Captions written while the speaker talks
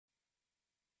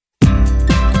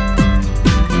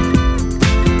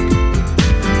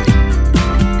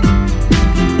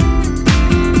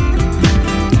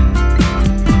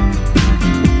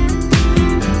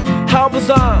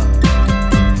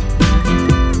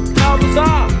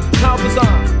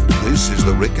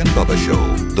Rick and Bubba Show.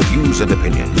 The views and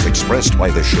opinions expressed by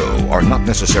the show are not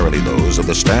necessarily those of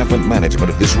the staff and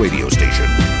management of this radio station,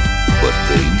 but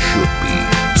they should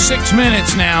be. 6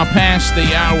 minutes now past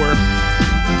the hour.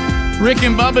 Rick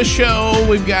and Bubba Show.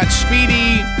 We've got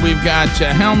Speedy. We've got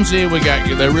Helmsy. We got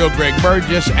the real Greg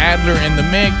Burgess, Adler in the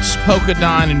mix, Polka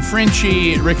Don and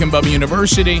Frenchie at Rick and Bubba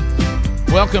University.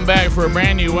 Welcome back for a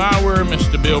brand new hour.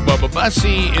 Mr. Bill Bubba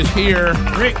Bussey is here.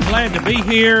 Rick, glad to be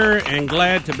here and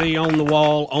glad to be on the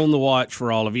wall, on the watch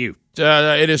for all of you.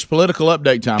 It is political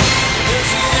update time.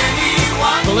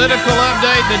 Political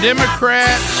update. The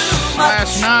Democrats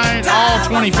last night, all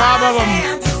 25 of them,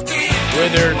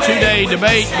 with their two-day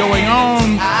debate going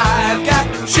on. I've got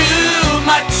too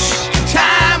much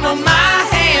time on my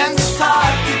hands.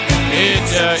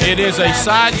 It is a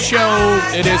sideshow,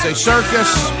 it is a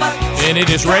circus, and it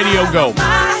is Radio Go.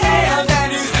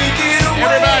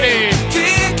 Everybody,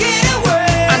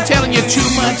 I'm telling you, too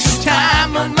much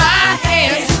time on my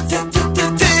hands.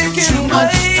 Too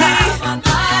much time,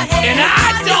 and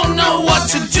I don't know what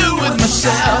to do with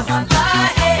myself.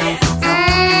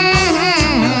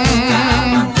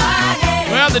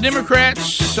 Well, the Democrats,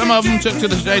 some of them took to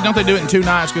the stage. Don't they do it in 2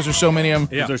 nights because there's so many of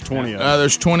them? Yeah, there's 20 of them.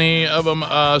 There's 20 of them.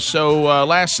 So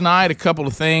last night, a couple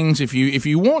of things. If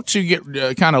you want to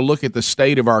get kind of look at the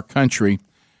state of our country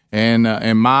and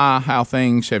how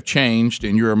things have changed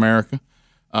in your America,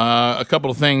 a couple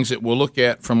of things that we'll look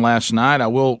at from last night. I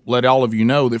will let all of you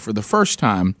know that for the first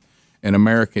time in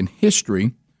American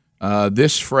history,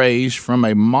 this phrase from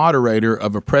a moderator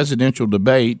of a presidential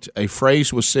debate, a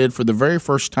phrase was said for the very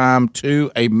first time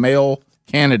to a male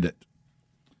candidate.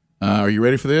 Are you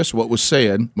ready for this? What was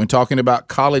said when talking about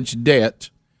college debt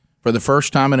for the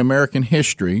first time in American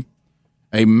history,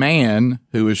 a man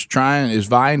who is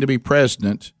vying to be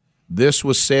president, this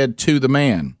was said to the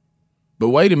man. But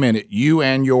wait a minute, you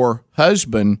and your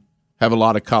husband have a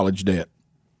lot of college debt.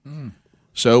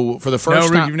 So for the first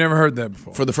Rick, time, you've never heard that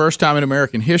before. For the first time in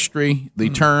American history, the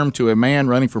term to a man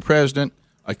running for president,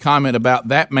 a comment about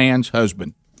that man's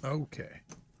husband. Okay.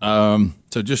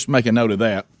 So just make a note of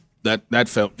that. That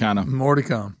felt kind of more to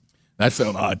come. That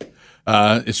felt odd,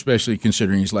 especially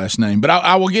considering his last name. But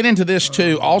I will get into this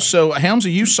too. Also,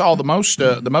 Helmsy, you saw the most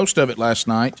of it last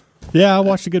night. Yeah, I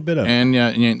watched a good bit of it, and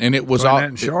it was all.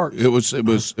 It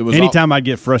was. Anytime I'd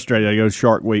get frustrated, I'd go to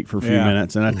Shark Week for a few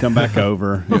minutes, and I'd come back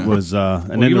over. It was,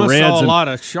 and then the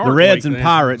Reds and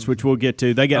Pirates, which we'll get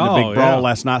to. They got in a big brawl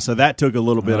last night, so that took a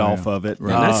little bit off of it.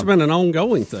 Right. And that's been an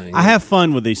ongoing thing. I have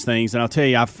fun with these things, and I'll tell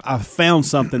you, I've found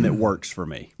something that works for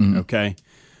me. Okay,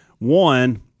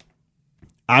 one,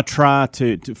 I try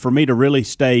to for me to really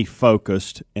stay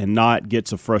focused and not get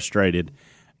so frustrated.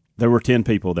 There were 10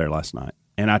 people there last night.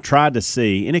 And I tried to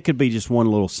see, and it could be just one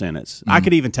little sentence. I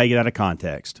could even take it out of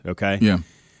context, okay? Yeah.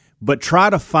 But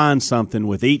try to find something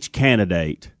with each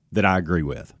candidate that I agree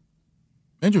with.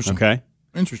 Interesting. Okay?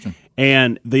 Interesting.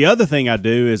 And the other thing I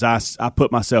do is I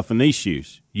put myself in these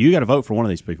shoes. You got to vote for one of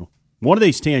these people. One of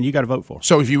these 10 you got to vote for.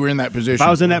 So if you were in that position. If I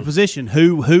was in that position,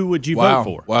 who would you vote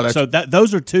for? Wow, so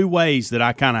those are 2 ways that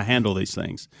I kind of handle these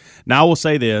things. Now, I will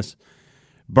say this.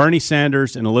 Bernie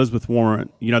Sanders and Elizabeth Warren,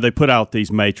 they put out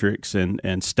these matrix and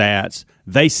stats.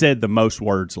 They said the most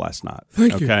words last night.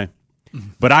 Thank you.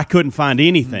 But I couldn't find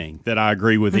anything that I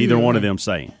agree with either one of them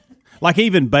saying. Like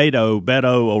even Beto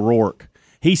O'Rourke,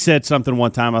 he said something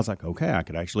one time. I was like, okay, I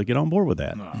could actually get on board with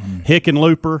that.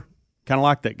 Hickenlooper, kind of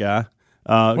like that guy.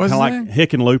 Kind of like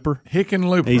Hickenlooper.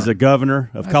 Hickenlooper. He's a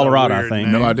governor of Colorado, I think.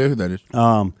 No idea who that is.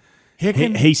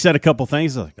 He said a couple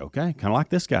things. I was like, okay, kind of like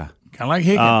this guy. Kind of like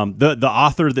Hicken. The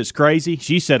author that's crazy,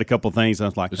 she said a couple things. I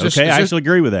was like, I actually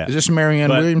agree with that. Is this Marianne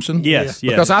Williamson? Yes.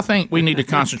 Because I think we need to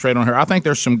concentrate on her. I think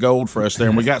there's some gold for us there,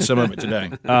 and we got some of it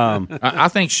today. I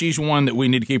think she's one that we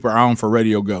need to keep our eye on for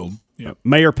Radio Gold. Yep.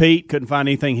 Mayor Pete, couldn't find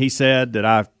anything he said that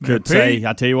I could say.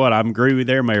 I tell you what, I agree with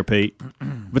there, Mayor Pete.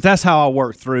 But that's how I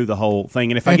work through the whole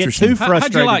thing. And if I get too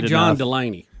frustrated, how'd you like John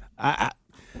Delaney?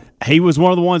 He was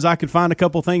one of the ones I could find a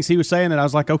couple of things he was saying, and I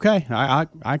was like, okay,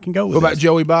 I can go with it. What about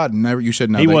Joey Biden? You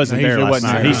said no. He wasn't there last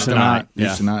night. He's tonight.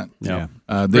 He's tonight. Yeah.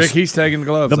 Rick, he's taking the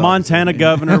gloves The off. Montana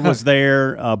governor was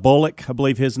there. Bullock, I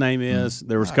believe his name is.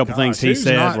 There was a couple things he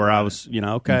said where I was,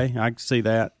 okay, I can see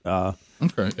that.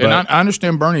 Okay. And I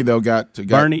understand Bernie, though, got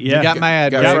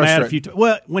mad. Got mad a few times.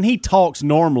 Well, when he talks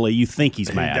normally, you think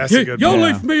he's mad. That's a good Y'all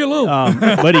leave me alone.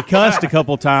 But he cussed a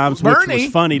couple times, which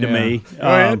was funny to me. Go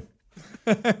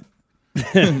ahead.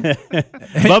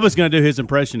 Bubba's going to do his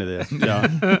impression of this.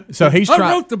 So he's I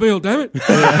wrote the bill, damn it.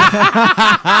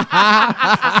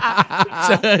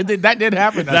 So that did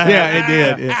happen. Yeah, it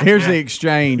did. Here's the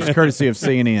exchange, courtesy of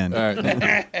CNN. All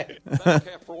right.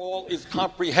 All is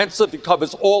comprehensive. It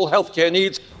covers all health care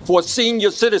needs for senior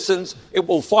citizens. It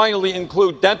will finally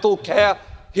include dental care,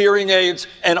 hearing aids,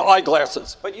 and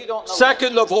eyeglasses. But you don't know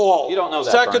Second of all. You don't know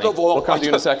that, Second Bernie. of all. We'll come to you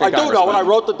in a second, I do know, and I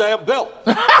wrote the damn bill.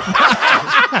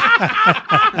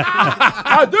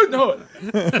 I do know it.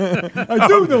 I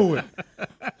do know it.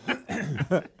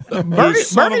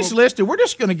 Bernie's listed. We're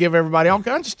just going to give everybody all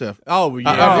kinds of stuff. Oh,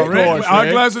 yeah. Of course,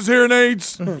 Eyeglasses, hearing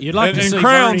aids, You'd like to and see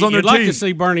crowns Bernie, on their you'd like to teeth.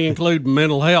 see Bernie include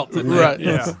mental health. In that. Right.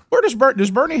 Yeah. Where does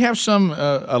Bernie have some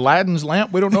Aladdin's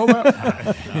lamp we don't know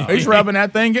about? He's rubbing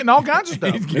that thing, getting all kinds of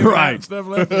stuff. Right. Stuff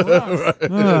left and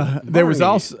right. There was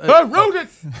also I wrote it.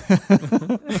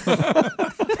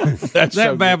 That's That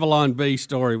so Babylon Bee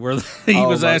story where he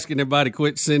was asking everybody to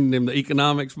quit sending him the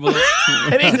economics book. He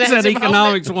said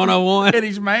Economics 101. and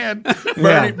he's mad.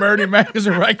 Bernie mad because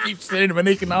everybody keeps sending him an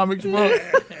economics book.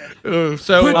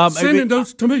 Sending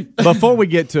those to me. before we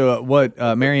get to what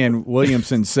Marianne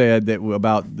Williamson said that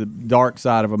about the dark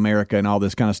side of America and all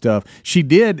this kind of stuff, she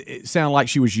did sound like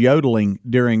she was yodeling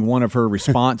during one of her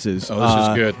responses. Oh, this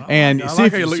is good. And I see, like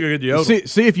if, how you look at yodel.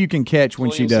 see if you can catch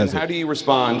when she does How it. do you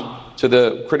respond to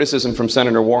the criticism from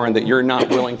Senator Warren that you're not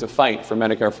willing to fight for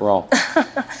Medicare for all?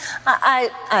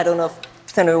 I don't know if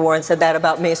Senator Warren said that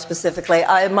about me specifically.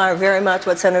 I admire very much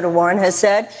what Senator Warren has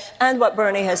said and what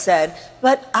Bernie has said.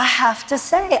 But I have to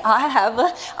say,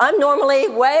 I'm normally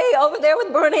way over there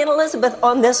with Bernie and Elizabeth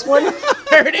on this one.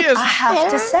 There it is. I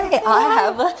have to say,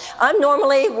 I'm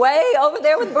normally way over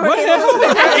there with Bernie and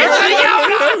Elizabeth. I'm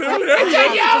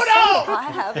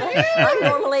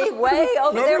normally way over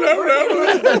there with Bernie and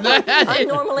Elizabeth. I'm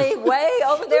normally way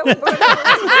over there with Bernie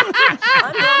and Elizabeth.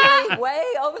 I'm normally way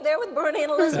over there with Bernie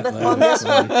and Elizabeth on this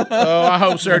one. Oh, I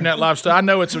hope certain that lifestyle. I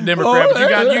know it's a Democrat,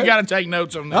 but you got to take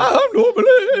notes on that. I'm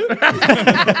normally.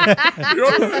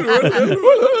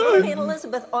 Bernie and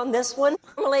Elizabeth on this one.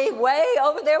 Normally way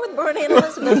over there with Bernie and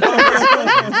Elizabeth on this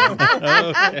one.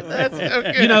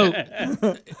 You know,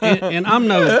 and I'm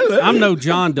no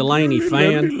John Delaney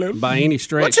fan by any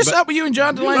stretch. What's this but- up with you and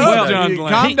John Delaney? Well, John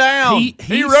Delaney. Calm down.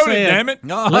 He wrote said, it, damn it.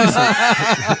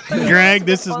 Listen, Greg,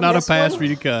 this is On not a this pass one, for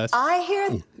you to cuss. I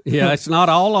hear yeah, it's not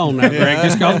all on there, Greg,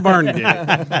 just because Bernie did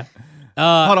it.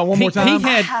 Hold on, one more time. He I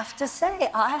had, have to say,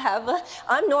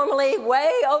 I'm normally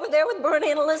way over there with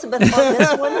Bernie and Elizabeth on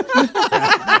this one.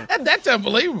 That's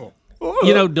unbelievable.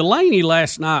 you know, Delaney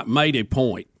last night made a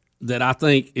point that I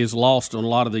think is lost on a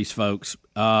lot of these folks.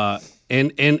 And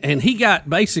he got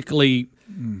basically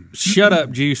shut up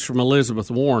juice from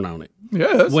Elizabeth Warren on it.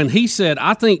 Yes. When he said,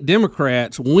 I think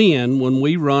Democrats win when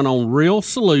we run on real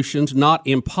solutions, not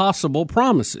impossible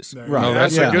promises. Right. Oh,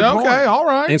 that's Yeah. a good point. Okay, all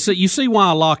right. And so you see why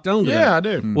I locked on to that. Yeah, I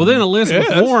do. Well, then Elizabeth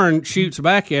Warren shoots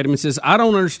back at him and says, I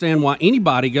don't understand why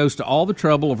anybody goes to all the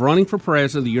trouble of running for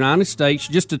president of the United States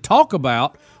just to talk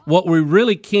about what we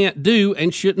really can't do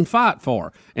and shouldn't fight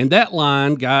for. And that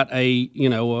line got a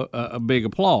big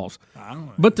applause.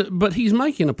 But he's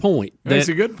making a point. That's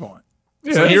that- a good point.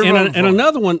 So, you're and voting for it.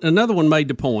 another one made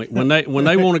the point when they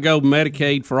want to go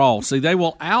Medicaid for all. See, they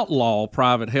will outlaw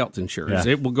private health insurance.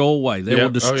 Yeah. It will go away. They Yeah. will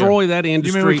destroy that You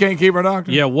industry. mean we can't keep our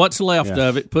doctors? Yeah, what's left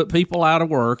of it? Put people out of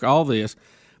work. All this,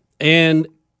 and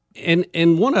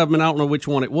one of them, and I don't know which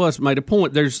one it was, made a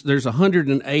point. There's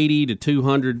 180 to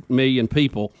 200 million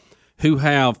people who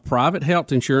have private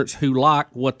health insurance who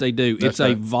like what they do. It's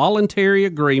a voluntary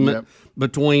agreement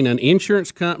between an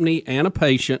insurance company and a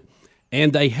patient.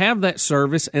 And they have that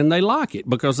service and they like it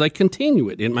because they continue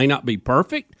it. It may not be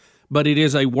perfect, but it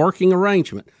is a working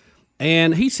arrangement.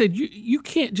 And he said, you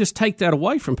can't just take that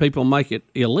away from people and make it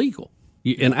illegal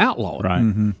and outlaw it. Right.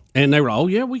 Mm-hmm. And they were, oh,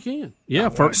 yeah, we can. Yeah,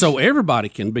 so everybody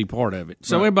can be part of it.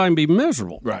 So everybody can be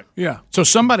miserable. Right. Yeah. So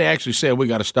somebody actually said we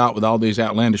got to stop with all these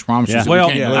outlandish promises. Yeah. That Well,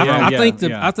 we can't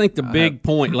deliver. I think the big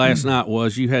point last night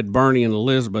was you had Bernie and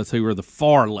Elizabeth who were the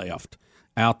far left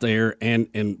out there, and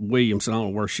Williamson, I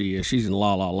don't know where she is. She's in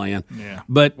La La Land. Yeah.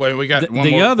 But Wait, we got one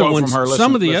the more other quote ones. from her. Listen,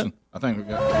 some of the listen. I think we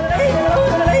got.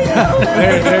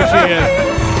 There she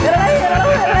is.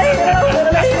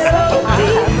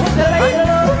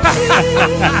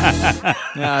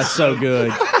 That's so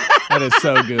good. That is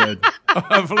so good.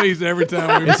 I'm pleased every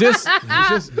time we. Is this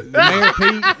Mayor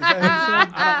Pete?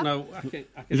 I don't know. I can't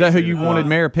Is that who you wanted,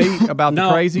 Mayor Pete, about No.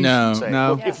 the crazies?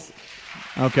 No.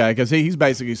 Okay, because he's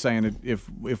basically saying that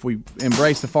if we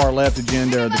embrace the far left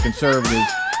agenda or the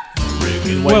conservatives,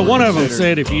 Well, one of them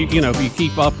said if you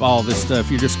keep up all this stuff,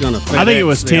 you're just going to. I think it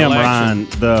was Tim election.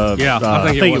 Ryan.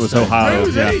 I think it was Ohio.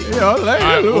 Yeah. All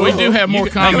right, well, we do have more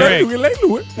comments.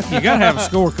 You got to have a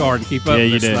scorecard to keep up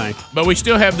with this thing. But we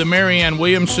still have the Marianne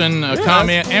Williamson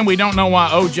comment, and we don't know why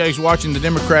OJ's watching the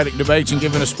Democratic debates and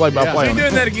giving us play-by-play. He's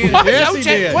doing that again. Yes, he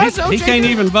did. He can't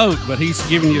even vote, but he's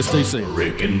giving you his 2 cents.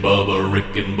 Rick and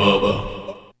Bubba.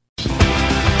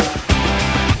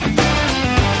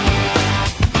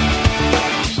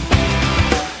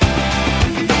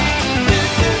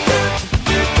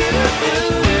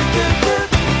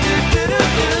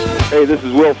 Hey, this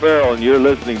is Will Ferrell, and you're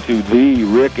listening to The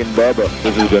Rick and Bubba.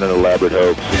 This has been an elaborate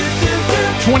hoax.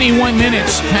 21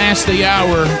 minutes past the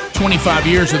hour, 25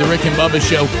 years of the Rick and Bubba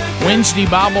Show. Wednesday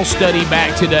Bible study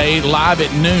back today, live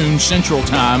at noon Central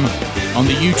Time on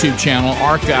the YouTube channel,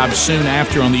 archived soon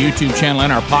after on the YouTube channel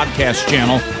and our podcast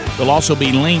channel. There'll also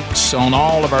be links on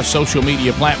all of our social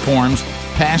media platforms,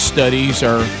 past studies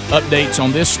or updates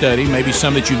on this study, maybe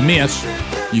some that you've missed.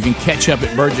 You can catch up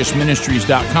at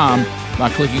burgessministries.com by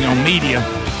clicking on media.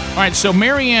 All right, so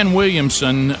Marianne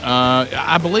Williamson,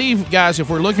 I believe, guys, if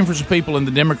we're looking for some people in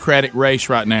the Democratic race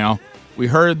right now, we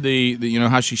heard the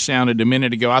how she sounded a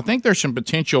minute ago. I think there's some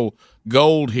potential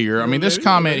gold here. I mean, this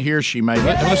comment here she made.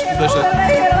 Listen to this.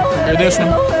 Hear this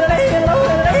one.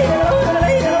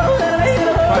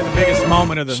 Probably the biggest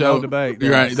moment of the whole debate.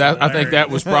 You're right. I think that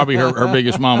was probably her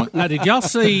biggest moment. Now, did y'all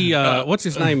see what's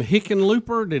his name,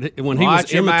 Hickenlooper? When he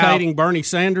was imitating Bernie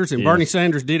Sanders, and Bernie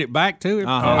Sanders did it back to him?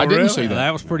 I didn't see that.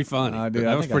 That was pretty funny.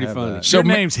 That was pretty funny. So your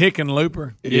name's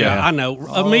Hickenlooper? Yeah, I know.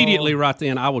 Immediately right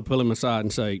then, I would pull him aside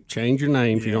and say, change your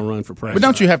name if you're going to run for president. But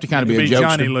don't you have to kind of be a jokester?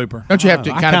 Johnny Looper. Don't you have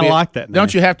to kind of like that name.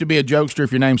 Don't you have to be a jokester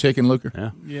if your name's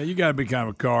Hickenlooper? Yeah, you got to be kind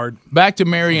of a card. Back to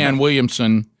Marianne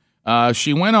Williamson.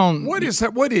 She went on. What is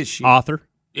that? What is she? Author.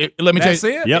 Let me That's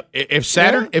tell you. it? Yep. If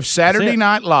Saturday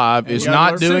Night Live is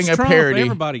not doing a Trump, parody,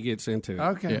 everybody gets into it.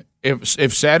 Okay.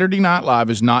 if Saturday Night Live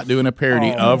is not doing a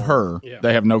parody of her,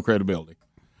 they have no credibility.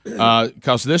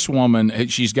 Because this woman,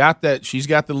 she's got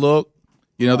the look,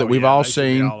 that we've all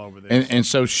seen, and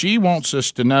so she wants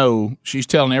us to know. She's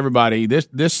telling everybody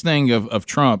this thing of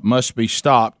Trump must be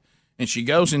stopped. And she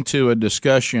goes into a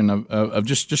discussion of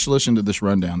just listen to this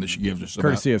rundown that she gives us.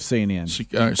 Courtesy of CNN.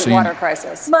 CNN. Water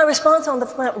crisis. My response on the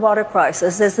Flint water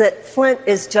crisis is that Flint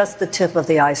is just the tip of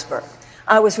the iceberg.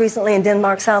 I was recently in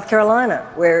Denmark, South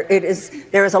Carolina, where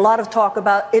there is a lot of talk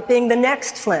about it being the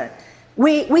next Flint.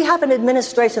 We have an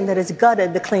administration that has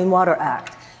gutted the Clean Water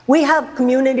Act. We have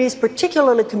communities,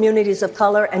 particularly communities of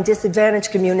color and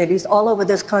disadvantaged communities all over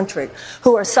this country,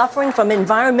 who are suffering from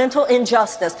environmental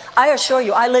injustice. I assure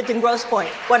you, I lived in Grosse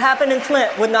Pointe. What happened in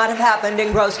Flint would not have happened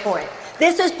in Grosse Pointe.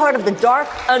 This is part of the dark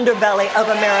underbelly of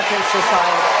American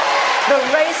society. The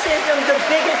racism, the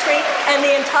bigotry, and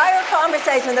the entire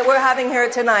conversation that we're having here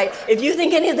tonight, if you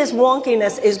think any of this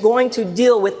wonkiness is going to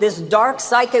deal with this dark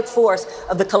psychic force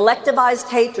of the collectivized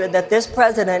hatred that this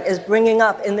president is bringing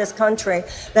up in this country,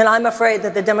 then I'm afraid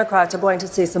that the Democrats are going to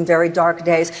see some very dark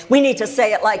days. We need to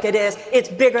say it like it is. It's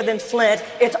bigger than Flint.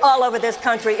 It's all over this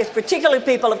country. It's particularly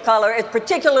people of color. It's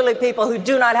particularly people who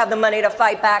do not have the money to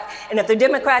fight back. And if the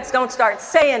Democrats don't start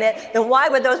saying it, then why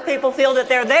would those people feel that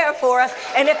they're there for us?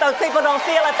 And if those people don't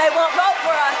feel it, they won't vote for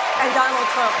us, and Donald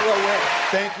Trump will win.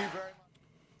 Thank you very much.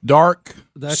 Dark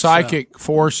psychic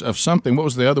force of something. What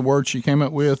was the other word she came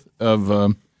up with?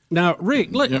 Now, Rick,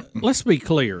 let's be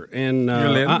clear, and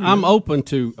I'm open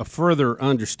to a further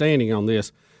understanding on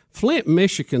this. Flint,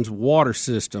 Michigan's water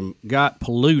system got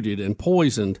polluted and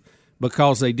poisoned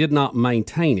because they did not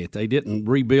maintain it. They didn't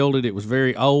rebuild it. It was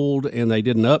very old, and they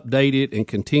didn't update it and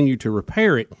continue to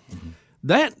repair it. Mm-hmm.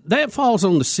 That falls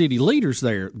on the city leaders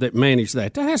there that manage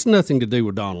that. That has nothing to do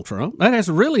with Donald Trump. That has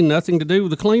really nothing to do with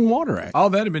the Clean Water Act.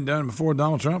 All that had been done before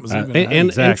Donald Trump was even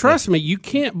and trust me, you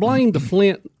can't blame the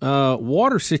Flint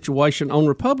water situation on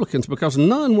Republicans because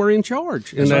none were in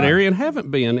charge in that area and haven't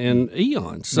been in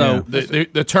eons. So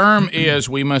the term is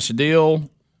we must deal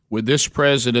with this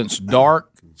president's dark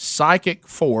psychic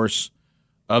force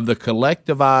of the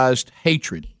collectivized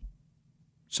hatred.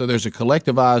 So there's a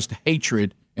collectivized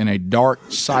hatred and a dark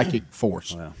psychic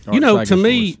force. Wow. To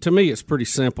me, it's pretty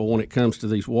simple when it comes to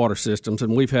these water systems,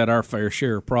 and we've had our fair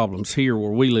share of problems here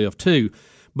where we live too.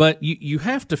 But you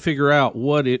have to figure out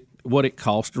what it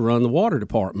costs to run the water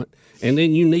department, and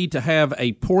then you need to have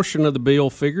a portion of the bill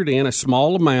figured in, a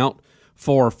small amount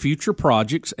for future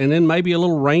projects, and then maybe a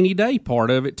little rainy day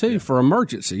part of it too for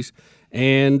emergencies.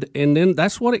 And then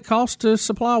that's what it costs to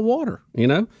supply water.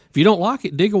 If you don't like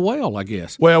it, dig a well, I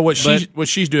guess. Well, what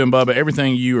she's doing, Bubba,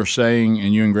 everything you are saying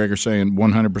and you and Greg are saying,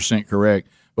 100% correct.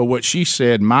 But what she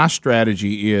said, my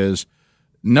strategy is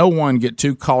no one get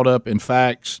too caught up in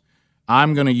facts.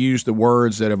 I'm going to use the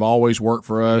words that have always worked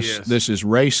for us. Yes. This is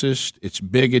racist. It's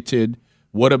bigoted.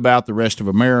 What about the rest of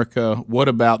America? What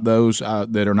about those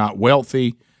that are not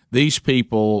wealthy? These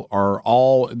people are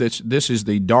all this is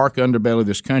the dark underbelly of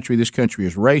this country. This country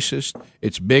is racist.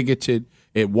 It's bigoted.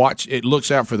 It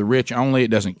looks out for the rich only.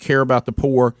 It doesn't care about the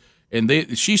poor.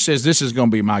 And she says this is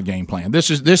going to be my game plan. This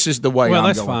is the way. Well, I'm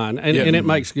that's going. fine, and it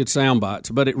makes good sound bites.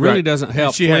 But it really doesn't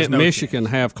help Flint, Michigan,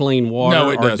 have clean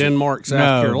water, or Denmark,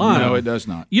 South Carolina. No, it does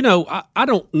not. I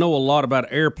don't know a lot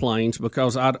about airplanes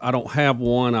because I don't have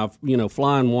one. I've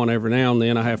flying one every now and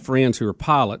then. I have friends who are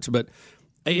pilots, but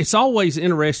it's always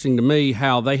interesting to me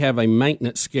how they have a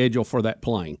maintenance schedule for that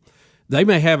plane. They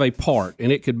may have a part,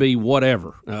 and it could be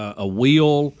whatever, a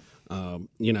wheel, a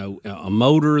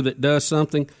motor that does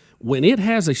something. When it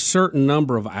has a certain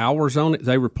number of hours on it,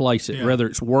 they replace it, whether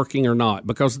it's working or not,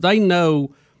 because they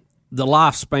know the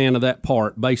lifespan of that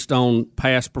part based on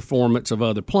past performance of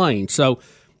other planes. So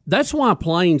that's why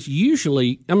planes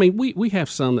usually, we have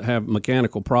some that have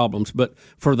mechanical problems, but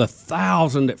for the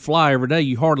 1,000 that fly every day,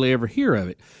 you hardly ever hear of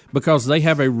it because they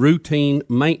have a routine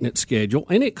maintenance schedule,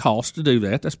 and it costs to do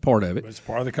that. That's part of it. But it's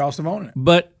part of the cost of owning it.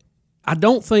 But I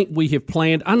don't think we have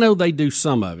planned. I know they do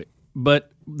some of it, but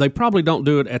they probably don't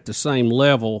do it at the same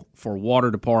level for water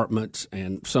departments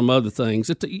and some other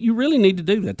things. You really need to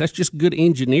do that. That's just good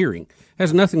engineering. It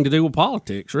has nothing to do with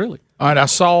politics, really. All right, I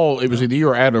saw it was either you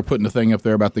or Adler putting the thing up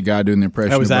there about the guy doing the impression.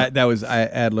 That was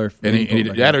Adler.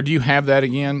 Adler, do you have that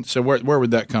again? So where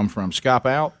would that come from? Scop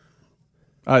out?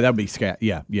 That would be Scott.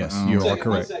 Yeah, yes, you are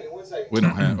correct. One second. We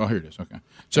don't have. Oh, here it is. Okay.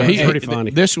 So he's pretty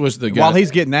funny. This was the guy. While he's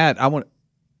getting that, I want.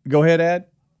 Go ahead, Ad.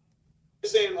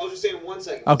 I was just saying 1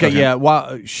 second. Okay, yeah.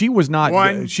 While she was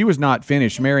not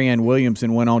finished, Marianne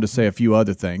Williamson went on to say a few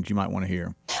other things you might want to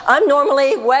hear. I'm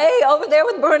normally way over there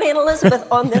with Bernie and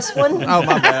Elizabeth on this one. Oh,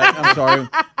 my bad. I'm sorry.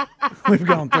 We've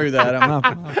gone through that. I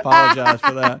apologize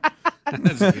for that.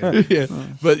 That's good. Yeah.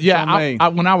 But yeah, I,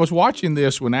 when I was watching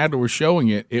this, when Adler was showing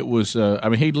it, it was.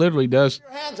 He literally does. Your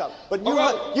hands up, but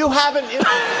you haven't.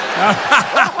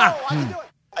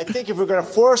 I think if we're going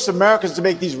to force Americans to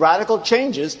make these radical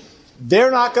changes,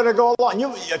 they're not going to go along.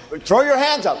 You throw your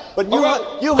hands up, but you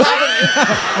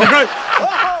haven't.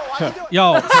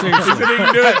 Y'all, seriously, he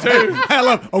can do it too.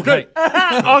 Hello. Okay.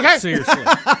 Okay. Seriously,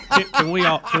 can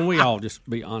we all just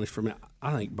be honest for a minute?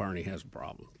 I think Bernie has a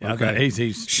problem. Okay.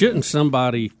 He's shouldn't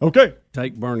somebody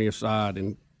take Bernie aside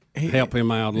and help him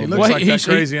out a little bit? bit? Looks like that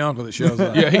crazy uncle that shows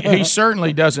up. Yeah, he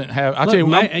certainly doesn't have. I'll tell you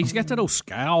what, he's got that old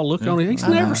scowl look on him. He's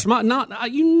never smiling.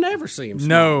 You never see him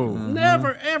smiling.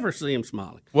 Never, ever see him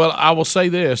smiling. Well, I will say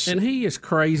this. And he is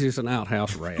crazy as an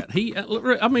outhouse rat.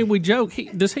 We joke.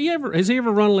 Has he ever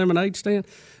run a lemonade stand?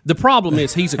 The problem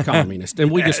is he's a communist,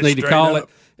 and we just need to call it.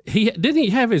 Didn't he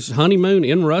have his honeymoon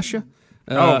in Russia?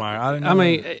 I didn't know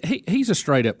he's a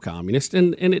straight up communist,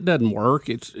 and it doesn't work.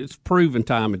 It's proven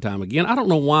time and time again. I don't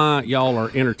know why y'all are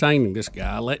entertaining this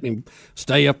guy, letting him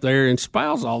stay up there and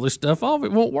spouse all this stuff off.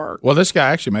 It won't work. Well, this guy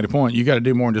actually made a point. You got to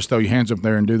do more than just throw your hands up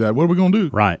there and do that. What are we going to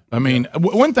do? Right. I mean,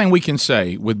 one thing we can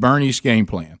say with Bernie's game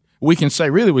plan, we can say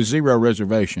really with zero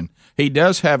reservation, he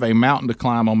does have a mountain to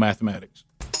climb on mathematics.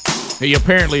 He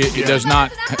apparently does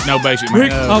not know basic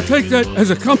math. I'll take that as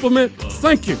a compliment.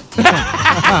 Thank you.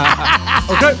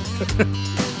 Okay.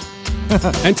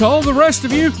 And to all the rest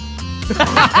of you.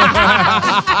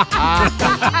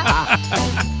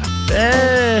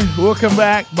 We'll come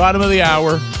back, bottom of the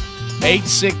hour,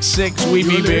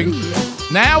 866-WE-BE-BIG.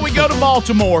 Now we go to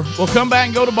Baltimore. We'll come back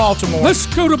and go to Baltimore. Let's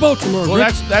go to Baltimore. Well,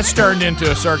 that's turned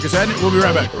into a circus, hasn't it? We'll be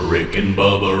right back. Rick and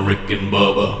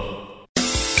Bubba.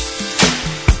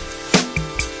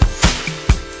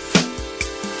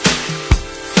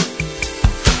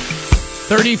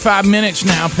 35 minutes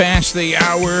now past the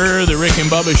hour. The Rick and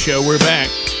Bubba Show. We're back.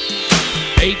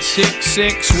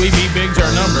 866-WE-BE-BIG's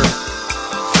our number.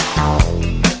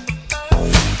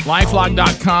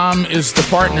 LifeLock.com is the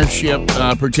partnership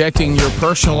protecting your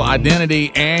personal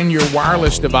identity and your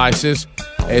wireless devices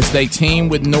as they team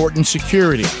with Norton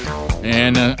Security.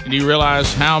 And do you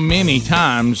realize how many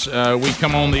times we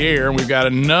come on the air and we've got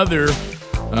another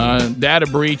data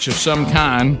breach of some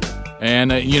kind?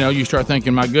 And, you start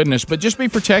thinking, my goodness. But just be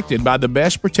protected by the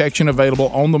best protection available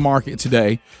on the market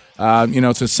today.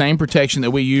 It's the same protection that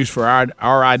we use for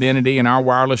our identity and our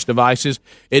wireless devices.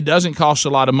 It doesn't cost a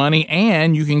lot of money,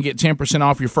 and you can get 10%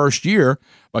 off your first year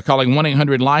by calling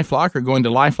 1-800-LifeLock or going to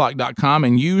LifeLock.com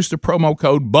and use the promo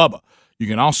code BUBBA. You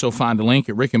can also find a link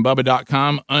at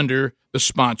rickandbubba.com under the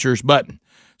sponsors button.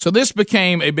 So this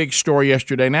became a big story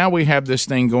yesterday. Now we have this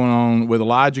thing going on with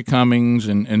Elijah Cummings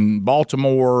and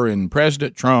Baltimore and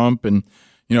President Trump and,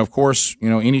 Of course,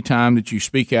 any time that you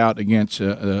speak out against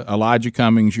Elijah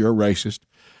Cummings, you're a racist.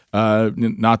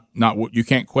 Not what you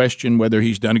can't question whether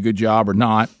he's done a good job or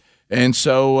not. And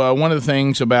so one of the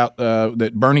things about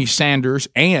that Bernie Sanders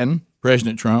and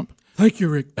President Trump, thank you,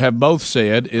 Rick, have both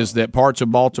said is that parts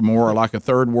of Baltimore are like a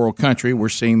third world country. We're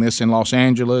seeing this in Los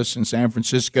Angeles and San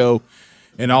Francisco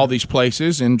and all these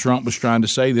places. And Trump was trying to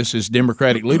say this is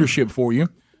Democratic leadership for you.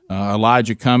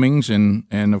 Elijah Cummings and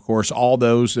of course all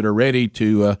those that are ready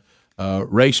to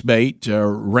race bait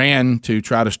ran to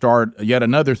try to start yet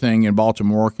another thing in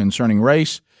Baltimore concerning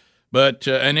race. But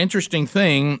an interesting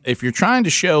thing, if you're trying to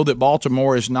show that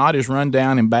Baltimore is not as run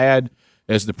down and bad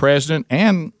as the president,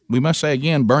 and we must say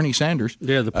again, Bernie Sanders.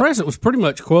 Yeah, the president was pretty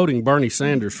much quoting Bernie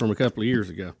Sanders from a couple of years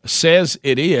ago. Says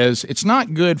it is. It's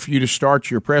not good for you to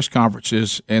start your press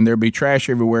conferences and there be trash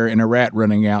everywhere and a rat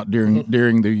running out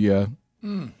during the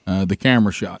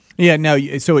camera shot. Yeah, no.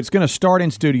 So it's going to start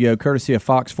in studio, courtesy of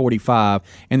Fox 45,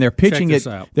 and they're pitching it.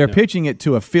 They're pitching it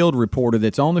to a field reporter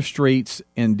that's on the streets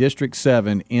in District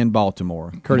 7 in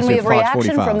Baltimore, courtesy of Fox 45. We have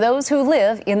reaction from those who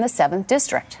live in the 7th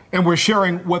District, and we're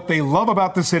sharing what they love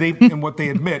about the city and what they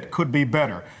admit could be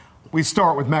better. We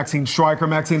start with Maxine Stryker.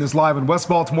 Maxine is live in West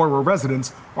Baltimore, where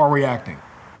residents are reacting.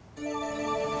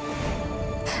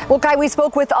 Well, Kai, we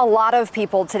spoke with a lot of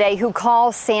people today who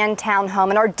call Sandtown home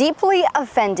and are deeply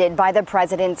offended by the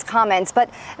president's comments. But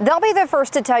they'll be the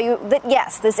first to tell you that,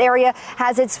 yes, this area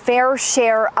has its fair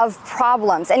share of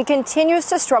problems and continues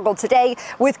to struggle today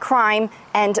with crime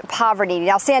and poverty.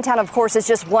 Now, Sandtown, of course, is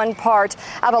just one part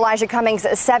of Elijah Cummings'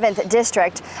 7th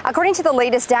District. According to the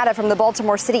latest data from the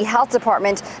Baltimore City Health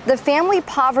Department, the family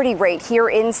poverty rate here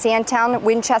in Sandtown,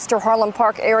 Winchester, Harlem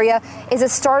Park area is a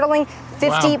startling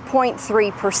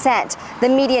 50.3%. The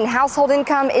median household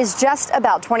income is just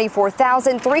about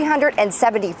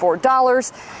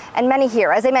 $24,374. And many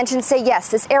here, as I mentioned, say, yes,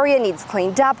 this area needs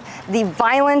cleaned up. The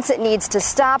violence needs to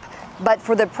stop. But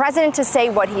for the president to say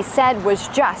what he said was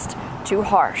just too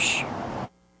harsh.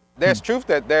 There's truth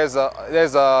that there's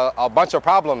a bunch of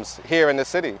problems here in the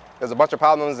city. There's a bunch of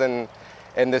problems in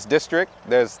this district.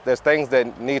 There's things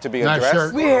that need to be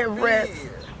addressed. We have rats.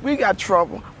 We got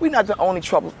trouble. We're not the only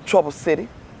trouble city.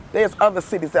 There's other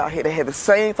cities out here that have the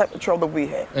same type of trouble we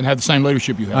have. And have the same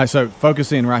leadership you have. All right, so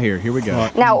focus in right here. Here we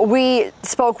go. Now, we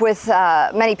spoke with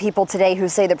many people today who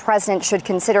say the president should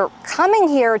consider coming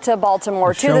here to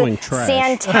Baltimore, to the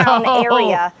Sandtown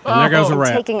area, and there goes a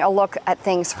rat. Taking a look at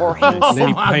things for himself. Then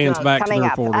he pans back Coming to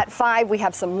the up reporter. at 5, we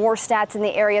have some more stats in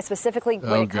the area, specifically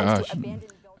when it comes to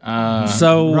abandoned buildings.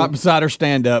 So right beside her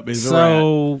stand-up is a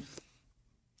rat.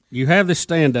 You have this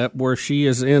stand-up where she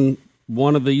is in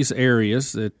one of these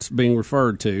areas that's being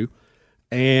referred to,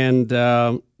 and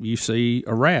you see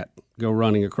a rat go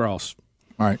running across.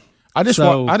 All right. I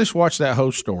just watched that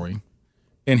whole story,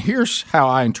 and here's how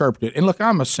I interpret it. And look,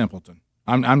 I'm a simpleton.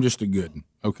 I'm just a good one,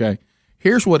 okay?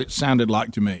 Here's what it sounded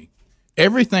like to me.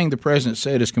 Everything the president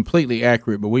said is completely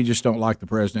accurate, but we just don't like the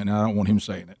president, and I don't want him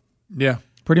saying it. Yeah.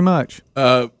 Pretty much.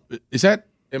 Is that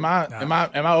am I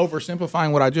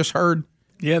oversimplifying what I just heard?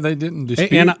 Yeah, they didn't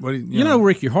dispute. And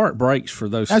Rick, your heart breaks for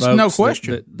those That's folks no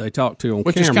question. that they talk to on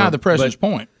Which camera. is kind of the president's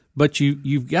point. But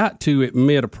you've got to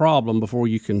admit a problem before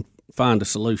you can find a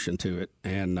solution to it.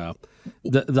 And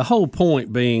the whole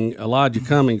point being Elijah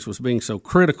Cummings was being so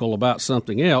critical about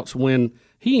something else when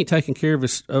he ain't taking care of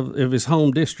his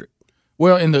home district.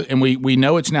 Well, and we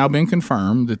know it's now been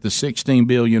confirmed that the $16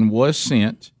 billion was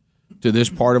sent to this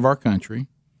part of our country.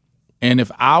 And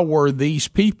if I were these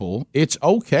people, it's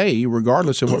okay,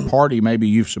 regardless of what party maybe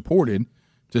you've supported,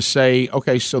 to say,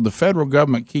 okay, so the federal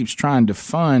government keeps trying to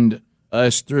fund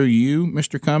us through you,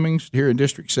 Mr. Cummings, here in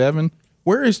District 7.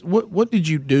 What did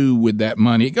you do with that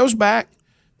money? It goes back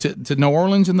to New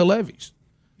Orleans and the levees,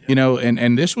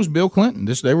 and this was Bill Clinton.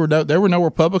 There were no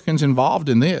Republicans involved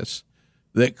in this.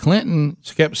 That Clinton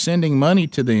kept sending money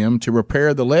to them to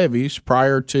repair the levees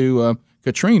prior to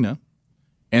Katrina,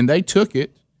 and they took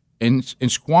it and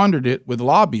squandered it with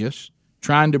lobbyists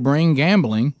trying to bring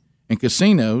gambling and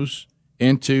casinos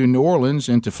into New Orleans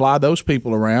and to fly those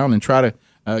people around and try to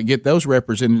get those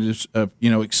representatives,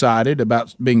 excited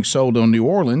about being sold on New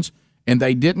Orleans. And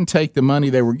they didn't take the money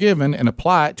they were given and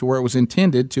apply it to where it was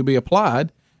intended to be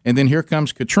applied. And then here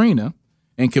comes Katrina,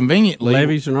 and conveniently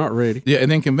levees are not ready. Yeah,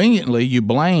 and then conveniently you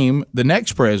blame the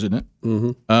next president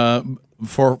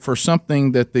for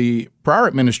something that the prior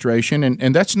administration,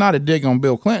 and that's not a dig on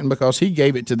Bill Clinton because he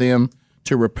gave it to them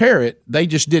to repair it. They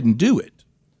just didn't do it.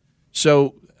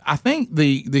 So I think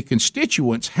the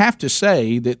constituents have to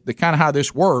say that the kind of how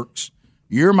this works,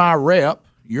 you're my rep,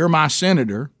 you're my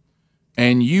senator,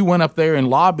 and you went up there and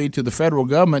lobbied to the federal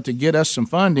government to get us some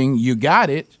funding. You got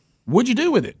it. What'd you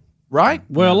do with it? Right?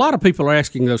 Well, a lot of people are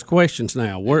asking those questions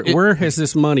now. Where has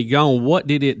this money gone? What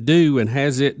did it do? And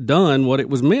has it done what it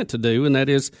was meant to do? And that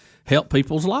is help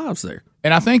people's lives there.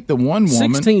 And I think the one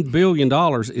woman... $16 billion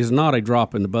is not a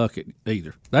drop in the bucket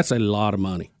either. That's a lot of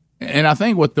money. And I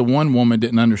think what the one woman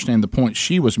didn't understand, the point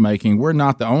she was making, we're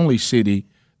not the only city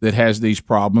that has these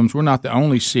problems. We're not the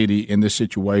only city in this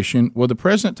situation. Well, the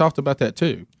president talked about that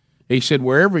too. He said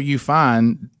wherever you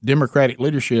find Democratic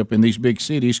leadership in these big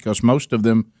cities, because most of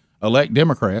them elect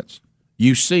Democrats,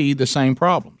 you see the same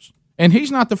problems. And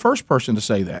he's not the first person to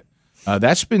say that.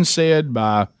 That's been said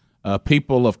by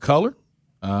people of color.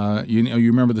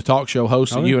 You remember the talk show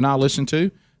host that you and I listened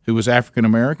to, who was African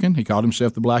American. He called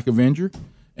himself the Black Avenger,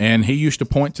 and he used to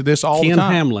point to this all the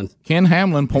time. Ken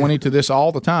Hamlin pointed to this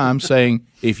all the time, saying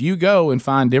if you go and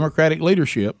find Democratic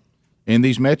leadership in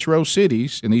these metro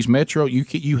cities, in these metro,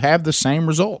 you have the same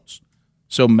results.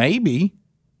 So maybe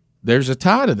there's a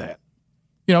tie to that.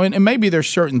 And maybe there's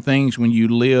certain things when you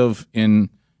live in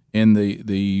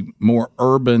the more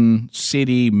urban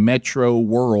city metro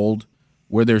world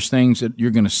where there's things that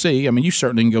you're going to see. I mean, you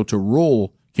certainly can go to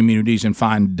rural communities and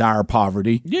find dire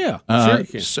poverty. Yeah, sure you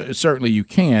can. Certainly you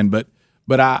can. But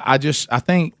I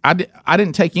think I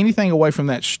didn't take anything away from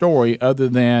that story other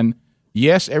than,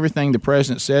 yes, everything the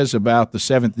president says about the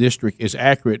 7th District is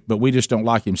accurate, but we just don't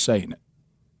like him saying it.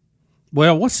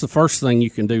 Well, what's the first thing you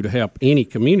can do to help any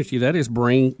community? That is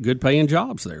bring good-paying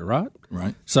jobs there, right?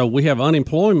 Right. So we have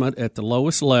unemployment at the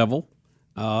lowest level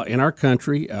in our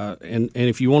country, and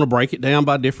if you want to break it down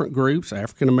by different groups,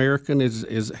 African American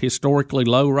is historically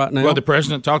low right now. Well, the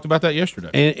president talked about that yesterday.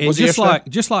 And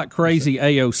just like crazy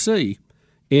AOC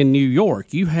in New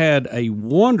York, you had a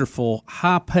wonderful,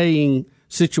 high-paying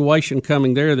situation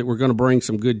coming there that we're going to bring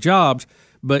some good jobs.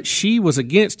 But she was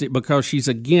against it because she's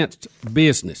against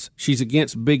business. She's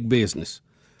against big business.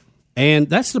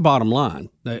 And that's the bottom line.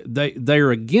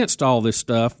 They're against all this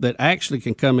stuff that actually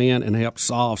can come in and help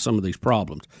solve some of these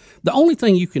problems. The only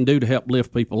thing you can do to help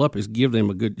lift people up is give them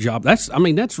a good job. That's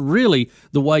really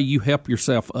the way you help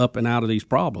yourself up and out of these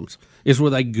problems, is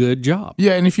with a good job.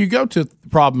 Yeah, and if you go to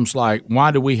problems like why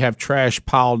do we have trash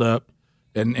piled up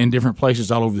in different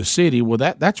places all over the city, well,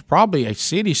 that's probably a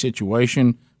city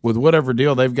situation with whatever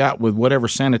deal they've got with whatever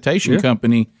sanitation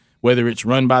company, whether it's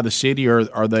run by the city or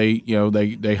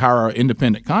they hire an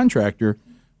independent contractor,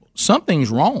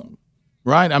 something's wrong,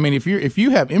 right? I mean, if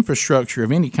you have infrastructure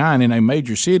of any kind in a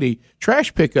major city,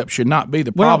 trash pickup should not be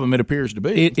the problem it appears to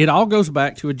be. It all goes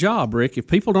back to a job, Rick. If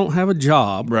people don't have a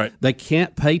job, right, they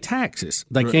can't pay taxes.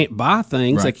 They can't buy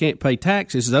things. They can't pay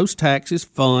taxes. Those taxes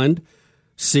fund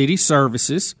city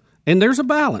services, and there's a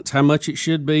balance. How much it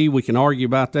should be, we can argue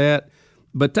about that.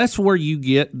 But that's where you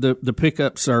get the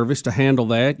pickup service to handle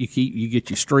that. You get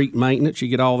your street maintenance, you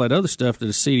get all that other stuff that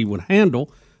a city would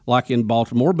handle, like in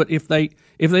Baltimore. But if they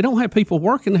don't have people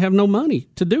working, they have no money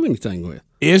to do anything with.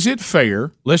 Is it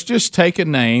fair? Let's just take a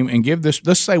name and give this.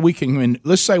 Let's say we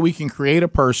can create a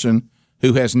person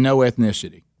who has no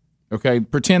ethnicity. Okay,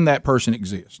 pretend that person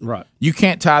exists. Right. You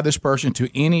can't tie this person to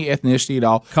any ethnicity at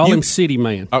all. Call him city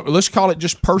man. Let's call it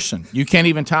just person. You can't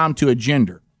even tie him to a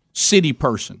gender. City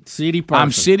person. City person.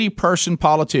 I'm city person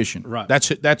politician. Right.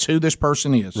 That's who this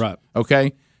person is. Right.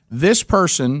 Okay. This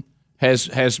person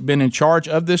has been in charge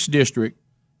of this district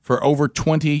for over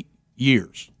 20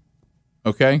 years.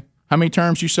 Okay. How many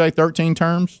terms you say? 13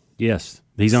 terms? Yes.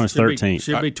 He's on his 13th.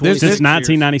 Should be 26 since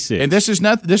 1996. And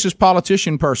this is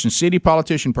politician person, city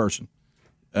politician person.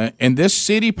 And this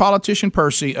city politician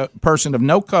person of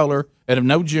no color and of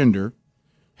no gender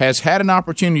has had an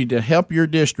opportunity to help your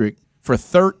district for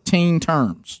 13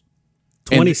 terms.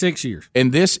 26 years.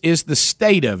 And this is the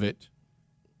state of it.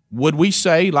 Would we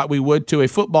say, like we would to a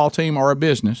football team or a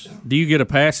business, do you get a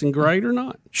passing grade or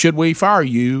not? Should we fire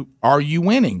you? Are you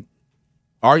winning?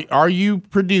 Are you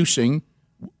producing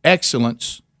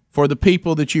excellence for the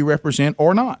people that you represent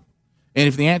or not? And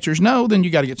if the answer is no, then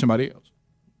you got to get somebody else.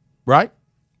 Right?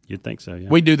 You'd think so, yeah.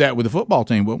 We'd do that with a football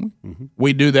team, wouldn't we? Mm-hmm.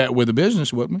 We'd do that with a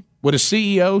business, wouldn't we? Would a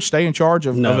CEO stay in charge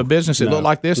of a business that looked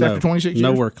like this after 26 years?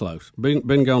 Nowhere close.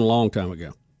 Been gone a long time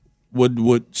ago.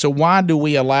 So why do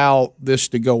we allow this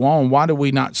to go on? Why do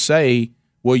we not say,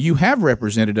 well, you have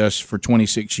represented us for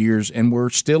 26 years and we're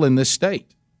still in this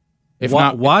state?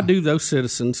 Why do those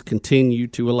citizens continue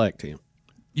to elect him?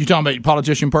 You talking about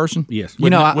politician person? Yes.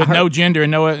 With no gender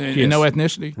and no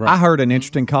ethnicity? Right. I heard an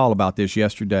interesting call about this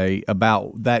yesterday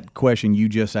about that question you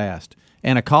just asked.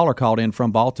 And a caller called in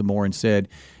from Baltimore and said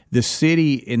the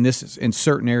city in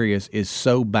certain areas is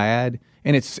so bad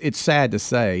And it's sad to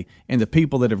say. And the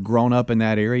people that have grown up in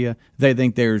that area, they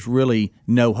think there's really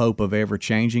no hope of ever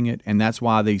changing it. And that's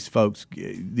why these folks,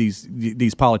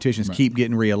 these politicians keep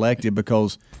getting reelected,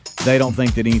 because they don't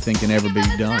think that anything can ever be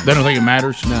done. They don't think it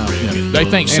matters? No. They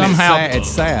think somehow it's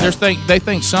sad. They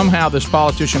think somehow this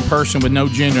politician person with no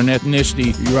gender and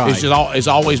ethnicity is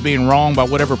always being wrong by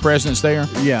whatever president's there,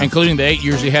 including the 8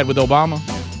 years he had with Obama.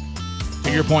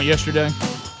 To your point yesterday?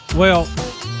 Well,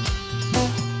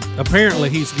 apparently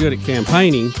he's good at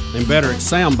campaigning and better at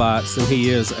sound bites than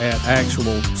he is at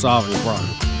actual solving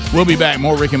problems. We'll be back.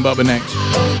 More Rick and Bubba next.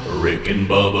 Rick and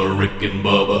Bubba, Rick and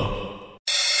Bubba.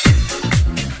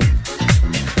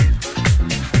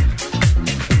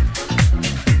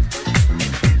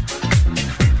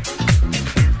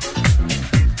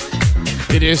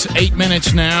 It is 8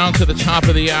 minutes now to the top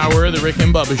of the hour of the Rick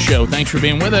and Bubba Show. Thanks for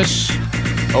being with us.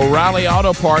 O'Reilly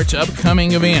Auto Parts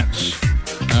upcoming events.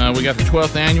 We got the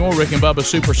 12th annual Rick and Bubba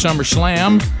Super Summer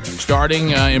Slam starting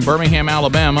in Birmingham,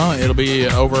 Alabama. It'll be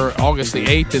over August the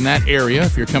 8th in that area.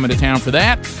 If you're coming to town for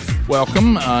that,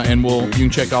 welcome. And you can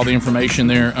check all the information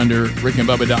there under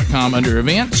rickandbubba.com under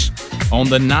events. On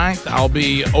the 9th, I'll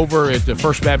be over at the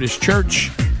First Baptist Church,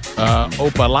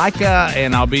 Opelika,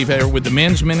 and I'll be there with the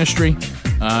men's ministry.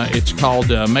 It's called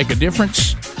Make a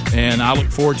Difference, and I look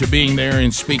forward to being there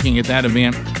and speaking at that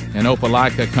event in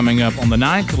Opelika coming up on the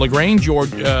 9th.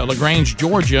 LaGrange,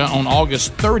 Georgia on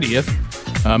August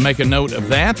 30th. Make a note of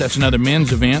that. That's another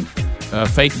men's event.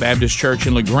 Faith Baptist Church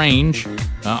in LaGrange.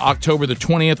 October the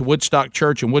 20th, Woodstock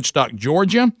Church in Woodstock,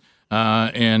 Georgia.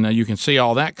 And you can see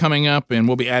all that coming up, and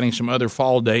we'll be adding some other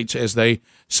fall dates as they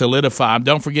solidify.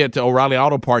 Don't forget to O'Reilly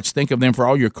Auto Parts. Think of them for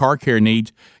all your car care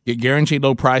needs. Get guaranteed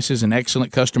low prices and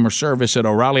excellent customer service at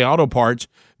O'Reilly Auto Parts.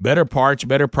 Better parts,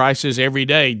 better prices every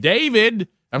day. Dan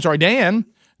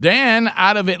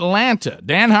out of Atlanta.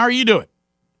 Dan, how are you doing?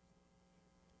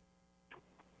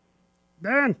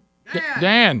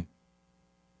 Dan.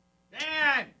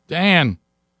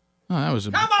 Oh, that was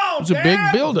a big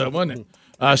build-up, wasn't it?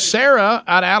 Sarah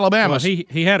out of Alabama. Well,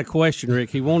 he had a question, Rick.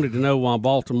 He wanted to know why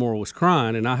Baltimore was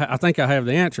crying, and I think I have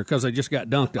the answer, because they just got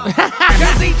dunked on.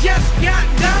 Because he just got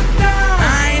dunked on.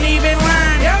 I ain't even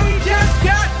lying. Yo, he just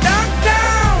got dunked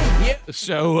on. Yeah.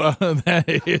 So that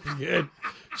is good.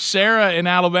 Sarah in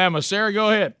Alabama. Sarah,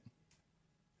 go ahead.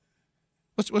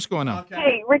 What's going on? Okay.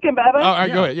 Hey, Rick and Bubba. All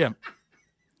right, go ahead. Yeah.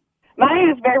 My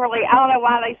name is Beverly. I don't know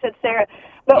why they said Sarah.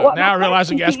 But now I realize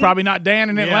that's probably not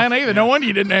Dan in Atlanta either. No wonder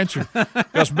you didn't answer.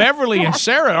 Because Beverly and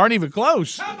Sarah aren't even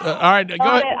close. All right, go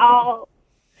ahead. At all.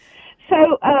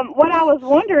 So what I was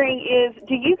wondering is,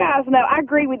 do you guys know, I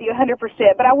agree with you 100%,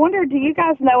 but I wonder, do you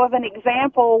guys know of an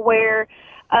example where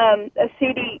a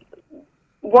city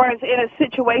was in a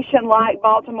situation like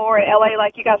Baltimore and L.A.,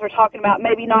 like you guys were talking about,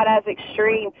 maybe not as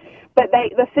extreme, but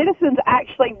the citizens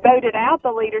actually voted out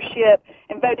the leadership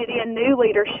and voted in new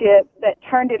leadership that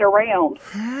turned it around?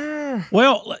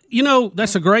 Well,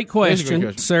 that's a great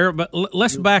question, Sarah, but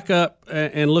let's back up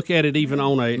and look at it even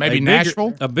on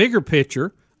a bigger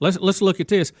picture. Let's look at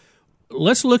this.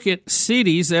 Let's look at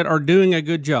cities that are doing a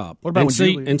good job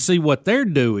and see what they're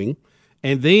doing,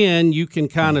 and then you can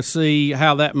kind of see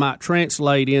how that might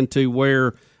translate into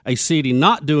where a city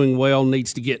not doing well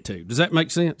needs to get to. Does that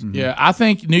make sense? Mm-hmm. Yeah, I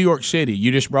think New York City,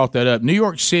 you just brought that up. New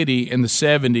York City in the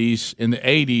 70s, in the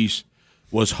 80s,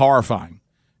 was horrifying.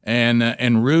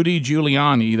 And Rudy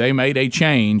Giuliani, they made a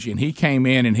change, and he came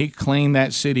in and he cleaned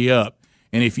that city up.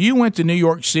 And if you went to New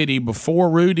York City before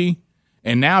Rudy,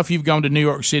 and now if you've gone to New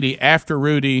York City after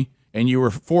Rudy, and you were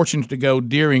fortunate to go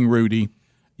during Rudy,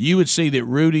 you would see that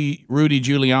Rudy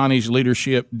Giuliani's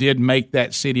leadership did make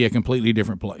that city a completely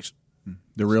different place.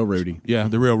 The real Rudy. Yeah,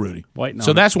 the real Rudy.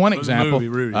 So that's one example.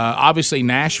 Obviously,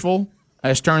 Nashville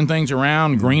has turned things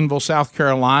around. Greenville, South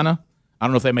Carolina. I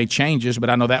don't know if they made changes, but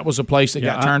I know that was a place that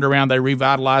got turned around. They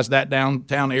revitalized that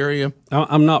downtown area.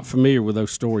 I'm not familiar with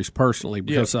those stories personally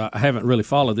because I haven't really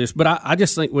followed this, but I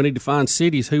just think we need to find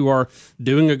cities who are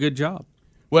doing a good job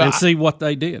and see what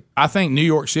they did. I think New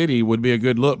York City would be a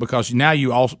good look because now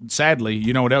you all, sadly,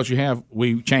 you know what else you have?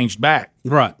 We changed back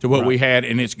to what we had,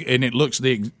 and it looks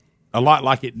a lot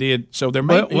like it did. So there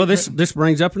may this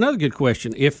brings up another good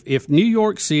question. If New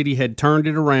York City had turned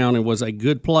it around and was a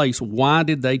good place, why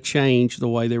did they change the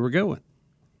way they were going?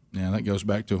 Yeah, that goes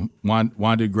back to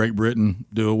why did Great Britain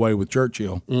do away with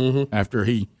Churchill after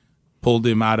he pulled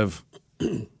them out of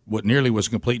what nearly was a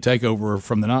complete takeover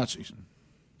from the Nazis?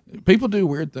 People do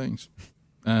weird things.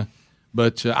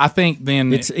 But I think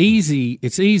then it's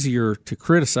easier to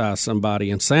criticize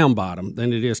somebody and soundbite them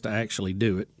than it is to actually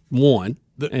do it.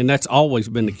 And that's always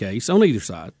been the case on either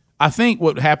side. I think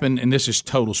what happened, and this is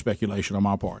total speculation on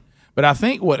my part, But I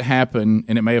think what happened,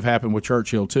 and it may have happened with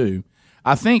Churchill too,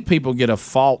 I think people get a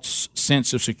false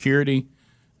sense of security,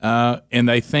 and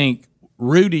they think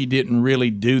Rudy didn't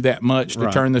really do that much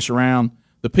to turn this around.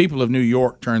 The people of New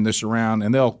York turned this around,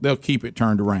 and they'll keep it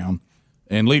turned around.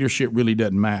 And leadership really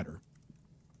doesn't matter,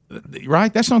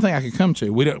 right? That's something I can come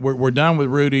to. We're done with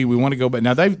Rudy. We want to go back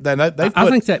now. They've I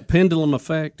think that pendulum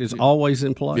effect is always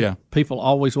in play. Yeah, people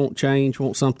always want change,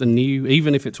 want something new,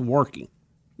 even if it's working.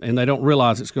 And they don't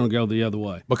realize it's going to go the other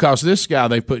way. Because this guy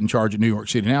they put in charge of New York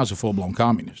City now is a full-blown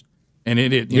communist. And he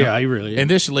really is. And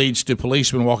this leads to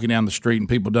policemen walking down the street and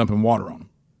people dumping water on him.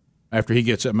 After he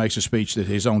gets up and makes a speech that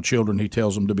his own children, he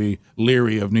tells them to be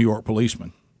leery of New York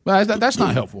policemen. Well, that's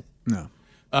not helpful. No.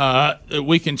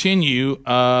 We continue.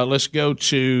 Let's go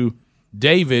to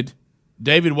David.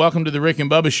 David, welcome to the Rick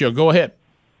and Bubba Show. Go ahead.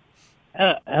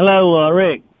 Hello,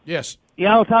 Rick. Yes.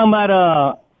 Y'all talking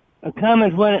about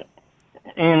Cummings went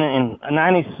in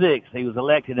 96. He was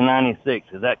elected in 96.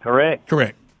 Is that correct?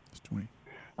 Correct.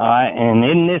 All right, and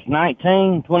isn't this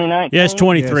 2019? Yeah, it's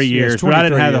 23 years, but I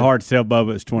didn't have the years. heart to tell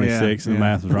Bubba it's 26, and the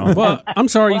math was wrong. Well, I'm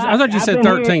sorry. I thought you said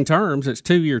 13 terms. It's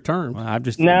 2-year terms. Well, I'm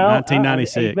just No,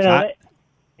 1996.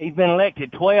 He's been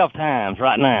elected 12 times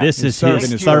right now. This is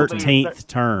his 13th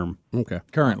term. Okay.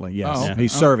 Currently, yes. Oh,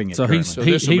 He's serving it. So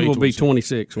currently. he will be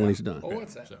 26 when he's done.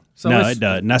 So No, it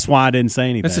doesn't. That's why I didn't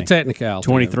say anything. It's a technicality.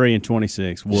 23 and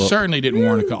 26. Whoop. Certainly didn't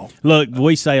warrant a call. Look,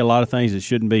 we say a lot of things that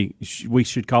shouldn't be. We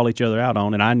should call each other out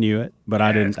on, and I knew it, but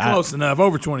I didn't. It's close enough.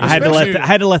 Over 20. I had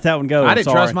to let that one go. I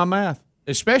didn't trust my math.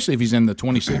 Especially if he's in the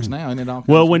 26 now, isn't it all?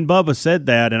 Well, when Bubba said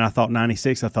that, and I thought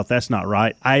 96, I thought that's not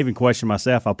right. I even questioned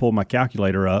myself. I pulled my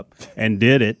calculator up and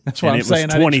did it. That's what and I'm it saying.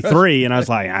 was 23, and I was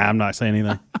like, I'm not saying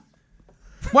anything.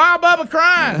 Why Bubba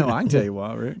crying? No, I can tell you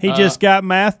why, Rick. He just got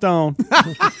mathed on.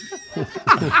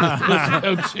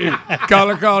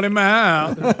 Caller called him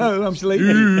out. I'm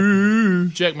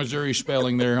sleeping. Check Missouri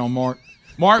spelling there on Mark.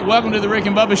 Mark, welcome to the Rick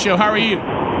and Bubba Show. How are you?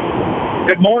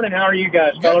 Good morning. How are you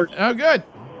guys, fellas? Oh, good.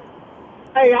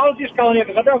 Hey, I was just calling in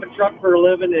because I drive a truck for a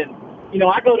living, and,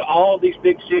 I go to all these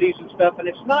big cities and stuff, and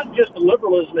it's not just the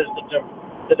liberalism, it's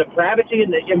the depravity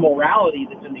and the immorality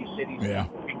that's in these cities. Yeah.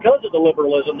 Because of the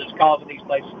liberalism that's causing these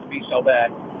places to be so bad.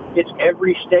 It's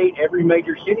every state, every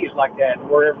major city is like that,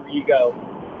 wherever you go.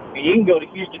 And you can go to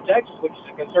Houston, Texas, which is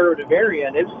a conservative area,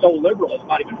 and it's so liberal, it's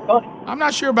not even funny. I'm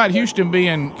not sure about Houston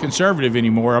being conservative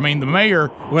anymore. I mean, the mayor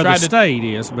tried the state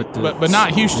is, but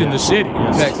not Houston, the city.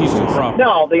 Yes, Houston proper.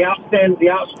 No, the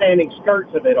outstanding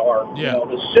skirts of it are. Yeah.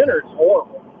 The center's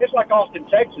horrible. It's like Austin,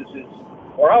 Texas is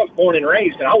where I was born and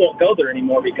raised, and I won't go there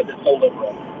anymore because it's so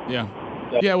liberal. Yeah.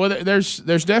 Yeah, well, there's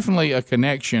definitely a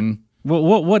connection. Well,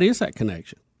 what is that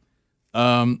connection?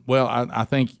 Well, I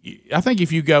think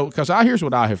if you go, because here's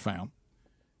what I have found.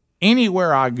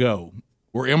 Anywhere I go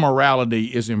where immorality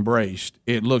is embraced,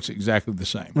 it looks exactly the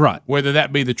same. Right. Whether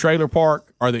that be the trailer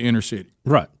park or the inner city.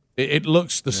 Right. It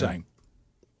looks the same.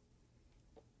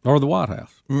 Or the White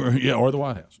House. Yeah, or the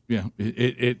White House. Yeah,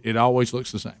 it always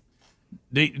looks the same.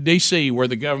 D.C., where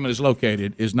the government is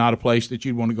located, is not a place that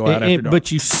you'd want to go out after dark.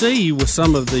 But you see, with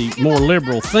some of the more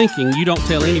liberal thinking, you don't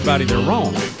tell anybody they're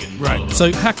wrong. Right.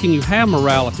 So how can you have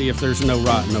morality if there's no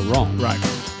right and no wrong? Right.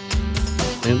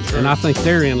 And I think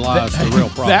therein lies the real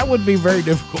problem. That would be very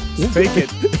difficult.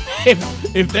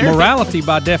 If morality,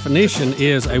 by definition,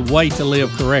 is a way to live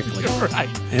correctly. Right.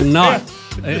 And not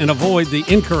and avoid the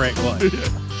incorrect way.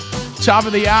 Top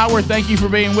of the hour. Thank you for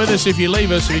being with us. If you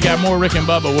leave us, we got more Rick and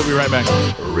Bubba. We'll be right back.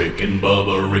 Rick and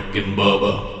Bubba, Rick and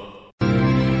Bubba.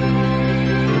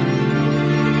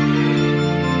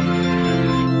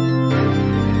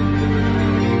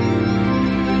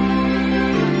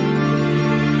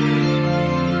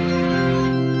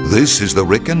 This is the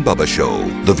Rick and Bubba Show.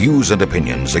 The views and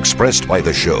opinions expressed by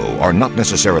the show are not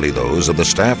necessarily those of the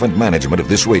staff and management of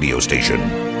this radio station,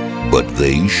 but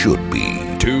they should be.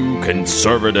 Two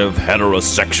conservative,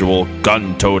 heterosexual,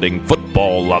 gun-toting,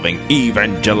 football-loving,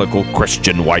 evangelical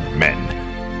Christian white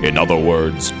men. In other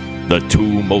words, the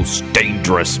two most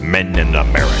dangerous men in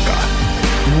America.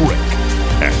 Rick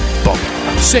and Bubba.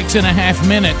 6.5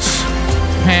 minutes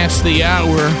past the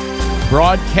hour,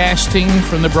 broadcasting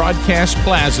from the Broadcast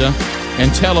Plaza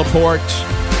and teleport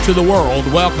to the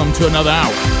world. Welcome to another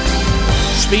hour.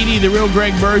 Speedy, the real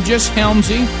Greg Burgess,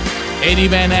 Helmsy, Eddie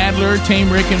Van Adler,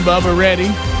 Team Rick and Bubba ready.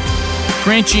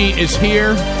 Frenchy is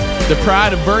here, the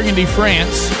pride of Burgundy,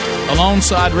 France,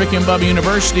 alongside Rick and Bubba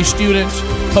University student,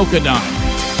 Polka Dot.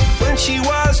 When she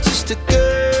was just a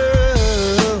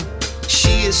girl,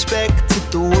 she expected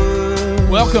the world.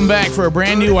 Welcome back for a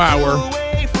brand new hour.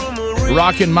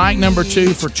 Rockin' Mike number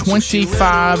 2 for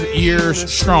 25 years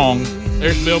strong.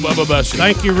 There's Bill Bubba Bussey.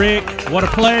 Thank you, Rick. What a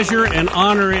pleasure and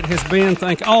honor it has been.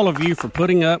 Thank all of you for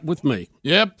putting up with me.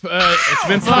 Yep, it's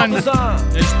been fun.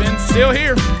 It's been still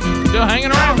here, still hanging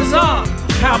around.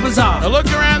 How bizarre. A look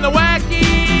around the wacky.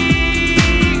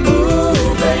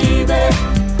 Ooh, baby.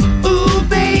 Ooh,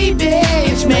 baby.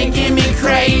 It's making me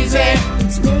crazy.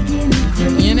 It's making me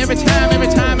crazy. And every time Every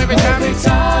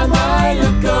time I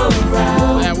look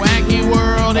around. that wacky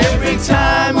world, every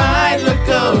time I look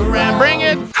around. Bring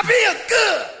it. I feel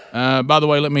good. By the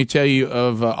way, let me tell you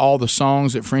of all the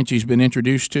songs that Frenchie's been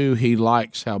introduced to, he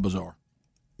likes How Bizarre.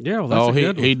 Yeah, well, that's a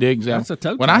good one. He digs that. That's a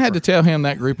toe When I had to tell him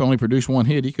that group only produced one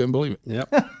hit, he couldn't believe it.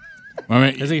 Yep. I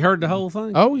mean, Has he heard the whole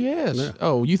thing? oh, yes. Yeah.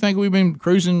 Oh, you think we've been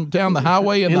cruising down the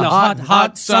highway in the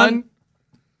hot sun?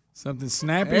 Something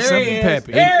snappy, There something he is.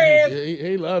 peppy. There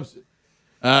he loves it.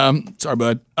 Sorry,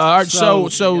 bud. All right,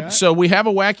 so we have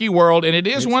a wacky world, and it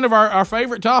is one of our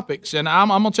favorite topics. And I'm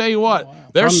gonna tell you what,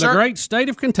 From the great state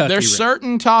of Kentucky. there's Rick.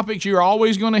 certain topics you're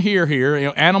always going to hear here. You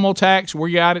know, animal attacks,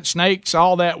 we got it. Snakes,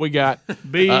 all that we got.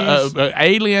 Bees.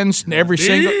 Aliens,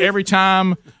 every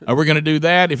time we're going to do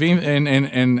that. If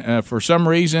and for some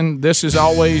reason, this is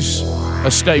always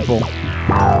a staple.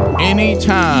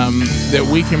 Anytime that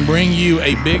we can bring you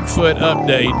a Bigfoot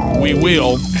update, we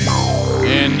will.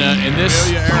 And in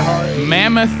this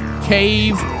Mammoth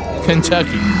Cave,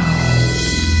 Kentucky.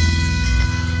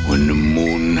 When the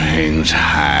moon hangs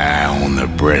high on the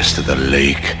breast of the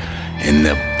lake, and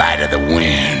the bite of the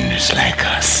wind is like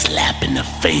a slap in the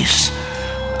face,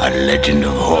 a legend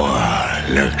of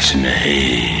horror lurks in the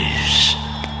haze.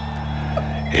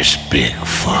 It's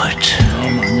Bigfoot. Oh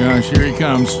my gosh, here he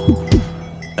comes.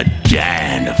 A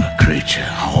giant of a creature,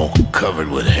 all covered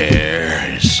with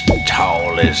hair, as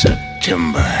tall as a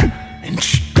timber and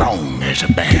strong as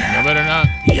a bear. You better not.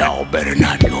 Y'all better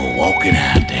not go walking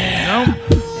out there. Nope.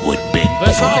 With Bigfoot.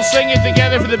 Let's all sing it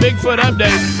together for the Bigfoot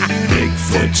update.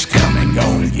 Bigfoot's coming,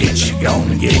 gonna get you,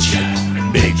 gonna get you.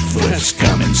 Bigfoot's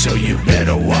coming, so you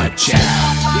better watch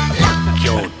out. Lock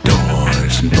your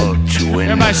doors and bolt you in.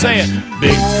 Everybody say it.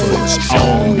 Bigfoot's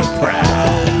on the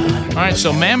prowl. All right,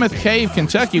 so Mammoth Cave,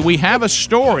 Kentucky. We have a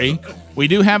story. We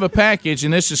do have a package,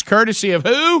 and this is courtesy of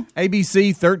who?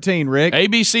 ABC 13, Rick.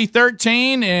 ABC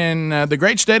 13 in the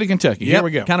great state of Kentucky. Here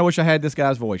we go. Kind of wish I had this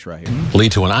guy's voice right here.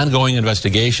 Lead to an ongoing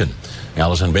investigation.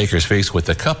 Allison Baker's faced with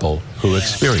the couple who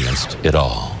experienced it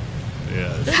all.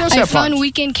 A fun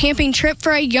weekend camping trip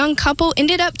for a young couple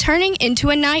ended up turning into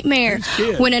a nightmare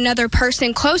when another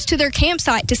person close to their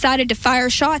campsite decided to fire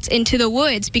shots into the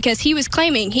woods because he was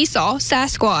claiming he saw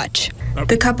Sasquatch.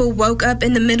 The couple woke up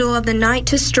in the middle of the night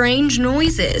to strange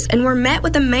noises and were met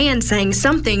with a man saying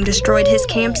something destroyed his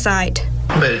campsite.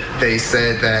 But they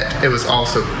said that it was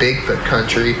also Bigfoot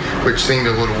country, which seemed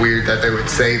a little weird that they would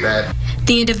say that.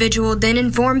 The individual then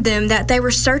informed them that they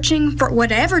were searching for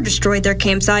whatever destroyed their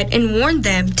campsite and warned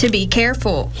them to be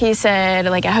careful. He said,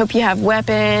 I hope you have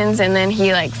weapons, and then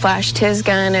he, flashed his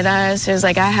gun at us. It was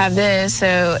I have this,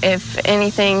 so if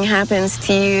anything happens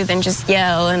to you, then just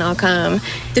yell and I'll come.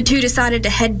 The two decided to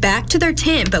head back to their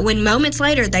tent, but when moments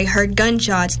later they heard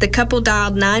gunshots, the couple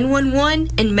dialed 911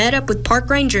 and met up with park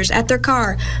rangers at their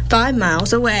car 5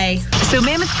 miles away. So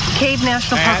Mammoth Cave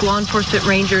National Park law enforcement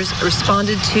rangers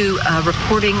responded to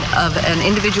reporting of an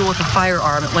individual with a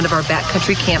firearm at one of our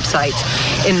backcountry campsites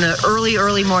in the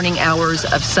early morning hours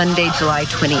of Sunday, July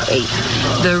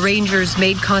 28th. The rangers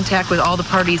made contact with all the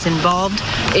parties involved.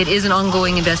 It is an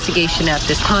ongoing investigation at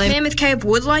this time. Mammoth Cave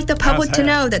would like the public to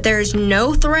know that there is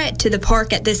no threat to the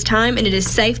park at this time and it is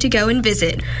safe to go and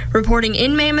visit. Reporting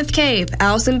in Mammoth Cave,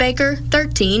 Allison Baker,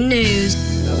 13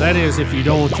 News. Now that is if you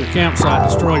don't want your campsite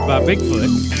destroyed by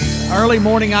Bigfoot. Early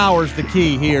morning hours, the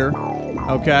key here.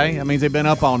 Okay, that means they've been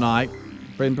up all night,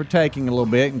 been partaking a little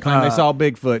bit, and claim they saw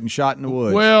Bigfoot and shot in the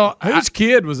woods. Well, whose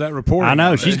kid was that reporting? I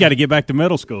know. She's got to get back to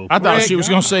middle school. I thought she was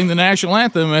going to sing the national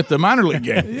anthem at the minor league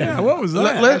game. Yeah, what was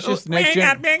that? That's just next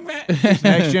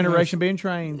generation being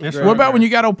trained. What about when you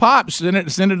got old pops,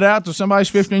 send it out to somebody's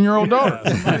 15-year-old daughter?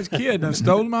 Somebody's kid done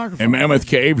stole the microphone. In Mammoth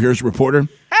Cave, here's a reporter.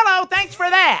 Hello, thanks for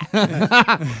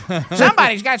that.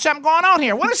 Somebody's got something going on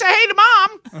here. Want to say hey to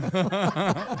Mom?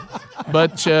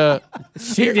 But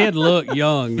she did look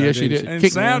young. Yeah, she did.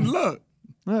 And sound look.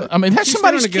 I mean, that's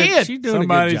somebody's kid. She's doing a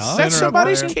good job. That's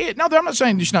somebody's kid. No, I'm not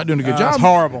saying she's not doing a good job. That's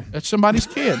horrible. That's somebody's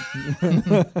kid.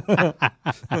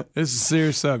 This is a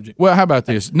serious subject. Well, how about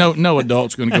this? No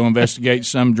adult's going to go investigate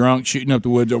some drunk shooting up the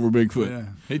woods over Bigfoot. Yeah.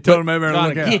 He told him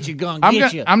everybody to look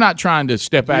out. I'm not trying to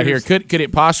step out here. Could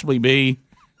it possibly be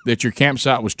that your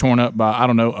campsite was torn up by, I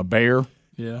don't know, a bear?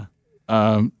 Yeah.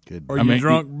 Or you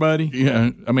drunk, buddy? Yeah.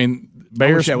 I mean,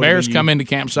 bears come into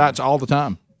campsites all the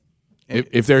time.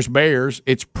 if there's bears,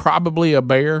 it's probably a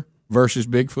bear versus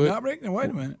Bigfoot. No, Rick, now wait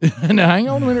a minute. Now, hang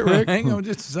on a minute, Rick. Hang on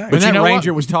just a second. When that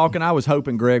ranger was talking, I was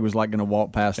hoping Greg was like going to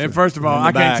walk past her. And first of all,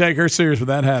 I can't take her serious with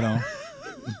that hat on.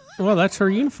 Well, that's her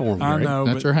uniform, Greg. I know.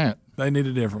 That's her hat. They need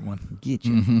a different one. Get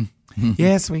you. Mm-hmm.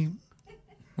 Yes, we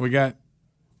got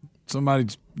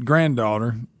somebody's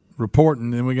granddaughter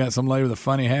reporting, and we got some lady with a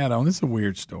funny hat on. This is a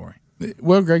weird story.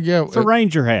 Well, Greg, yeah. It's a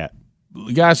ranger hat.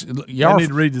 Guys, y'all need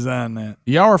to redesign that.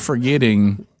 Y'all are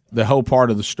forgetting the whole part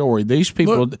of the story. These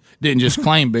people didn't just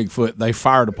claim Bigfoot; they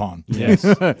fired upon. Yes,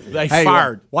 they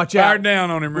fired. Watch out! Fired down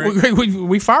on him, Rick.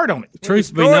 We fired on it.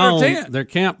 Truth be known, their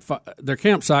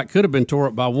campsite could have been tore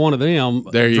up by one of them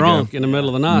drunk in the middle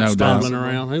of the night, stumbling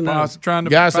around. Who knows? Trying to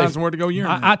find somewhere to go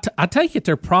urinate. I take it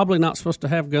they're probably not supposed to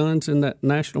have guns in that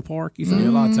national park. You think? Yeah,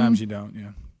 a lot of times you don't. Yeah.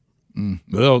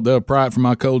 They'll pry it from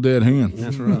my cold dead hand.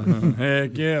 That's right.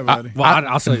 Heck yeah, buddy.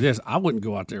 I'll say this: I wouldn't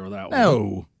go out there with that one.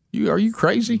 No. Are you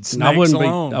crazy? I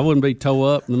wouldn't be toe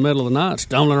up in the middle of the night,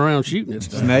 stumbling around shooting at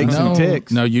stuff. Snakes and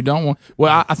ticks. No, you don't want.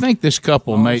 Well, I think this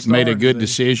couple made a good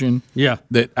decision. Yeah,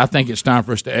 that I think it's time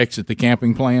for us to exit the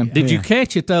camping plan. Did you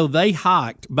catch it though? They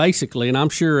hiked basically, and I'm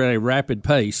sure at a rapid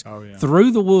pace,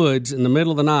 through the woods in the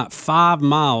middle of the night, 5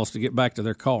 miles to get back to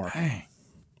their car. Dang.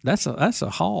 That's a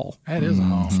haul. That is a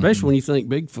haul. Especially when you think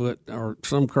Bigfoot or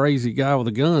some crazy guy with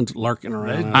a gun's lurking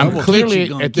around. I'm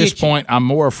clearly, at this point, I'm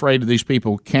more afraid of these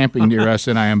people camping near us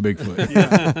than I am Bigfoot.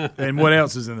 Yeah. And what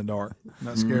else is in the dark?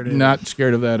 Not scared of it? Not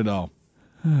scared of that at all.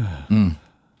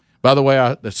 By the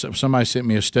way, somebody sent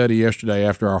me a study yesterday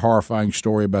after our horrifying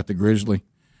story about the grizzly.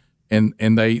 And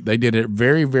they did a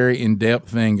very, very in-depth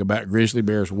thing about grizzly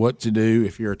bears, what to do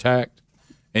if you're attacked.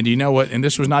 And you know what? And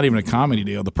this was not even a comedy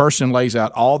deal. The person lays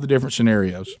out all the different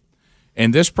scenarios.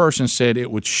 And this person said it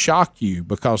would shock you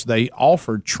because they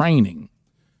offered training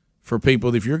for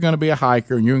people. If you're going to be a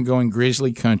hiker and you're going to go in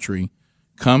grizzly country,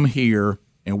 come here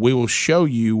and we will show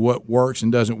you what works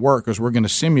and doesn't work because we're going to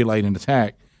simulate an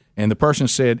attack. And the person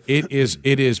said it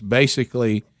is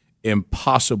basically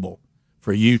impossible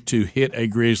for you to hit a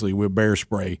grizzly with bear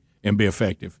spray and be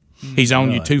effective. He's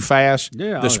on you too fast.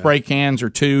 Yeah, the spray cans are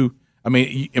too. I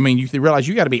mean, you realize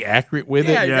you got to be accurate with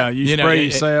it. Yeah, you spray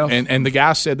yourself. And the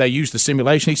guy said they used the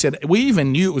simulation. He said we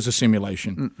even knew it was a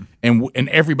simulation, and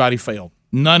everybody failed.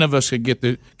 None of us could get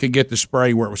the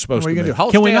spray where it was supposed to be.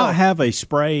 Can we not have a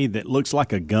spray that looks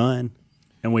like a gun,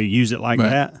 and we use it like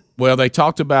that? Well, they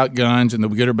talked about guns and the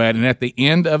good or bad, and at the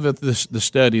end of the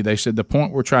study, they said the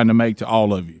point we're trying to make to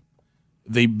all of you: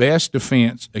 the best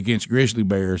defense against grizzly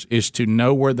bears is to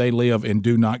know where they live and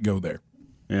do not go there.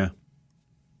 Yeah.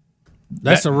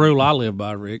 That's a rule I live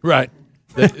by, Rick. Right.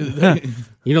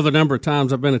 You know the number of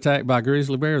times I've been attacked by a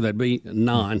grizzly bear? That'd be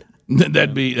 9.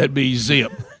 That'd be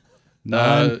zip.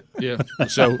 9. Yeah.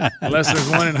 So unless there's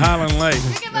one in Highland Lake,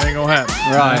 it ain't gonna happen.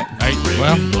 Right.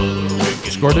 Well,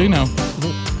 Scordino.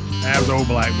 That was old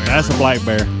black bear. That's a black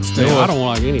bear. Still, I don't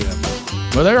like any of them.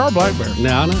 Well, they are black bears. No,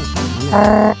 I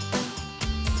know.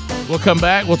 We'll come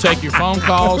back. We'll take your phone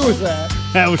calls. Who was that?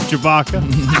 That was Chewbacca.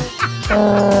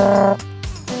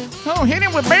 Oh, hit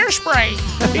him with bear spray.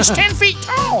 He's 10 feet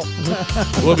tall.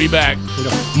 We'll be back.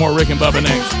 More Rick and Bubba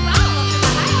next.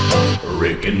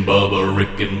 Rick and Bubba,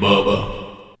 Rick and Bubba.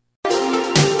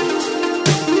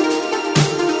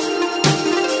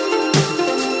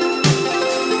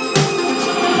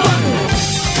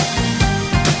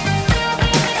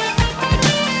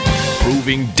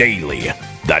 Proving daily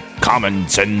that common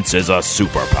sense is a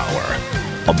superpower.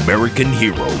 American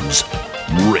heroes,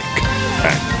 Rick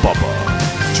and Bubba.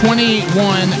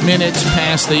 21 minutes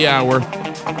past the hour.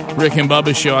 Rick and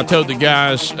Bubba show. I told the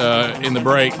guys in the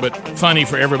break, but funny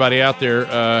for everybody out there,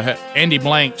 Andy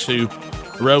Blanks, who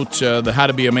wrote the How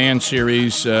to Be a Man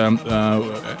series, and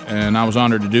I was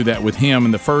honored to do that with him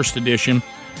in the first edition.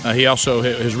 He also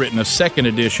has written a second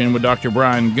edition with Dr.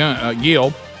 Brian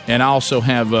Gill, and I also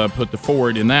have put the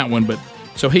forward in that one. But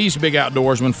so he's a big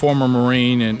outdoorsman, former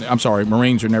Marine, and I'm sorry,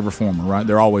 Marines are never former, right?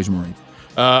 They're always Marines.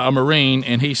 A Marine,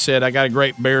 and he said, I got a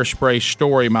great bear spray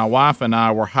story. My wife and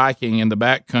I were hiking in the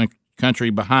back country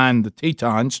behind the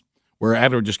Tetons, where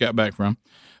Adler just got back from.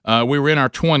 We were in our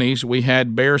 20s. We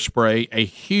had bear spray, a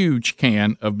huge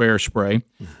can of bear spray,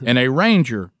 and a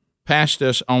ranger passed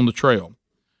us on the trail.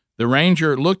 The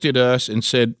ranger looked at us and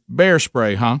said, bear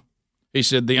spray, huh? He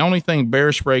said, the only thing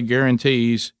bear spray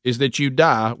guarantees is that you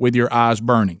die with your eyes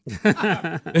burning.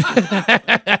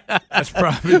 That's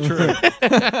probably true.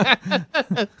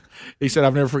 He said,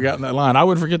 I've never forgotten that line. I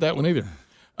wouldn't forget that one either.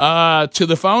 To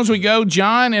the phones we go.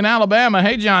 John in Alabama.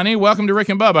 Hey, Johnny. Welcome to Rick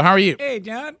and Bubba. How are you? Hey,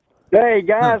 John. Hey,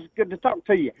 guys. Good to talk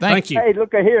to you. Thank you. Hey,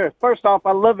 look at here. First off,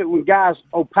 I love it when guys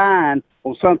opine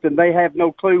on something they have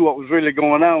no clue what was really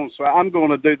going on. So I'm going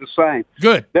to do the same.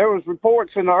 Good. There was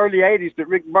reports in the early 80s that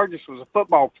Rick Burgess was a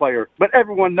football player, but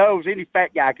everyone knows any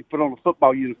fat guy could put on a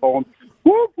football uniform.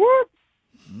 Whoop, whoop.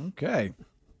 Okay.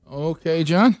 Okay,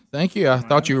 John. Thank you. I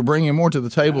thought you were bringing more to the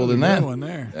table than that. One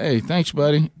there. Hey, thanks,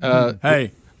 buddy.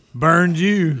 Hey, burned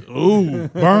you. Ooh,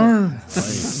 burn.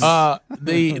 I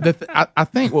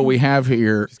think what we have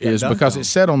here is because it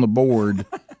said on the board.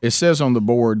 It says on the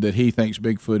board that he thinks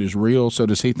Bigfoot is real. So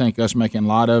does he think us making a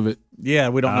lot of it? Yeah,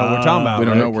 we don't know what we're talking about. We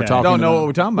don't know what we're talking about. Don't know what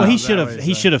we're talking about. Well,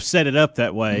 he should have set it up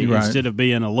that way instead of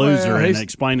being a loser and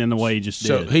explaining the way he just did.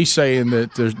 So he's saying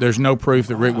that there's no proof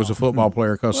that Rick was a football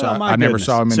player because I never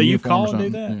saw him in a uniform. So you call and do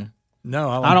that? Yeah.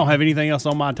 No, I don't have anything else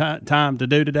on my time to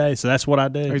do today, so that's what I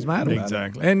do. He's mad about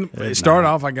exactly. And start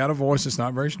off, I got a voice that's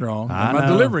not very strong. My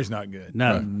delivery's not good.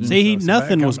 No, see,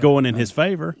 nothing was going in his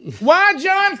favor. Why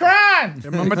John crying?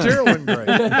 My material wasn't great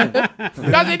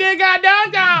because he did got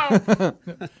dunked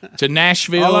on. To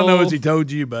Nashville. All I know is he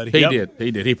told you, buddy. He did.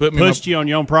 He put me pushed you on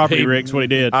your own property, Rick. That's what he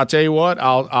did. I'll tell you what.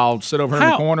 I'll sit over here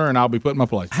in the corner and I'll be put in my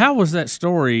place. How was that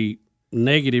story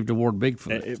negative toward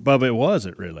Bigfoot? Bubba, it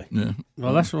wasn't really. Yeah.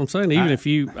 Well, that's what I'm saying. Even if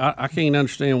I can't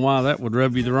understand why that would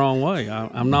rub you the wrong way.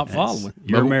 I'm not following.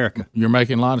 You're America. You're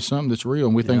making a lot of something that's real,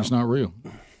 and we think it's not real.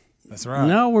 That's right.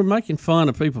 No, we're making fun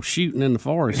of people shooting in the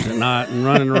forest at night and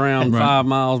running around 5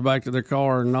 miles back to their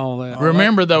car and all that.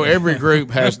 Remember, though, every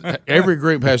group has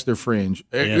their fringe.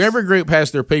 Yes. Every group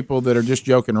has their people that are just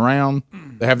joking around.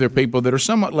 They have their people that are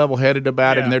somewhat level-headed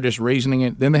about it, and they're just reasoning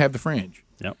it. Then they have the fringe.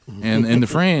 Yep. And the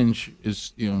fringe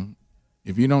is,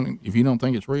 if you don't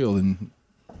think it's real, then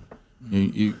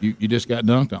you just got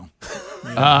dunked on.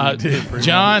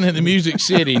 John in the Music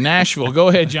City, Nashville. Go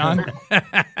ahead, John.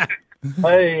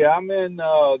 Hey, I'm in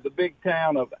the big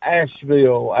town of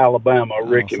Asheville, Alabama,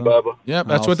 Rick and Bubba. Yep,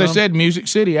 that's what they said, Music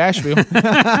City, Asheville.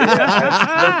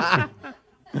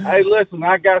 Hey, listen,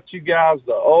 I got you guys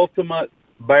the ultimate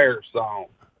bear song.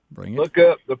 Bring it. Look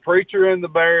up The Preacher and the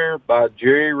Bear by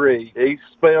Jerry Reed. He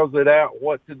spells it out,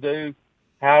 what to do,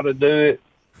 how to do it.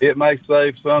 It may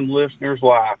save some listener's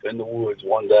life in the woods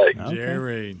one day. Okay. Jerry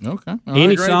Reed. Okay.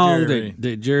 Any song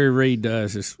that Jerry Reed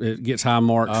does, it gets high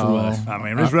marks from us. I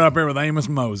mean, it's right up there with Amos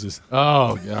Moses.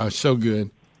 Oh, gosh, so good.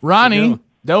 Ronnie,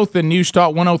 Dothan, News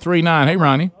Talk 103.9. Hey,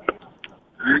 Ronnie.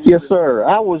 Yes, sir.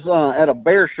 I was at a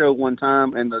bear show one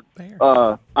time, and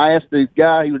I asked the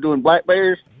guy, he was doing black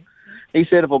bears. He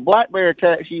said, if a black bear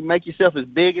attacks you, make yourself as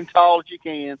big and tall as you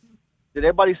can. Said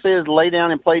everybody says lay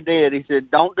down and play dead. He said,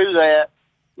 don't do that.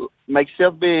 Make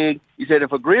yourself big. He said,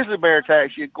 if a grizzly bear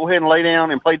attacks you, go ahead and lay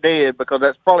down and play dead because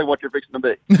that's probably what you're fixing to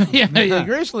be. yeah,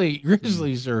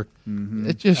 grizzlies are.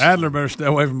 It's just Adler better stay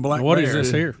away from black What bears. is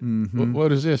this here?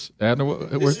 What is this, Adler?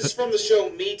 This is from the show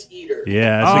Meat Eater.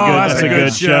 Yeah, that's a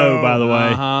good show, by the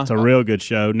way. It's a real good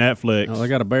show. Netflix. Oh, they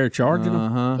got a bear charging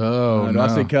them? Oh, Do I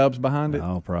see cubs behind it?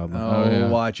 Oh, probably. Oh,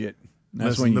 watch it.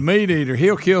 That's Listen, the meat eater,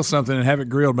 he'll kill something and have it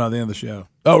grilled by the end of the show.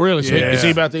 Oh, really? Is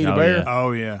he about to eat a bear? Yeah.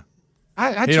 Oh, yeah.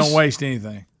 I he don't waste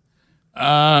anything.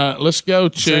 Let's go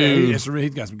to. He's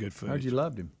got some good food. Heard you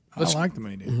loved him. I like the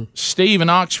meat eater. Steve in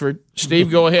Oxford. Steve,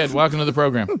 go ahead. Welcome to the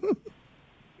program.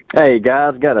 Hey,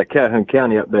 guys, got a Calhoun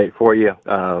County update for you.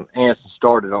 Anniston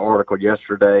started an article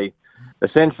yesterday.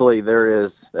 Essentially, there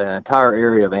is an entire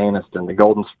area of Anniston, the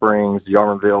Golden Springs, the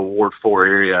Yarmanville, Ward 4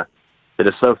 area, that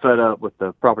is so fed up with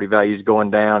the property values going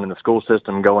down and the school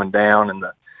system going down and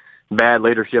the bad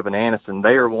leadership in Anniston.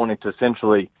 They are wanting to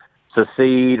essentially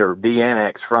secede or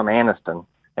de-annex from Anniston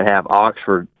and have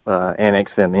Oxford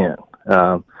annex them in.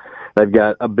 They've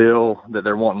got a bill that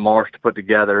they're wanting Marsh to put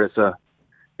together.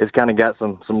 It's kind of got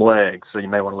some legs, so you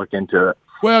may want to look into it.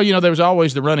 Well, there was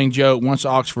always the running joke. Once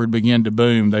Oxford began to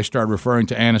boom, they started referring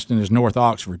to Anniston as North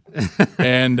Oxford,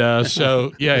 and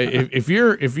so yeah, if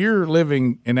you're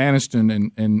living in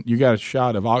Anniston and you got a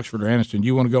shot of Oxford or Anniston,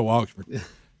 you want to go Oxford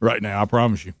right now. I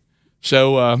promise you.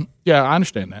 So yeah, I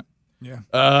understand that.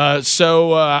 Yeah.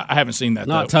 So I haven't seen that.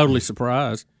 Not totally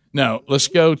surprised. No. Let's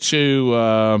go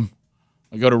to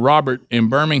Robert in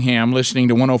Birmingham, listening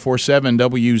to 104.7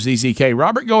 WZZK.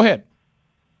 Robert, go ahead.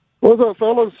 What's up,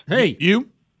 fellas? Hey, you.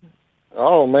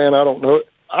 Oh, man, I don't know it.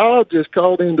 I just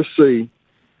called in to see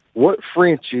what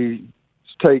Frenchie's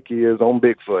take is on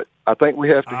Bigfoot. I think we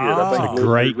have to hear it. I think That's a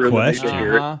great question.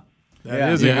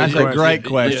 That's a great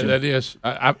question. Yeah, that is.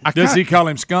 Does he call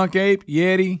him skunk ape,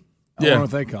 yeti? I Yeah. wonder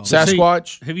what they call him.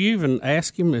 Sasquatch. Have you even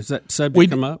asked him? Is that subject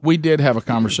come up? We did have a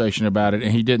conversation about it,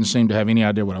 and he didn't seem to have any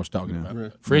idea what I was talking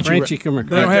about. Frenchie, come here.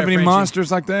 They don't have any Frenchie.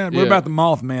 monsters like that? What Yeah. about the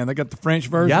Mothman? They got the French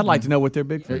version? Yeah, I'd like to know what their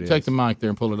Bigfoot Here, is. take the mic there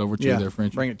and pull it over to you there,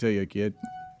 Frenchie. Bring it to you, kid.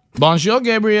 Bonjour,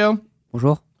 Gabriel.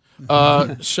 Bonjour.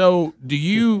 So do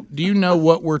you know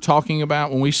what we're talking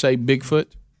about when we say Bigfoot?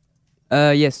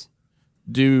 Yes.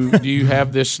 Do you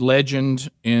have this legend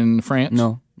in France?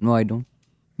 No, I don't.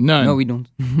 None. No, we don't.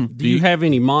 Do you have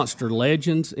any monster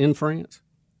legends in France?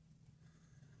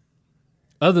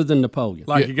 Other than Napoleon.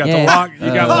 Like you got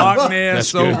Loch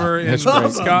Ness over in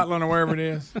Scotland or wherever it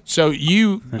is. So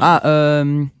you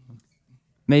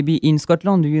maybe in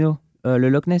Scotland, do you know Le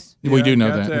Loch Ness? We do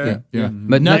know that. Okay. Yeah.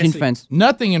 But not in France.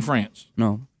 Nothing in France.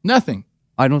 No. Nothing.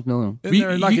 I don't know. Isn't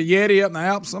there like a Yeti up in the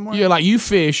Alps somewhere? Yeah, like you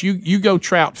fish, you go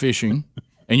trout fishing,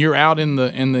 and you're out in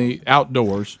the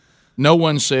outdoors. No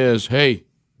one says, "Hey,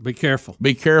 be careful.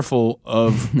 Be careful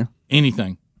of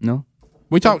anything." No.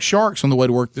 We talked sharks on the way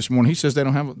to work this morning. He says they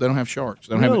don't have sharks.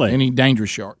 They don't have any dangerous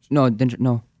sharks. No,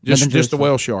 no. Just a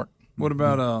whale shark. What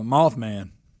about Mothman?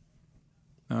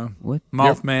 No. What?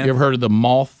 Mothman. You ever heard of the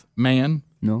Mothman?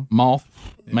 No.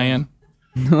 Mothman?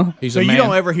 No. He's so a man. You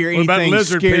don't ever hear What about anything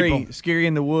lizard people? scary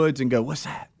in the woods and go, "What's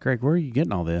that?" Greg, where are you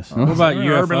getting all this? What about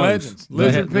UFOs? Urban legends.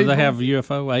 Lizard Do they people? have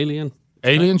UFO alien?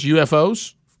 Aliens,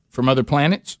 UFOs from other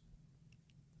planets?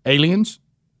 Aliens?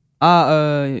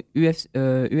 UFO? Yes.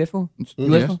 UFO?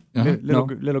 Uh-huh.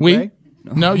 Little We? gray?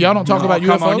 No, y'all don't talk about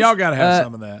UFOs? Come on, y'all got to have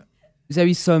some of that. There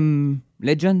is some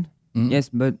legend, yes,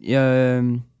 but there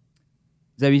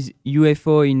is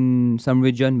UFO in some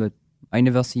region, but I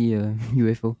never see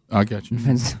UFO. I got you.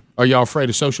 Are y'all afraid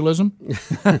of socialism?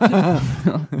 Apparently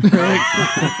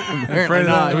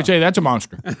not. Let me tell you, that's a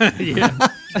monster.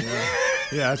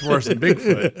 Yeah, that's worse than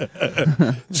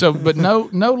Bigfoot. So, but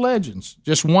no legends.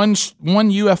 Just one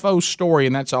UFO story,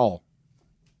 and that's all.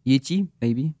 Yeti,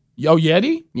 maybe. Oh,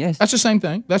 Yeti? Yes. That's the same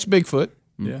thing. That's Bigfoot.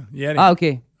 Yeah, Yeti.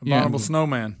 Okay. Abominable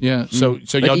snowman. Yeah. So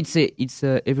but y'all. it's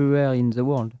everywhere in the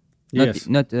world. Yes.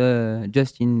 Not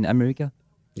just in America.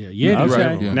 Yeah, Yeti. Okay.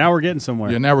 Right, yeah. Now we're getting somewhere.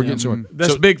 Yeah, now we're getting somewhere.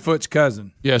 That's So- Bigfoot's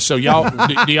cousin. Yeah. So y'all,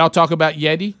 do y'all talk about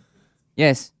Yeti?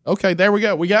 Yes. Okay, there we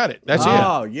go. We got it. That's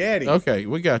Oh, it. Yeti. Okay,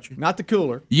 we got you. Not the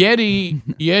cooler. Yeti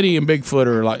and Bigfoot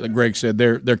are like Greg said.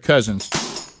 They're cousins.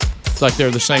 It's like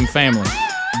they're the same family.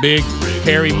 Big,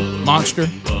 hairy monster.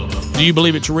 Do you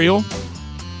believe it's real?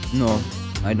 No,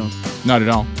 I don't. Not at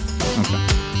all. Okay.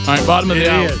 All right, bottom of the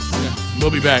hour. is. Yeah,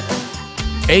 we'll be back.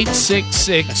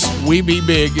 866 We Be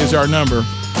Big is our number.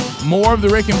 More of the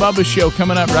Rick and Bubba Show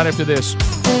coming up right after this.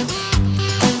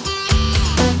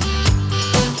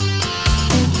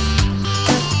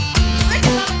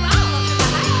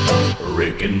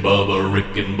 Rick and Bubba,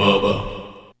 Rick and Bubba.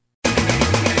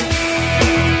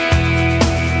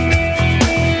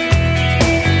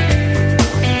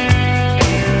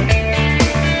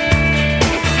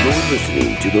 You're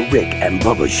listening to The Rick and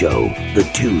Bubba Show, the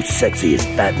two sexiest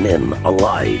fat men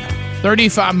alive.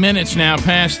 35 minutes now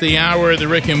past the hour of the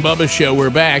Rick and Bubba Show. We're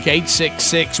back.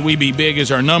 866 We Be Big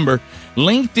is our number.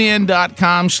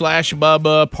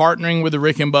 LinkedIn.com/Bubba, partnering with the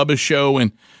Rick and Bubba Show.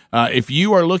 And if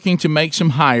you are looking to make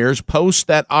some hires, post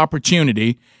that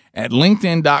opportunity at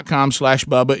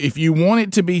LinkedIn.com/Bubba. If you want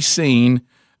it to be seen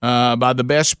by the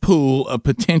best pool of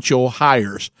potential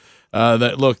hires.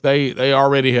 That look, they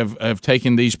already have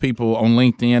taken these people on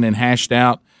LinkedIn and hashed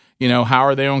out, how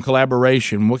are they on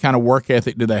collaboration? What kind of work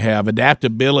ethic do they have?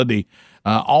 Adaptability,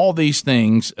 all these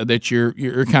things that you're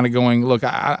kind of going, look, do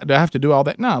I have to do all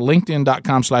that? No,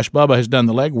 LinkedIn.com/Bubba has done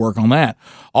the legwork on that.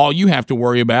 All you have to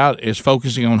worry about is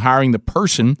focusing on hiring the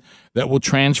person that will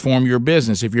transform your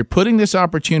business. If you're putting this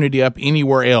opportunity up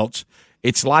anywhere else,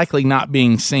 it's likely not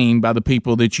being seen by the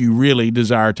people that you really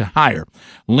desire to hire.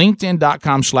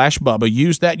 LinkedIn.com/Bubba.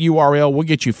 Use that URL. We'll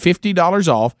get you $50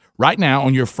 off right now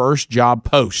on your first job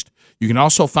post. You can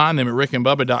also find them at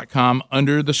rickandbubba.com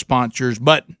under the sponsors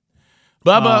button.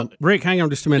 Bubba. Rick, hang on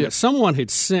just a minute. Yeah. Someone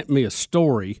had sent me a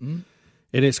story, and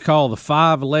it's called The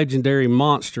 5 Legendary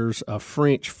Monsters of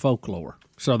French Folklore.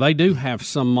 So they do have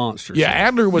some monsters. Yeah,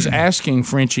 Adler was asking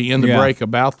Frenchie in the break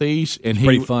about these, and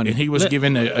he was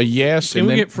giving a yes. Can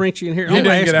we get Frenchie in here? He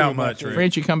didn't get out much.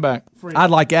 Frenchie, come back.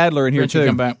 I'd like Adler in here Frenchie, too.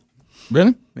 Come back.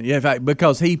 Really? Yeah, in fact,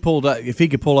 because he pulled up. If he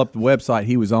could pull up the website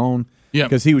he was on,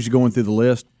 because he was going through the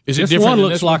list. Is it this different? One than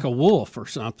looks this like one? a wolf or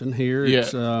something here. Yeah.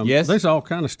 It's, yes. There's all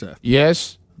kind of stuff.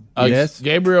 Yes. Yes,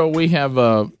 Gabriel, we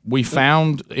have we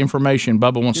found information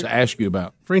Bubba wants to ask you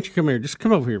about. Frenchie, come here. Just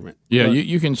come over here a minute. Yeah,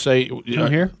 you can say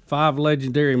come here. 5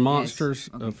 Legendary Monsters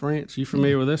of France. You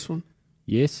familiar with this one?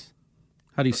 Yes.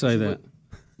 How do you say that?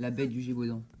 La Bête du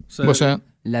Gévaudan. What's that?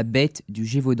 La Bête du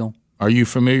Gévaudan. Are you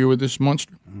familiar with this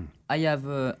monster? I have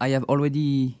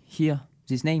already heard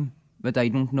this name, but I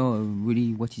don't know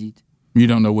really what is it. You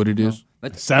don't know what it is?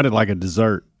 But it sounded like a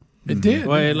dessert. It did.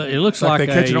 Well, it looks like they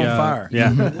catch it on fire.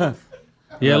 Yeah.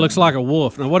 Yeah, it looks like a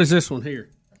wolf. Now, what is this one here?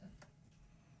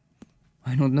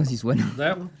 I don't know this one.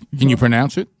 That one? Can you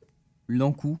pronounce it?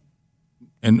 L'encou.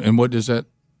 And what does that?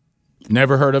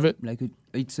 Never heard of it?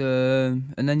 It's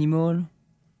an animal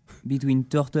between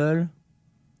turtle.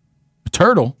 A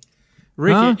turtle?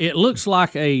 Rick, it looks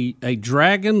like a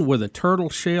dragon with a turtle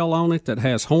shell on it that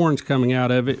has horns coming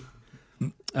out of it.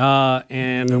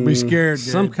 And don't be scared.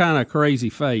 Some kind of crazy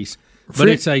face. But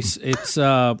it's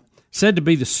said to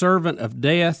be the servant of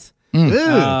death.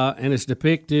 And it's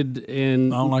depicted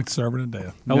in. I don't like the servant of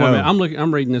death. Oh, wait a minute.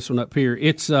 I'm reading this one up here.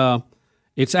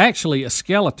 It's actually a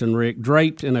skeleton, Rick,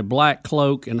 draped in a black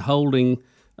cloak and holding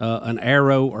an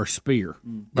arrow or spear.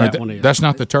 That one is. That's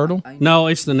not the turtle? No,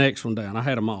 it's the next one down. I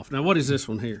had them off. Now, what is this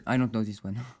one here? I don't know this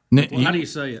one. How do you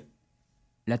say it?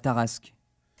 La tarasque.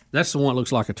 That's the one that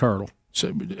looks like a turtle. So,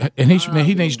 and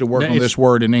he needs to work on this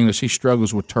word in English. He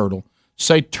struggles with turtle.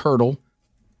 Say turtle.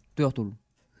 Turtle.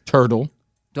 Turtle.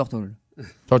 Turtle.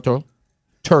 Turtle.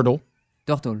 Turtle.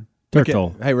 Turtle.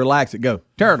 Turtle. Hey, relax it. Go.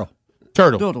 Turtle.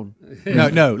 Turtle. Turtle.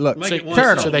 No, look. See,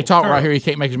 turtle. So they talk right here. He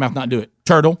can't make his mouth not do it.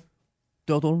 Turtle.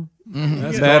 Turtle. Mm-hmm.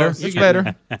 That's better. It's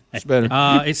better. It's better.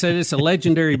 It said it's a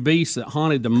legendary beast that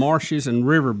haunted the marshes and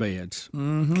riverbeds,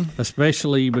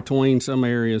 especially between some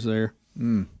areas there.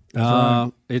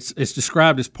 It's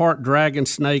described as part dragon,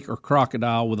 snake, or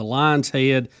crocodile with a lion's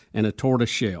head and a tortoise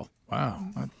shell. Wow.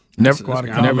 Never.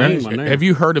 Have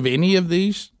you heard of any of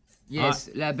these? Yes,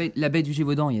 la bête du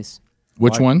Gévaudan, yes.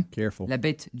 Which one? Careful. La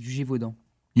bête du Gévaudan.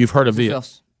 You've heard of The it?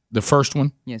 first. The first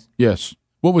one? Yes. Yes.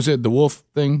 What was it? The wolf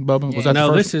thing, Bubba? Was that No,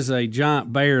 the first? this is a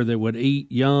giant bear that would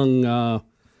eat young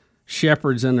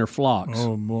shepherds and their flocks.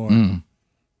 Oh, boy.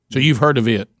 So you've heard of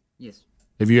it? Yes.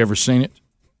 Have you ever seen it?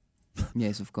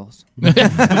 Yes, of course.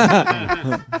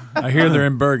 I hear they're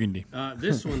in Burgundy.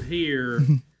 This one here,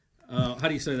 how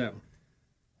do you say that one?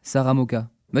 Saramoka.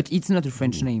 But it's not a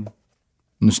French name.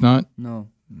 It's not? No.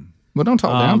 Well, don't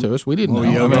talk down to us. We didn't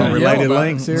know. Related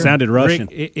links here. Sounded Russian.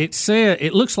 Rick, it said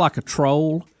it looks like a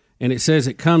troll, and it says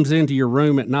it comes into your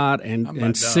room at night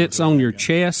and sits on your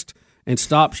chest and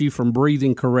stops you from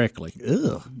breathing correctly.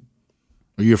 Ugh.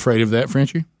 Are you afraid of that,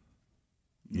 Frenchie?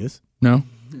 Yes. No?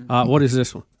 What is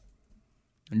this one?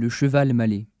 Le cheval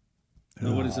malais.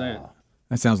 Oh, what is that?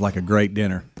 That sounds like a great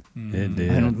dinner. It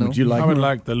did. I don't know. Would you like I would one?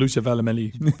 like the Lucifer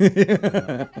Melly.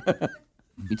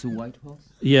 It's a white horse?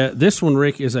 Yeah, this one,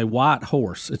 Rick, is a white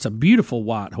horse. It's a beautiful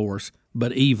white horse,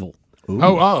 but evil.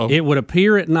 Oh. It would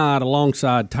appear at night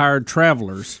alongside tired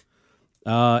travelers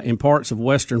in parts of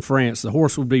western France. The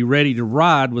horse would be ready to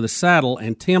ride with a saddle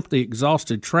and tempt the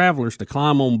exhausted travelers to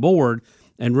climb on board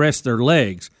and rest their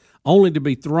legs, only to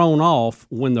be thrown off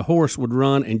when the horse would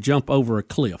run and jump over a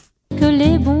cliff. Wow.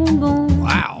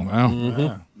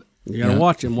 You got to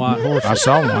watch him, white horses. I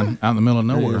saw one out in the middle of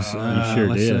nowhere. You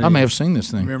sure did. I may have seen this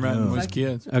thing. Remember when we was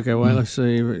kids? Okay, well, let's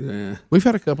see. We've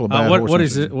had a couple of bad horses. What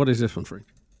is it? What is this one, Frank?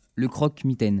 Le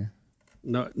croque-mitaine.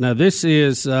 No, now this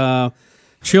is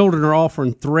children are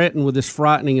often threatened with this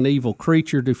frightening and evil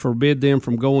creature to forbid them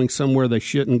from going somewhere they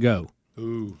shouldn't go.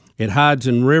 Ooh. It hides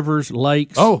in rivers,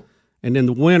 lakes. Oh. And in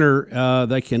the winter,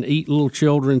 they can eat little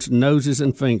children's noses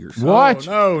and fingers. What?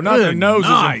 Oh, no, not their noses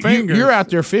and fingers. You're out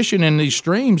there fishing in these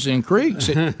streams and creeks.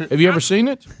 Have you ever seen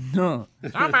it? No.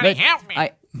 Somebody help me.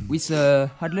 With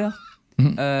Hadler,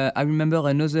 I remember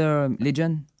another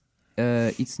legend.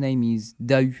 Its name is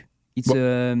Dahu. It's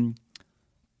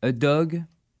a dog,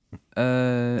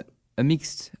 a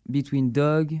mixed between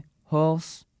dog,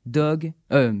 horse, and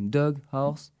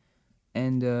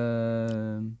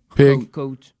pig,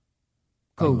 goat,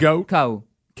 cow.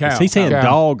 Is he saying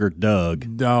dog or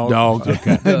Doug? Dog.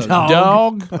 Okay.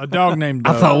 Dog. A dog named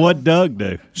Doug. I thought, what Doug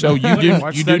do? So you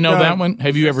do know that one?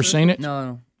 Have you ever seen it?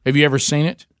 No. Have you ever seen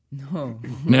it? No.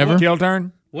 Never? Kill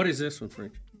turn? What is this one,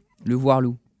 Frank? Le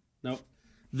voir-loup. No.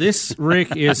 This,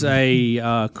 Rick, is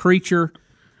a creature.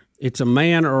 It's a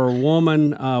man or a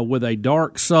woman with a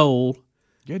dark soul.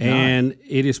 And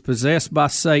it is possessed by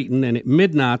Satan, and at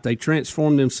midnight they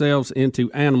transform themselves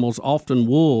into animals, often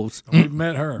wolves. We've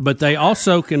met her. But they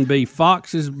also can be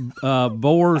foxes,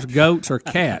 boars, goats, or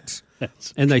cats.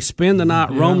 And they spend the night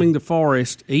roaming the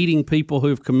forest, eating people who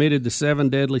have committed the 7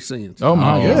 deadly sins. Oh,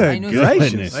 my Good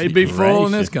gracious. They'd be full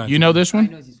in this country. You know this one?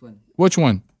 I know this one. Which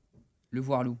one? Le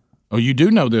voir-loup. Oh, you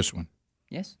do know this one.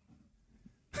 Yes.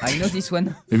 I know this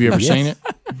one. Have you ever seen it?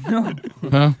 No.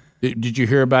 Huh? Did you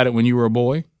hear about it when you were a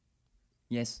boy?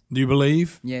 Yes. Do you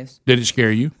believe? Yes. Did it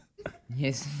scare you?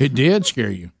 Yes. It did scare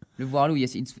you. Le voir-loup,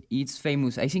 yes, it's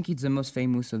famous. I think it's the most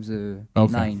famous of the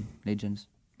 9 legends.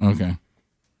 Okay.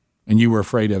 And you were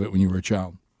afraid of it when you were a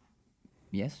child?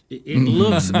 Yes. It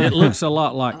looks a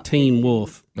lot like Teen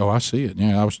Wolf. Oh, I see it.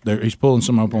 Yeah, I was there. He's pulling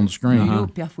some up on the screen. You know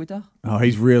Pierre Fouettard? Oh,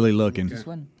 he's really looking. This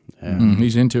one.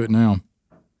 He's into it now.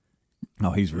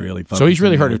 Oh, he's really. So he's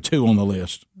really heard of two on the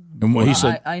list. And what he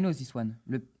said, I know this one.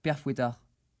 Le Pierre Fouettard.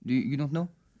 You don't know?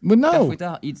 But no.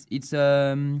 Pierre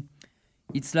Fouettard.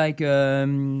 It's like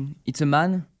it's a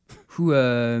man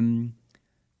who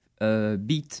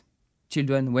beat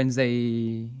children when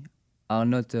they are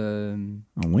not on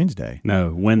Wednesday.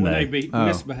 No, when they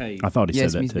misbehave. I thought he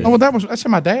said that too. Oh, well, that's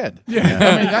my dad.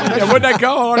 Yeah, what'd that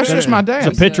call? That's just my dad.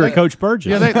 It's a picture of Coach Burgess.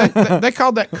 Yeah, they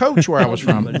called that coach where I was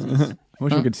from.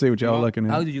 Wish we could see what y'all are looking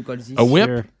at. How did you call this? A whip.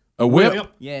 Sure. A whip.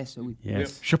 Yes, a whip.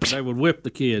 Yes. They would whip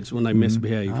the kids when they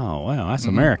misbehave. Oh wow, that's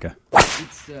America.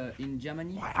 It's in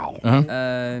Germany. Wow.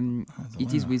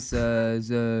 It is with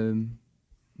the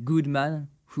good man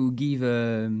who give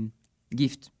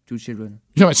gift to children.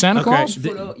 You know what, Santa Claus?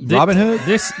 Robin Hood?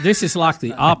 This is like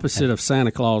the opposite of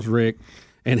Santa Claus, Rick.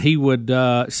 And he would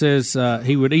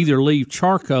he would either leave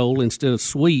charcoal instead of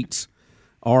sweets,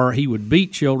 or he would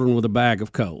beat children with a bag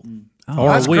of coal. Oh,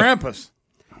 that's Krampus.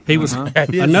 He was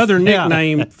another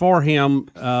nickname for him,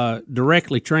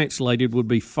 directly translated, would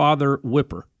be Father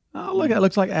Whipper. Oh, look, that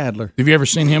looks like Adler. Have you ever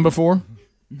seen him before?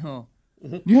 No.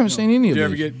 You haven't seen any of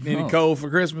Did you these? ever get any coal for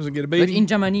Christmas and get a But beating? in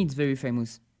Germany, it's very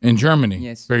famous. In Germany?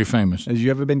 Yes. Very famous. Has you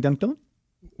ever been dunked on?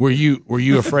 Were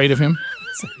you afraid of him?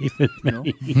 No.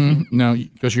 No,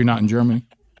 because you're not in Germany?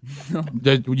 No.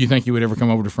 Would you think you would ever come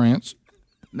over to France?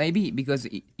 Maybe, because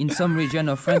in some region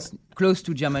of France, close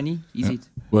to Germany, is it?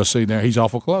 Well, see there, he's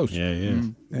awful close. Yeah, yeah.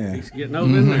 Yeah. He's getting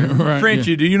over in there. Right,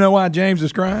 Frenchie, do you know why James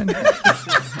is crying?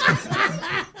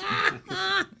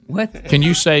 What? Can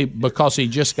you say because he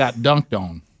just got dunked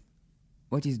on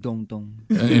What is dong dong?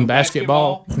 in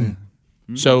basketball?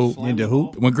 So Into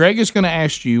hoop? when Greg is going to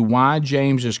ask you why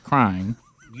James is crying,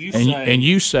 and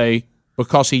you say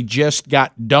because he just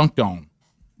got dunked on.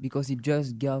 Because it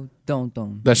just got dong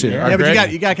dong. That's it. Yeah, Right, but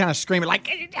Greg? you got to kind of scream it like.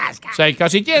 Say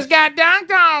because he just got dunked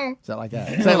on. Say it like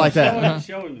that. Say it like that.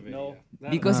 Show him the video.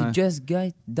 Because it just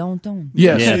got downtown.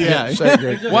 Yes. Yeah. Yeah. Say it,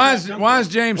 Greg. Why is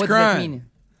James What does that crying? mean?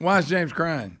 Why is James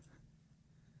crying?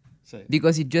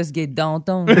 Because it just get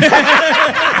downtown.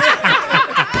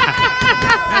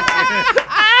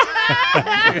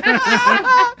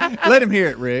 Let him hear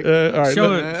it, Rick. All right.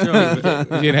 Show it.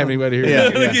 You didn't have anybody here. Yeah.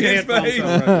 Look at his face.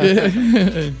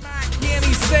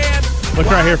 Look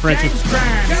right here, Frenchie.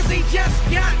 Cause he just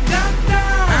got dunked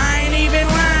down. I ain't even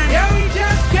lying. Yo, he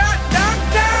just got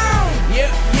dunked down.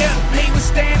 Yep, he was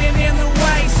standing in the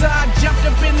way. So I jumped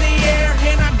up in the air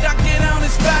and I ducked it on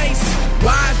his face.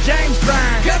 Why is James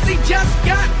crying? Cause he just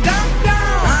got dunked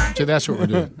down. So that's what we're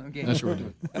doing. Okay. That's what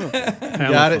we're doing.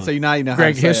 Got it? So now you know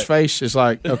Greg, how to say his it. face is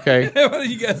like, okay.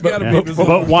 You guys got to Yeah. be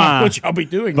But why? What y'all be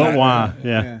doing? But that? why?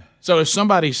 Yeah. So if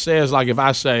somebody says, like if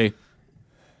I say,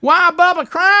 why Bubba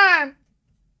crying?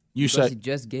 You Because say, it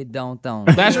just get downtown.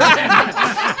 that's right.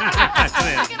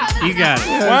 You got it.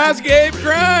 Why is Gabe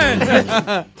crying?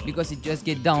 Because it just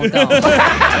get downtown. He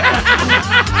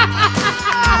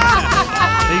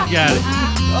got it.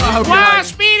 Why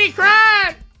Speedy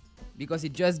crying? Because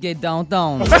it just get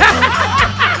downtown. We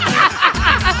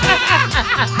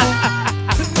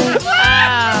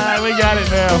got it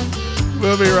now.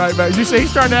 We'll be right back. You see,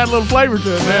 he's starting to add a little flavor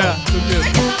to it now.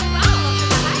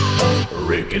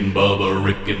 Rick and Bubba,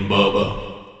 Rick and Bubba.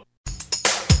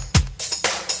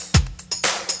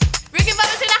 Rick and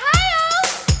Bubba's in Ohio.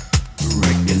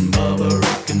 Rick and Bubba,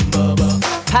 Rick and Bubba.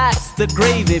 Pass the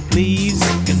gravy, please.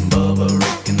 Rick and Bubba,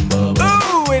 Rick and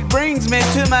Bubba. Ooh, it brings me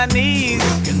to my knees.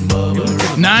 Rick and Bubba,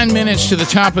 Rick 9 minutes to the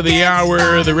top of the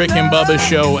hour. The Rick and Bubba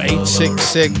Show,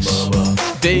 866.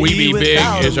 We Be Big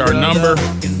is our number.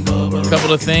 A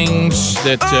couple of things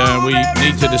that we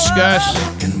need to discuss.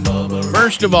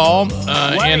 First of all,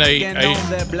 in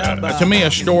to me,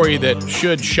 a story that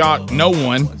should shock no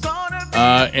one,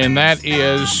 and that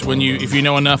is if you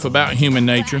know enough about human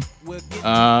nature.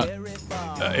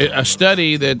 A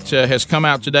study that has come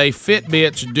out today: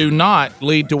 Fitbits do not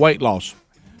lead to weight loss.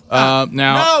 Now,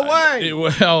 no way.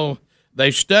 Well,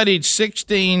 they've studied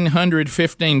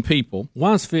 1,615 people.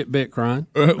 Why is Fitbit crying?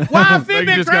 Why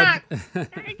Fitbit crying?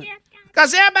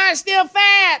 Because everybody's still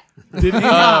fat. Did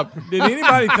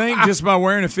anybody think just by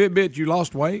wearing a Fitbit you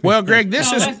lost weight? Well, Greg,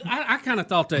 this is. I kind of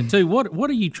thought that too. What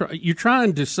are you trying? You're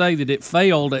trying to say that it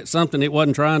failed at something it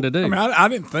wasn't trying to do. I mean, I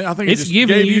didn't think. I think it's it just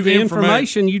giving gave you the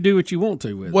information. You do what you want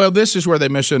to with it. Well, this is where they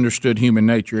misunderstood human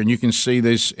nature, and you can see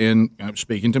this in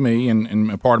speaking to me and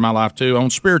a part of my life too on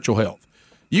spiritual health.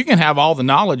 You can have all the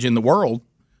knowledge in the world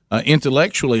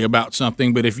intellectually about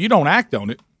something, but if you don't act on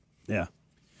it, yeah.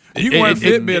 You can wear a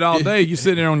Fitbit all day. You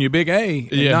sit there on your big A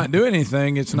and not do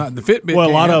anything. It's not the Fitbit. Well,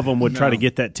 a lot of them would try to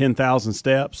get that 10,000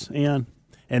 steps in,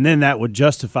 and then that would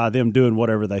justify them doing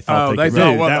whatever they thought they could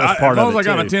do. Well, that was part as of long it as I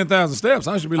got too. my 10,000 steps,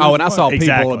 I should be. Oh, and I saw people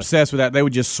Exactly. obsessed with that. They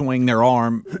would just swing their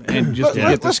arm and just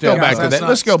get the Let's step. go back to That's that. not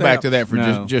Let's go back step. to that for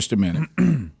No. just a minute.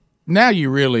 Now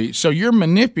you're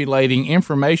manipulating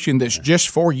information that's just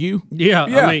for you. Yeah,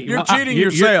 Yeah, I mean, you're cheating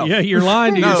yourself. You're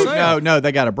lying to yourself. No,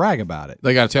 they got to brag about it.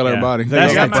 They got to tell everybody. They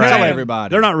That's got the to tell brag.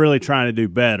 everybody. They're not really trying to do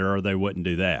better, or they wouldn't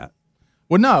do that.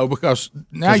 Well, no, because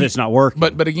now 'Cause it's not working.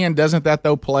 But again, doesn't that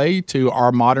though play to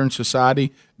our modern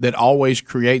society that always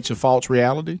creates a false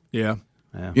reality? Yeah.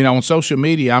 You know, on social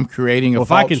media, I'm creating a Well, if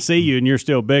false. I can see you and you're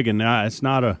still big, and it's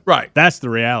not a Right. That's the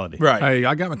reality. Right. Hey,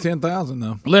 I got my 10,000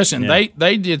 though. Listen, Yeah.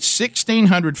 they did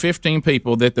 1,615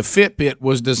 people that the Fitbit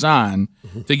was designed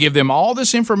to give them all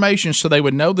this information so they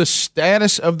would know the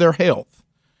status of their health.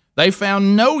 They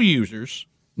found no users,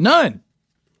 none,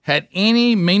 had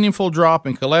any meaningful drop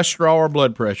in cholesterol or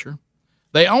blood pressure.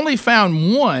 They only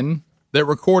found one that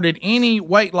recorded any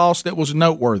weight loss that was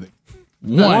noteworthy.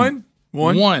 One.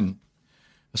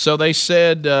 So they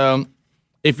said,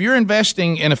 if you're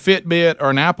investing in a Fitbit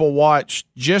or an Apple Watch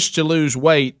just to lose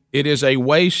weight, it is a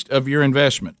waste of your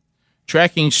investment.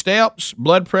 Tracking steps,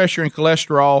 blood pressure, and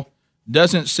cholesterol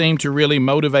doesn't seem to really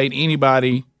motivate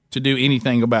anybody to do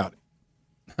anything about it.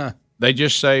 Huh. They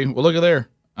just say, well, look at there.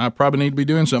 I probably need to be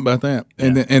doing something about that.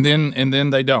 And then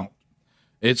they don't.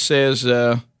 It says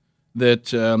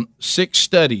that 6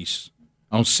 studies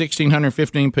on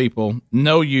 1,615 people,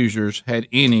 no users had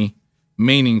any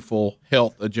meaningful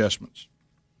health adjustments.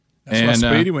 That's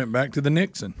why Speedy went back to the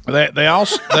Nixon. They all.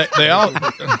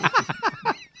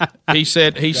 He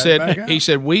said.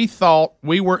 We thought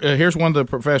we were. Here's one of the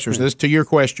professors. This to your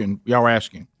question, y'all were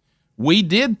asking. We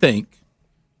did think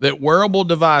that wearable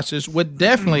devices would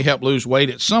definitely help lose weight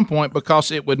at some point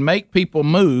because it would make people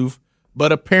move,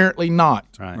 but apparently not.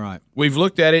 Right. We've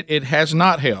looked at it. It has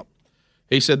not helped.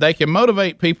 He said they can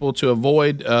motivate people to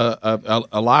avoid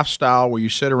a lifestyle where you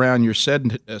sit around, you're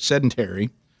sedentary.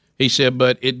 He said,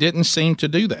 but it didn't seem to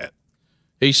do that.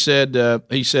 He said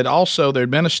also there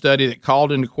had been a study that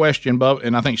called into question,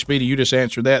 and I think, Speedy, you just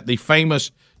answered that, the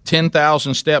famous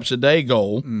 10,000 steps a day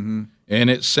goal. Mm-hmm. And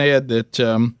it said that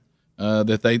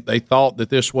that they thought that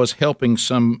this was helping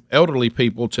some elderly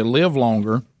people to live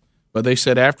longer. But they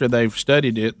said after they've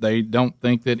studied it, they don't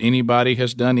think that anybody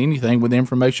has done anything with the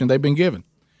information they've been given.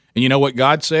 And you know what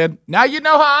God said? Now you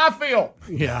know how I feel.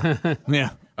 Yeah.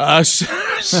 Yeah.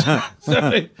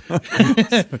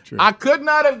 I could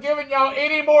not have given y'all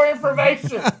any more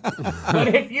information. But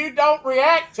if you don't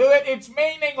react to it, it's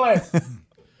meaningless.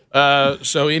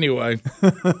 So anyway.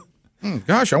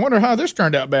 Gosh, I wonder how this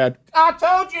turned out bad. I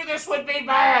told you this would be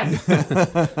bad.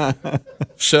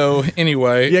 So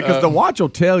anyway, Yeah, because the watch will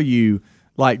tell you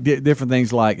like different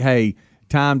things like, hey,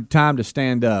 time to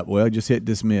stand up. Well, just hit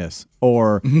dismiss.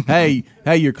 Or hey,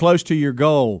 you're close to your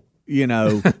goal. You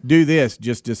know, do this,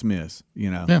 just dismiss.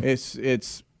 You know, Yeah.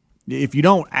 it's if you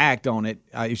don't act on it,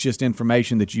 it's just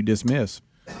information that you dismiss.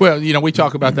 Well, you know, we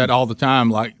talk about that all the time,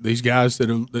 like these guys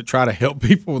that try to help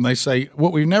people, and they say,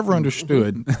 what we've never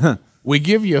understood, we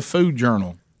give you a food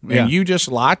journal, and Yeah. you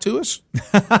just lie to us?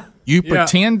 You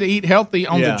pretend to eat healthy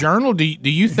on the Yeah. journal? Do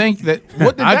you think that...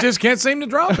 What did I that, just can't seem to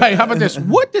drop it. Hey, how about this?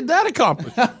 What did that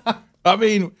accomplish? I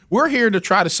mean, we're here to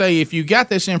try to say if you got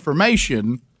this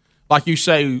information, like you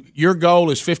say, your goal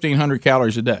is 1,500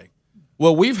 calories a day.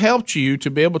 Well, we've helped you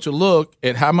to be able to look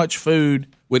at how much food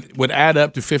would add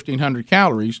up to 1,500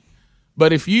 calories.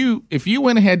 But if you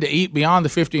went ahead to eat beyond the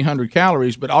 1,500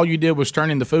 calories, but all you did was turn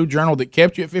in the food journal that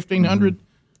kept you at 1,500,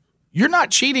 you're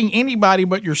not cheating anybody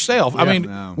but yourself. I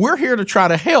mean, we're here to try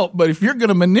to help, but if you're going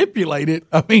to manipulate it,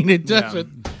 I mean, it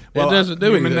doesn't. It doesn't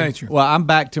do human anything. nature. Well, I'm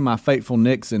back to my faithful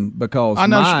Nixon because I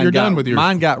know mine you're got, done with yours.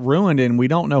 Mine got ruined, and we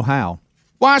don't know how.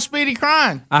 Why is Speedy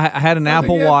crying? I had an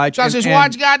Apple Watch. Because his and-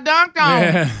 watch got dunked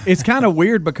on. It's kind of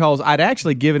weird because I'd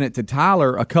actually given it to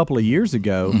Tyler a couple of years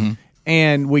ago, Mm-hmm.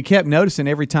 and we kept noticing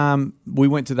every time we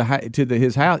went to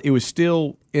his house, it was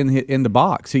still in the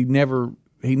box. He never,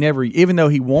 even though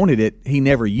he wanted it, he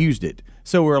never used it.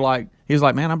 So we're like, he was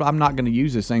like, man, I'm not going to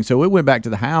use this thing. So we went back to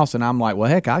the house, and I'm like, well,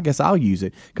 heck, I guess I'll use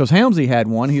it. Because Helmsy had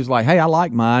one. He was like, hey, I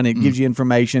like mine. It gives you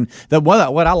information. What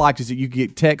I liked is that you could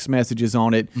get text messages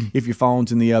on it if your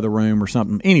phone's in the other room or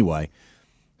something. Anyway,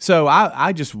 so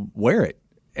I just wear it.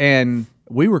 And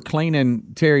we were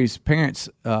cleaning Terry's parents'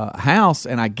 house,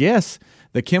 and I guess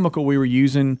the chemical we were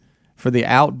using for the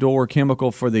outdoor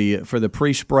chemical for the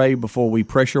pre-spray before we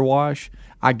pressure wash,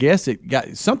 I guess it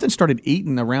got something started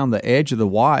eating around the edge of the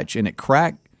watch, and it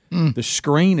cracked the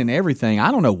screen and everything.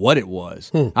 I don't know what it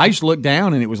was. I used to look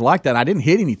down and it was like that. I didn't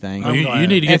hit anything. You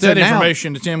need to get that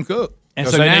information to Tim Cook. And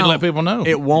so so they need now to let people know.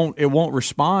 It won't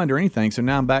respond or anything. So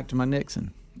now I'm back to my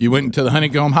Nixon. You went into the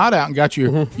Honeycomb Hideout and got your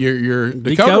decoder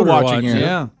Decoder watching. watch,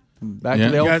 yeah. Back to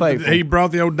the old faithful. He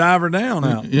brought the old diver down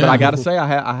out. But I got to say,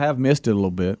 I have missed it a little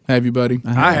bit. Have you, buddy?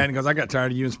 I hadn't, because I got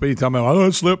tired of you and Speedy talking about, I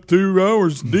slept 2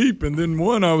 hours deep, and then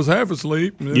one I was half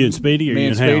asleep. And You and Speedy or Me you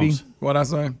and and Speedy? House? What'd I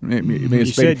say? Me and You Speedy.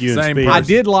 said you and Same Speedy. person. I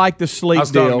did like the I sleep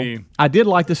was talking deal. to you. I did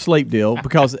like the sleep deal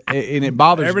because and it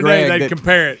bothers Every Greg day they'd that,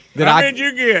 compare it. that How I- many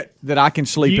did you get? that I can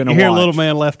sleep You in a hear watch. little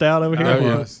man left out over here? Oh,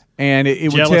 yes. And it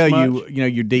would Jealous tell much? you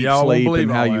your deep Y'all won't sleep believe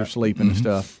and how all you're that. sleeping and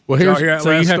stuff. Well, Y'all here's hear that So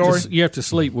last story? you have to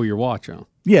sleep with your watch on.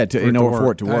 Yeah, For it in to order for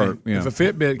work. it to work. Hey, Yeah. if a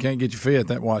Fitbit can't get you fit,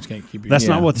 that watch can't keep you That's fit.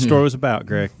 not what the story was about,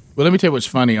 Greg. Well, let me tell you what's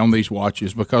funny on these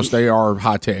watches, because they are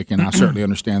high tech, and I certainly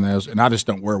understand those. And I just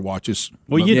don't wear watches.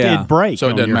 Well, you did break. So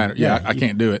it on doesn't your- matter. Yeah, I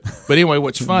can't do it. But anyway,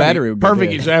 what's funny? Battery would go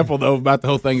Perfect dead. example though about the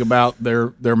whole thing about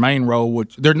their main role,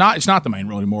 which they're not. It's not the main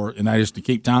role anymore, and that is to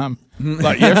keep time.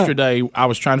 Like yesterday, I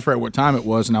was trying to figure out what time it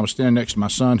was, and I was standing next to my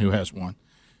son who has one,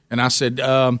 and I said,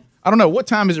 I don't know, what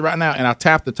time is it right now? And I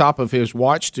tapped the top of his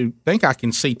watch to think I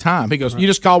can see time. He goes, "You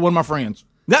just called one of my friends."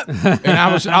 And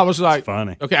I was like,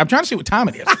 funny. Okay, I'm trying to see what time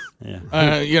it is.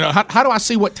 Yeah. How do I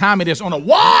see what time it is on a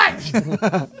watch?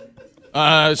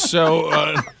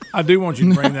 I do want you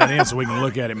to bring that in so we can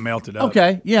look at it melted up.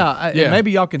 Okay, yeah. Yeah.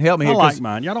 Maybe y'all can help me I here. like 'cause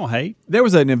mine. Y'all don't hate. there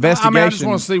was an I investigation mean, I just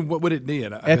want to see what it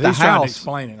did. at the He's trying to house,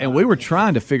 explain it. and we were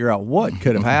trying to figure out what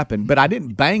could have happened, but I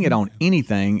didn't bang it on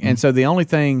anything, and so the only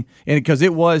thing, and because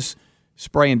it was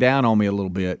spraying down on me a little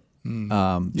bit, so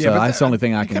but that's the only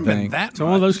thing I it can couldn't have think. been that So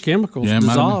one of those chemicals Yeah, it might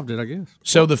have dissolved it, I guess.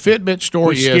 So the Fitbit story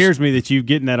Which is scares me that you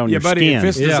getting that on Yeah, your buddy, skin. if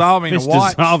it's Yeah. dissolving It's a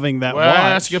watch, dissolving that well, watch.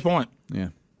 that's a good point. Yeah.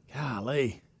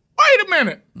 Golly. Wait a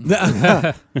minute. You mean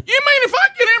if I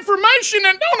get information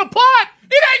and don't apply it,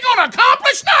 it ain't gonna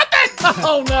accomplish nothing?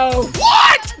 Oh no!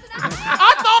 What?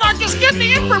 I thought I'd just get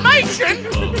the information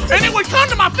and it would come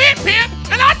to my Fitbit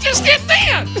and I'd just hit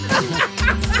then.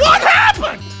 What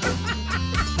happened?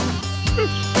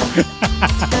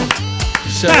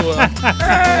 So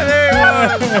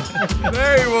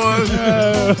there he was.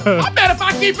 I bet if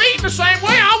I keep eating the same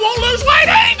way, I won't lose weight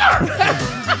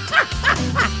either.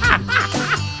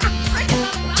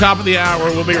 Top of the hour.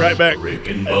 We'll be right back. Rick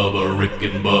and Bubba, Rick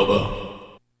and Bubba.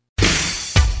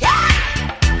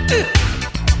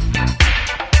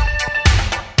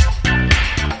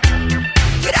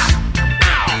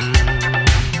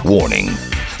 Warning.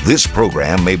 This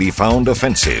program may be found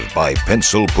offensive by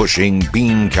pencil-pushing,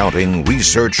 bean-counting,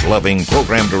 research-loving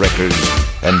program directors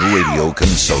and radio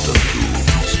consultant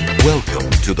gurus. Welcome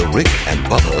to the Rick and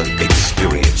Bubba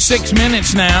Experience. 6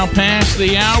 minutes now past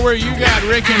the hour. You got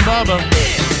Rick and Bubba.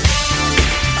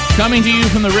 Coming to you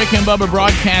from the Rick and Bubba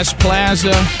Broadcast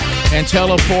Plaza and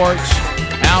teleports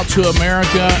out to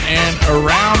America and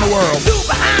around the world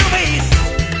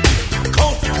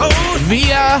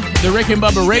via the Rick and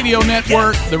Bubba Radio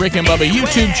Network, the Rick and Bubba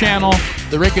YouTube channel,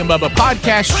 the Rick and Bubba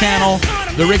Podcast channel,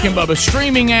 the Rick and Bubba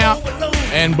streaming app,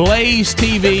 and Blaze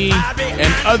TV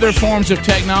and other forms of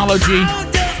technology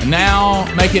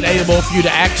now make it able for you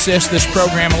to access this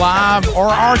program live or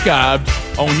archived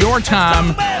on your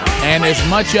time and as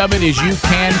much of it as you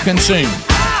can consume.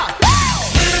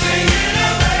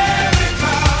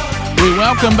 We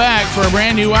welcome back for a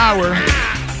brand new hour,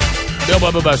 Bill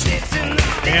Bubba Bussey.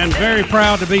 And very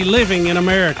proud to be living in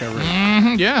America,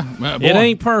 Rick. Yeah. It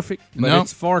ain't perfect, but Nope.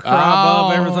 it's far cry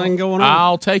above everything going on.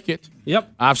 I'll take it.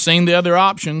 Yep. I've seen the other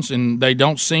options, and they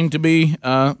don't seem to be.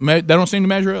 They don't seem to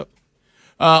measure up.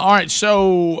 All right.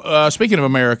 So speaking of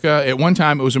America, at one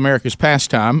time it was America's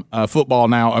pastime. Football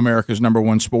now America's number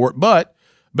one sport, but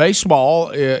baseball.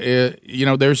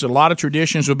 There's a lot of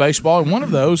traditions with baseball, and one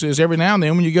of those is every now and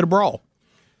then when you get a brawl.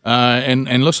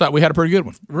 And looks like we had a pretty good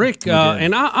one. Rick,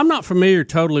 and I'm not familiar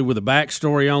totally with the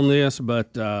backstory on this,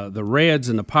 but the Reds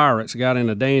and the Pirates got in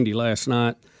a dandy last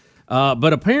night.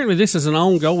 But apparently this is an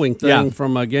ongoing thing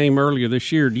from a game earlier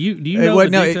this year. Do you know the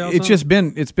details?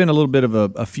 It's been a little bit of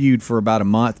a feud for about a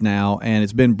month now, and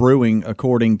it's been brewing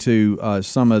according to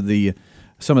some of the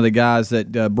guys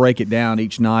that break it down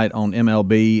each night on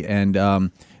MLB.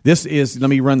 And this is, let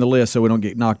me run the list so we don't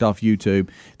get knocked off YouTube.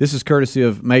 This is courtesy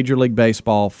of Major League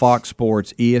Baseball, Fox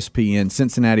Sports, ESPN,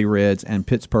 Cincinnati Reds, and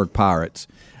Pittsburgh Pirates.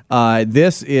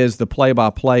 This is the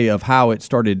play-by-play of how it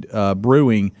started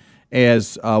brewing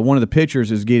as one of the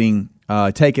pitchers is getting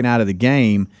taken out of the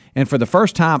game. And for the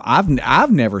first time,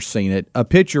 I've never seen it. A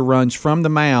pitcher runs from the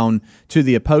mound to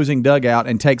the opposing dugout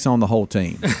and takes on the whole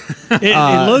team.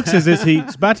 It looks as if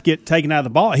he's about to get taken out of the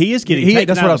ball. He is getting taken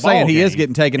that's out what of I'm the ball saying. game. He is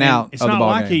getting taken out It's of the not ball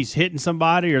like game. he's hitting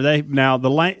somebody or they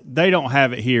don't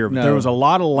have it here. But No. there was a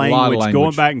lot of language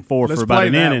going back and forth Let's for about play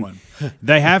an that inning. one.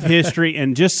 They have history,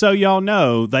 and just so y'all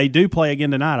know, they do play again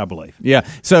tonight, I believe. Yeah.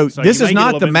 So this you is may get a not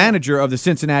little the bit manager of the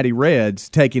Cincinnati Reds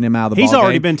taking him out of the ball He's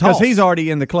already game been because tossed. he's already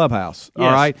in the clubhouse. Yes.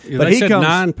 All right. But they said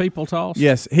 9 people tossed?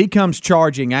 Yes. He comes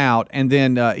charging out, and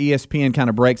then ESPN kind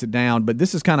of breaks it down. But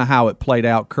this is kind of how it played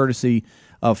out, courtesy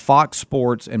of Fox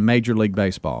Sports and Major League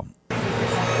Baseball.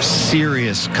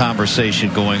 Serious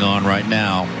conversation going on right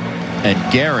now, and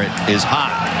Garrett is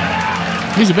hot.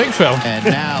 He's a big fella. And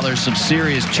now there's some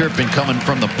serious chirping coming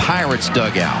from the Pirates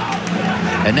dugout.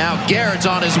 And now Garrett's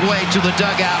on his way to the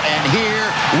dugout, and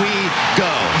here we go.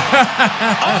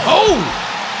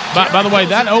 By the way,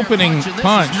 that opening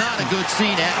punch. Not a good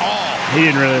scene at all. He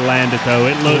didn't really land it, though.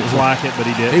 It looked like it, but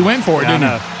he didn't. He went for it, Yeah, didn't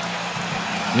I know.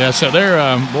 he? Yeah, so they're,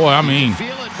 boy, I mean. Feel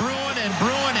it brewing and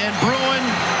brewing and brewing.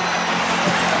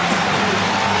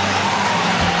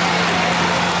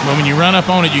 But when you run up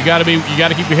on it, you got to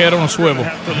keep your head on a swivel.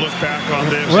 To look back on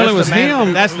this. Well, it was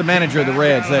him. That's the manager of the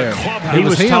Reds there. He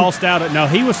was tossed out.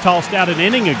 He was tossed out an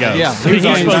inning ago. Yeah, he was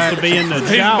supposed back. to be in the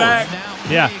He's shower. back.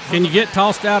 Yeah, Can you get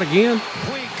tossed out again?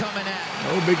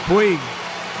 Oh, big Puig.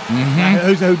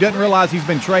 Who doesn't realize he's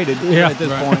been traded at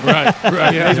this point. Right.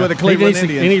 Yeah, he's with the Cleveland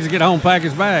Indians. He needs to get home, pack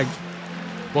his bags.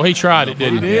 Well, he tried it,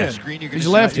 didn't he? did. He's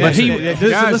left. But he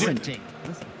Listen.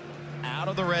 Out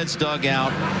of the Reds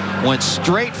dugout, went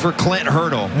straight for Clint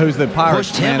Hurdle. Who's the Pirates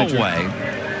pushed him manager. away.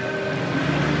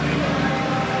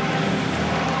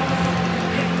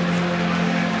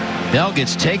 Bell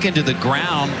gets taken to the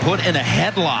ground, put in a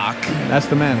headlock. That's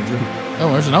the manager.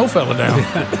 Oh, there's an old fella down.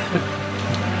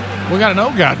 We got an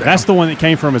old guy down. that's the one that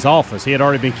came from his office. He had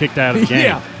already been kicked out of the game.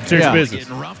 Yeah. Serious Yeah. business.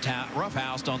 Getting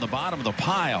roughhoused on the bottom of the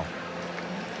pile.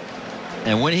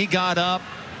 And when he got up,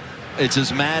 it's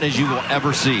as mad as you will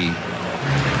ever see.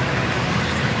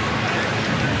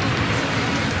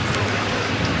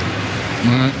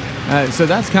 So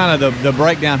that's kind of the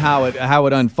breakdown how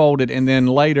it unfolded, and then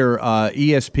later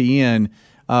ESPN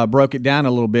broke it down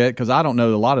a little bit because I don't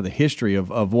know a lot of the history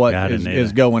of what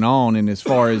is going on, and as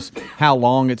far as how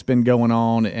long it's been going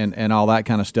on and all that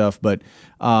kind of stuff. But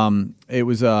it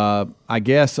was I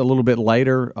guess a little bit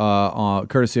later,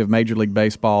 courtesy of Major League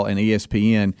Baseball and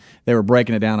ESPN, they were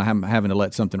breaking it down. I'm having to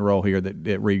let something roll here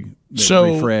that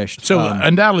refreshed. So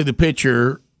undoubtedly the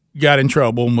pitcher got in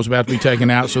trouble and was about to be taken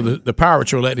out, so the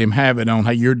Pirates were letting him have it on,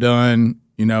 hey, you're done,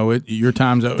 your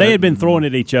time's over. They had been throwing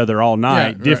at each other all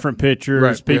night, Yeah, different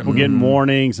pitchers, people getting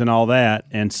warnings and all that.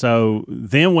 And so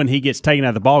then when he gets taken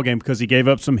out of the ballgame because he gave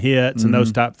up some hits and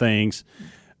those type things,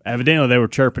 evidently they were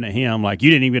chirping at him like, you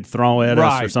didn't even get to throw at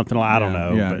us or something like I don't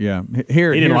know. Yeah, but yeah.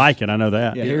 he didn't like it, I know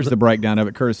that. Yeah, here's the breakdown of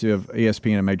it, courtesy of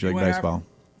ESPN and Major League Baseball.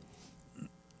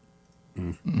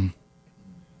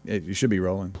 It should be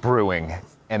rolling. Brewing.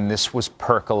 And this was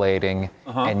percolating,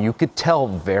 and you could tell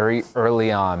very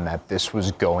early on that this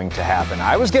was going to happen.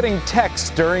 I was getting texts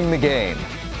during the game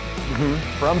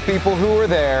from people who were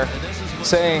there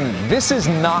saying, this is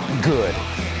not good.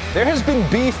 There has been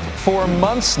beef for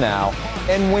months now,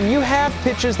 and when you have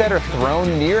pitches that are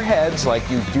thrown near heads like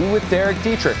you do with Derek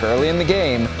Dietrich early in the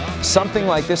game, something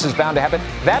like this is bound to happen.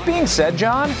 That being said,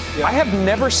 John, I have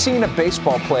never seen a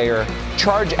baseball player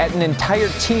charge at an entire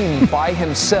team by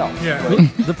himself. Yeah.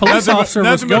 The police officer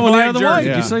was going the other way.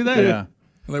 Did you see that? Yeah.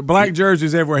 Like black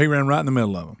jerseys everywhere. He ran right in the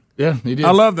middle of them. Yeah, he did.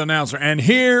 I love the announcer. And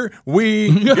here we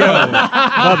go.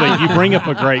 Bubba, you bring up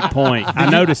a great point. I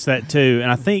noticed that too, and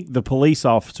I think the police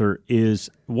officer is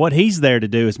what he's there to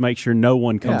do is make sure no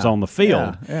one comes on the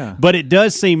field. Yeah. But it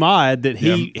does seem odd that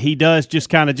he does just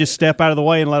kind of just step out of the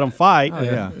way and let them fight. Oh,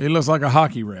 yeah. He looks like a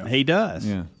hockey ref. He does.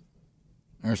 Yeah.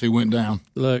 As he went down.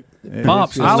 Look,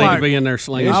 Pops I need like- to be in there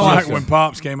slinging. I like when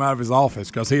Pops came out of his office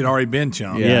because he'd already been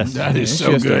chunked. Yes. That is It's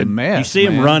so just a good. mess, You see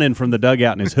him man. running from the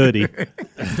dugout in his hoodie.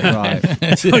 Right.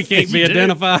 So he can't be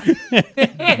identified.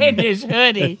 His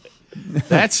hoodie.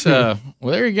 That's, well,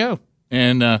 there you go.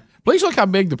 And please look how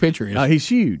big the pitcher is. He's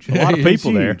huge. A lot of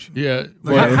people there. Yeah.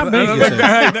 How big is it?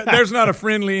 Hey, there's not a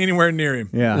friendly anywhere near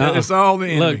him. Yeah. It's all the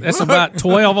enemy. Look, that's about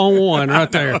 12 on 1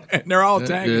 right there. And they're all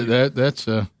tagged. That's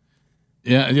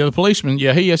the policeman.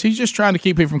 Yeah, he is. He's just trying to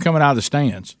keep him from coming out of the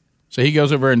stands. So he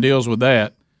goes over and deals with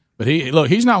that. But he's not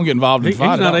going to get involved in the He's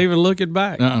fight. not even looking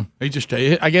back. No, he just.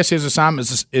 I guess his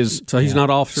assignment is So he's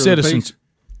not officer citizens. of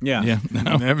Yeah. Yeah,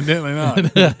 no. Evidently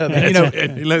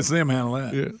not. He lets them handle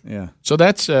that. Yeah. So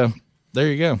that's There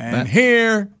you go. And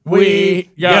here we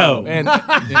go. And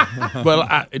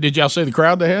well, did y'all see the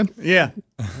crowd they had? Yeah.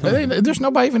 There's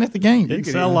nobody even at the game. Didn't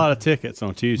sell a lot of tickets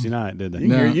on Tuesday night, did they? You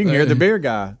can hear the beer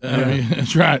guy.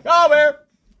 That's right. Oh, beer.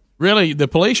 Really, the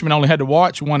policeman only had to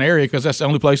watch one area because that's the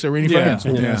only place there were any fans.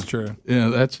 Yeah, that's true. Yeah,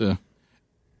 that's Look,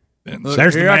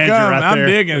 there's the here I manager come. right I'm there.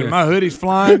 digging it. My hoodie's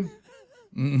flying.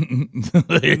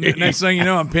 Next thing you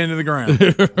know, I'm pinned to the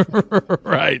ground.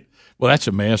 Right. Well, that's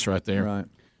a mess right there. Right.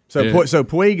 So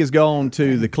Puig is going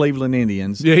to the Cleveland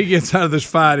Indians. Yeah, he gets out of this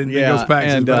fight and goes back.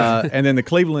 And then the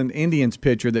Cleveland Indians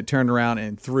pitcher that turned around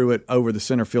and threw it over the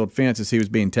center field fence as he was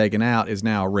being taken out is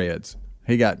now Reds.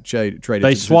 He got traded.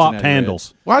 They swapped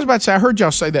handles. Well, I was about to say, I heard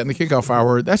y'all say that in the kickoff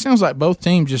hour. That sounds like both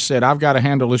teams just said, I've got to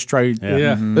handle this trade.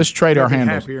 Yeah. Let's trade our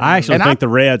handles. I actually think the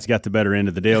Reds got the better end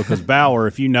of the deal because Bauer,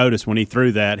 if you notice when he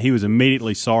threw that, he was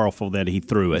immediately sorrowful that he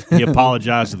threw it. He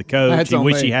apologized to the coach. He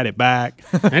wished he had it back.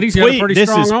 And he's got a pretty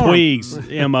strong arm. This is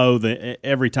Puig's MO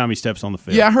every time he steps on the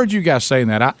field. Yeah, I heard you guys saying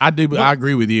that. I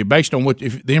agree with you. Based on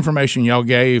the information y'all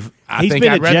gave, he's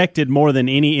been ejected more than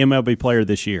any MLB player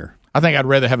this year. I think I'd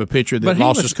rather have a pitcher that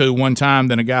lost his cool one time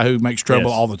than a guy who makes trouble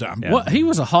all the time. Yeah. Well, he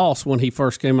was a hoss when he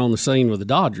first came on the scene with the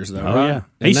Dodgers, though, right? Yeah.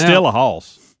 He's still a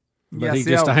hoss. But he's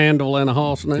just a handle and a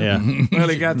hoss now. Yeah. Well,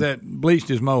 he got that bleached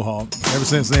his mohawk. Ever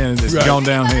since then, it's gone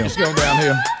downhill. It's gone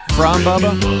downhill. From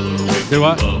Bubba? Do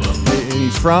what? And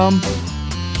he's from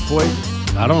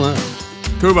Puig? I don't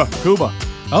know. Cuba.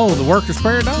 Oh, the Workers'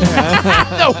 Paradise?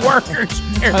 The Workers'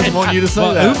 Paradise. I want you to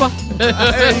say that. Uba?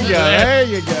 There you go. There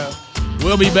you go.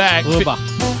 We'll be back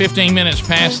 15 minutes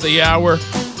past the hour.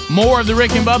 More of the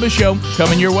Rick and Bubba Show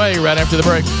coming your way right after the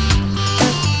break.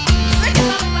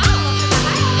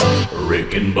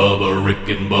 Rick and Bubba, Rick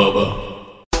and Bubba.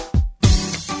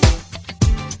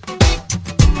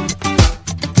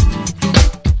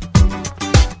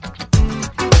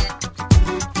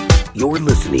 You're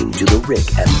listening to the Rick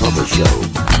and Bubba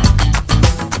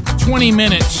Show. 20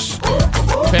 minutes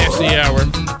past the hour.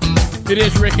 It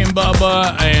is Rick and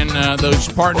Bubba and those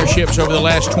partnerships over the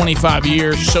last 25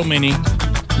 years, so many.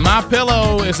 My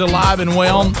Pillow is alive and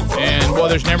well, and boy,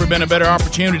 there's never been a better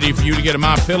opportunity for you to get a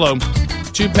My Pillow.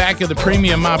 2-pack of the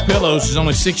premium My Pillows is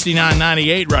only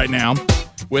 $69.98 right now.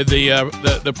 With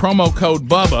the promo code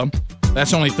Bubba,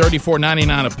 that's only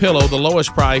 $34.99 a pillow, the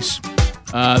lowest price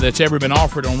that's ever been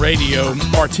offered on radio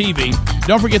or TV.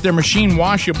 Don't forget they're machine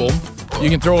washable. You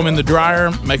can throw them in the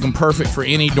dryer, make them perfect for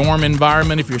any dorm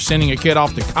environment if you're sending a kid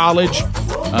off to college.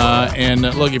 And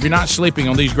look, if you're not sleeping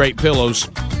on these great pillows,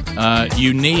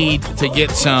 you need to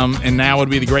get some, and now would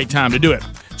be the great time to do it.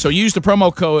 So use the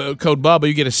promo code Bubba.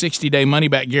 You get a 60-day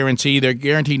money-back guarantee. They're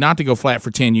guaranteed not to go flat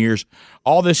for 10 years.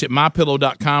 All this at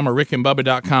MyPillow.com or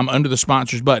RickandBubba.com under the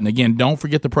sponsors button. Again, don't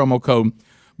forget the promo code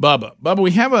Bubba. Bubba, we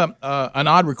have an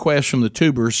odd request from the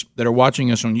tubers that are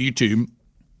watching us on YouTube.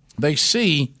 They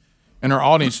see in our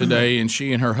audience today, and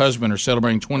she and her husband are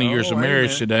celebrating 20 years of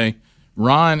marriage today,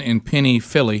 Ron and Penny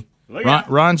Philly.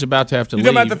 Ron's about to have to leave.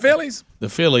 You talking about the Phillies? The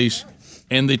Phillies.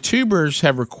 And the tubers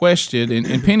have requested,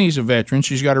 and Penny's a veteran.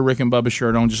 She's got her Rick and Bubba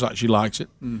shirt on just like she likes it.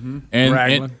 Mm-hmm.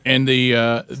 And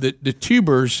the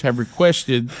tubers have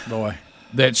requested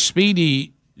that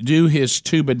Speedy do his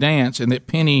tuba dance and that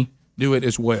Penny do it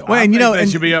as well. Well, and that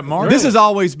should be up March. This has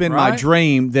always been my Right?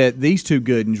 dream that these two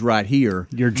good ones right here.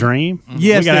 Your dream?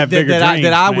 Yes, We gotta have bigger that dreams,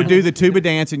 I would man. do the tuba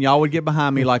dance and y'all would get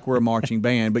behind me like we're a marching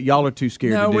band, but y'all are too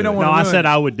scared No, to do we don't it. wanna No, I do said it.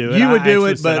 I would do it. You would I do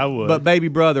actually it, said I would. but baby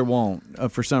brother won't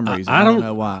for some reason. I don't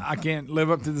know why. I can't live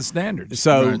up to the standards.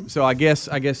 So I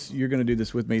guess you're going to do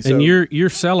this with me. So And you're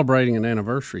celebrating an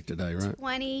anniversary today, right?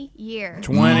 20 years.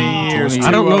 20 years. I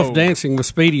don't know if old. dancing with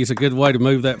Speedy is a good way to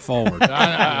move that forward.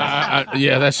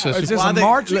 Yeah, that's just. Is this Well, a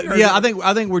marching? or is I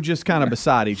it- think we're just kind of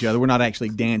beside each other. We're not actually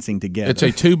dancing together. It's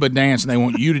a tuba dance, and they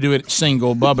want you to do it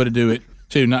single, Bubba to do it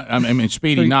too.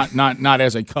 Speedy, not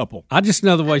as a couple. I just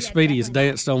know the way Speedy has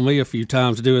danced on me a few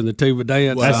times doing the tuba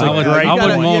dance. That's So a I would- great- I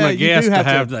wouldn't You want gotta- a guest you do to have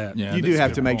have to- that. Yeah, you do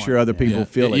have to make sure other people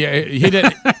feel it. Yeah, he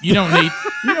did. You don't need.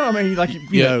 You know what I mean? Like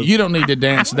you know. You don't need to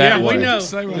dance that Yeah, way. we know.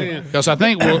 Yeah. Because I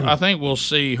think we'll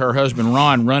see her husband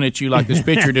Ron run at you like this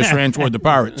picture just ran toward the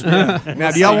Pirates. Now,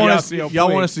 do y'all want us? Y'all see Y'all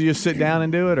how want us to just sit down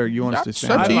and do it, or you want us to That's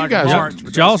stand? up to I'd you like guys. a march,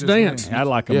 but Y'all's that's just me. dance. I'd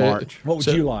like a Yeah. march. What would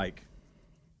So- you like?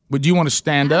 Would you want to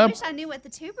stand I up? wish I knew what the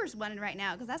tubers wanted right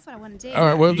now because that's what I want to do. All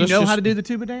right. Well, Do you know how to do the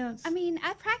tuba dance? I mean,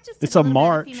 I practiced. It's it a little bit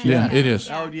march. few minutes Yeah, ago. it is.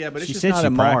 Oh yeah, but it's She just said not she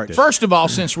a march. practiced. First of all,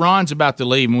 since Ron's about to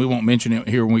leave, and we won't mention it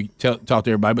here when we talk to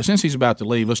everybody, but since he's about to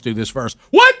leave, let's do this first.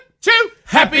 1, 2,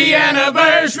 happy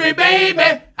anniversary, baby!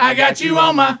 I got you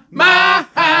on my mind.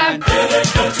 There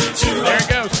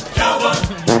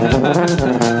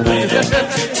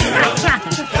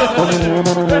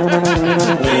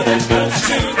it goes.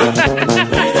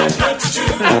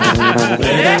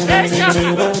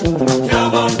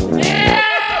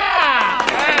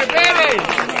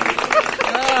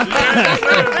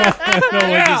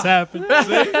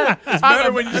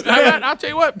 better when you stand. I'll tell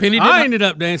you what, Penny. I ended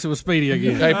up dancing with Speedy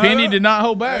again. Hey, Penny did not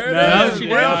hold back. No, she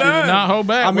well did done. not hold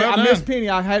back. I mean, Well I done. miss Penny.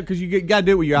 I had because you got to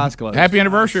do it with your eyes closed. Happy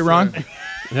anniversary, Ron.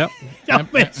 Yep.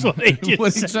 That's what he just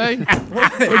What'd he say?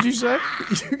 What'd you say?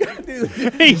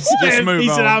 He said, move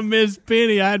on. I miss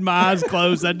Penny. I had my eyes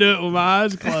closed. I do it with my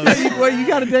eyes closed. Well, you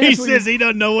got to dance. He with says he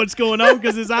doesn't know what's going on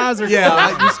because his eyes are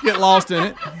yeah, you just get lost in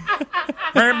it.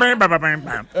 Oh, my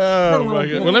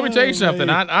God. Well, let me tell you something.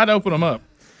 I'd open them up.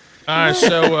 All right,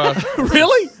 so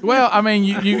really? Well, I mean,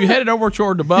 you headed over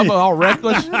toward the Bubba, all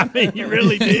reckless. I mean, you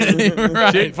really did.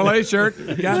 Right. Chick-fil-A shirt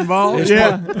got involved.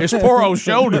 His poor old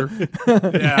shoulder.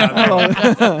 Yeah,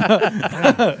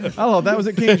 Oh, that was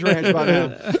at King's Ranch by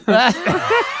now.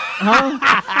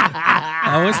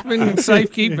 Oh, it's been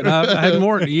safekeeping. I had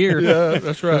more than a year. Yeah,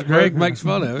 that's right. Greg makes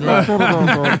fun of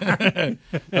it.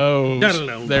 Oh,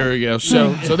 there we go.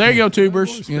 So there you go,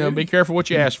 tubers. You know, be careful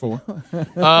what you ask for.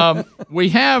 We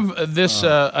have this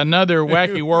another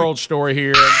wacky world story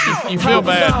here. You feel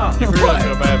bad. You really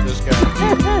feel bad for this guy.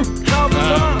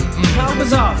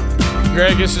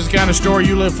 Greg, this is the kind of story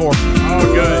you live for.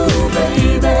 Oh, good.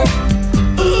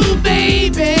 Ooh,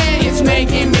 baby, it's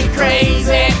making me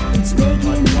crazy.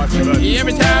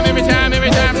 Every time. Every time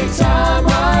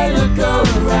I look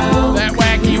around. That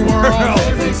wacky world.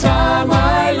 Every time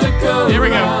I look around. Here we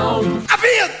go. I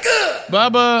feel good.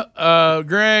 Bubba,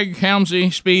 Greg,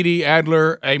 Helmsy, Speedy,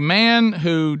 Adler, a man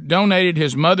who donated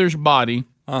his mother's body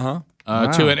to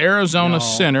an Arizona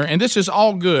center. And this is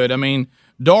all good. I mean,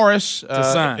 Doris,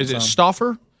 is it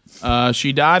Stauffer?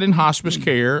 She died in hospice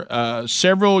care,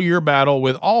 several-year battle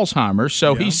with Alzheimer's.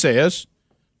 So he says,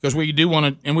 because we do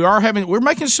want to, and we're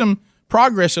making some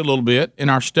progress a little bit in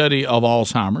our study of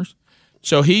Alzheimer's.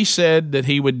 So he said that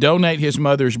he would donate his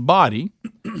mother's body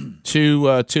to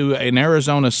an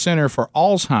Arizona Center for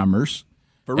Alzheimer's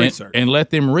For research. and let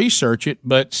them research it.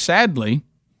 But sadly,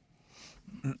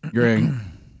 Greg,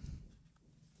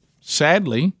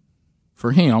 sadly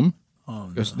for him,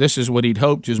 because this is what he'd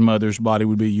hoped his mother's body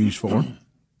would be used for.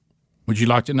 Would you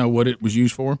like to know what it was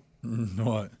used for?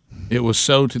 What? It was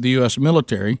sold to the U.S.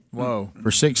 military. Whoa. For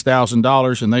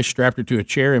 $6,000, and they strapped her to a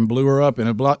chair and blew her up in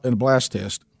a blast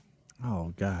test.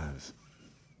 Oh, guys.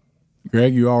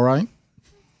 Greg, you all right?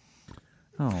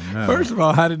 Oh no. First of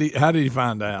all, how did he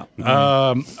find out?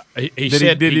 He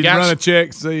said did he got run a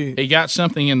check? See, he got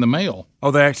something in the mail. Oh,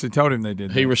 they actually told him they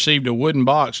did. He received a wooden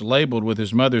box labeled with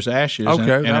his mother's ashes and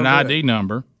an ID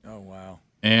number. Oh wow!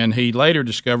 And he later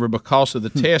discovered because of the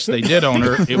test they did on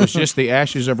her, it was just the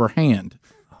ashes of her hand.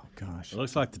 It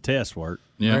looks like the test worked.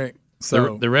 Yeah. Right.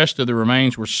 So the rest of the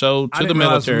remains were sold to the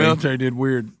military. The military did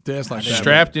weird tests like that.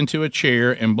 Strapped into a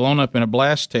chair and blown up in a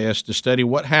blast test to study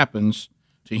what happens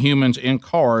to humans in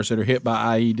cars that are hit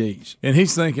by IEDs. And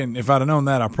he's thinking, if I'd have known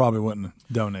that, I probably wouldn't have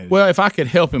donated. Well, if I could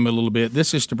help him a little bit,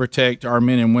 this is to protect our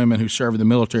men and women who serve in the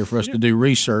military for us to do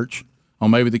research on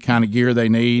maybe the kind of gear they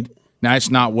need. Now, it's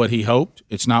not what he hoped.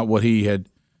 It's not what he had.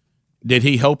 Did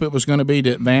he hope it was going to be to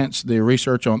advance the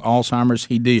research on Alzheimer's?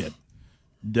 He did.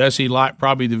 Does he like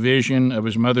probably the vision of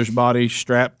his mother's body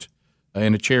strapped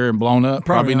in a chair and blown up?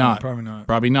 Probably not. Probably not.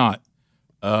 Probably not.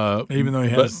 Even though he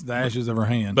has the ashes of her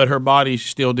hand. But her body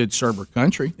still did serve her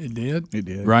country. It did. It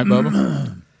did. Right,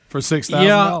 Bubba? For $6,000.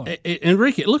 Yeah, and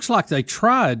Rick, it looks like they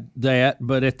tried that,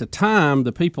 but at the time,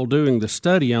 the people doing the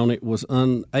study on it was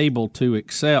unable to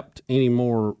accept any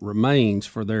more remains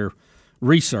for their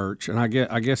research, and I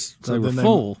guess they were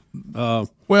full.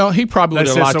 Well, he probably would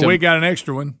have liked so we got an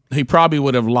extra one. He probably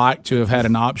would have liked to have had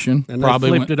an option. And probably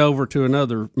they flipped it over to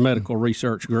another medical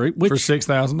research group. Which, for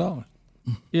 $6,000.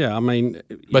 Yeah, I mean.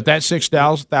 But that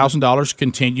 $6,000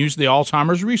 continues the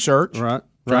Alzheimer's research. Right.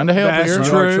 Trying to help That's here.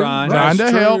 true. Trying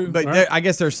to help. But I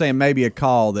guess they're saying maybe a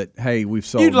call that, hey, we've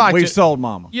sold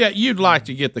Mama. Yeah, you'd like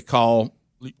to get the call.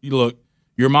 Look,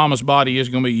 your mama's body is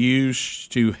going to be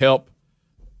used to help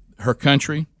her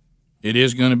country. It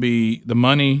is going to be, the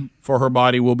money for her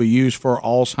body will be used for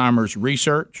Alzheimer's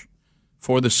research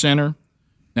for the center.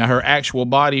 Now, her actual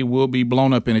body will be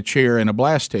blown up in a chair in a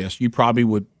blast test. You probably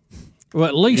would. Well,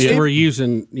 at least we're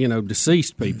using,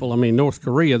 deceased people. I mean, North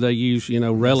Korea, they use,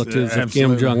 relatives of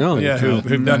Kim Jong-un. Yeah,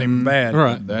 who've done him bad.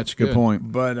 Right. That's good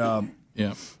point. But,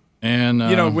 yeah.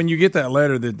 And when you get that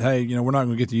letter that, hey, we're not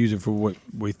going to get to use it for what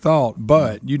we thought,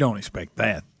 but you don't expect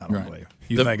that, I don't believe.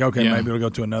 You think, okay, maybe it'll go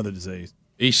to another disease.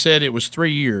 He said it was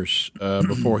 3 years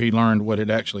before he learned what had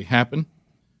actually happened.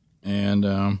 And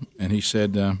he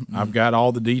said, I've got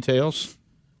all the details.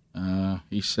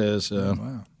 He says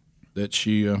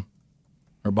that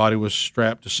her body was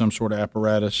strapped to some sort of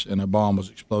apparatus and a bomb was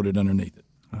exploded underneath it.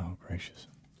 Oh, gracious.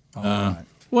 All right.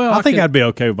 Well, I think I'd be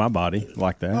okay with my body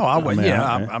like that. Oh, I would. mean, Yeah,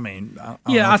 I- I mean, I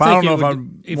Yeah, don't know I if think I it would- want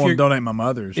if to you're- donate my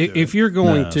mother's. If you're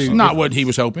going to, not what he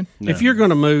was hoping. If you're going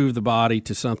to move the body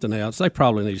to something else, they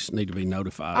probably just need to be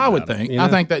notified. I would about it, think. you I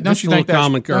know? think that. Don't Just you a think little that's?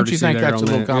 common Don't you courtesy think there that's a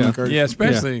on little that, common yeah. courtesy? Yeah,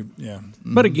 especially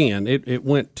But again, it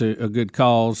went to a good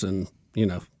cause, and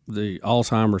the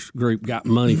Alzheimer's group got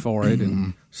money for it,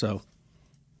 and so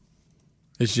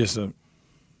it's just a.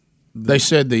 They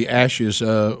said the ashes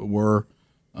were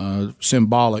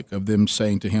symbolic of them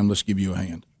saying to him, "Let's give you a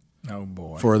hand." Oh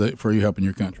boy! For you helping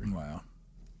your country. Wow.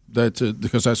 That's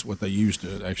because that's what they used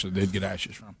to actually. They'd get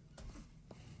ashes from.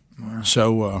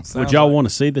 So would y'all want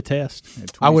to see the test?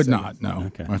 I would not. No.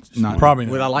 Okay. Not Probably.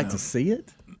 Would I like to see it?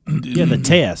 Yeah, the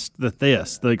test,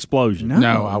 the explosion.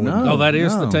 No, I wouldn't. Oh, that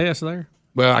is the test there.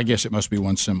 Well, I guess it must be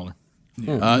one similar.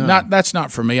 That's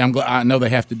not for me. I'm glad. I know they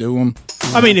have to do them.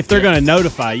 I mean, if they're going to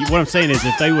notify you, what I'm saying is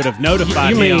if they would have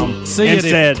notified You mean him see and it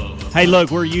if- said, hey, look,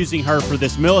 we're using her for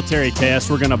this military test.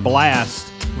 We're going to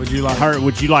blast. Would you like her?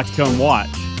 Would you like to come watch?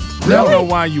 I don't know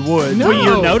why you would. Well,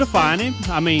 you're notifying him.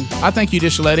 I mean, I think you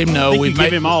just let him know. you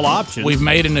give him all options. We've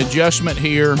made an adjustment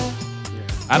here.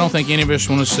 I don't think any of us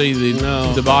want to see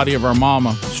the body of our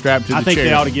mama strapped to the I think chair.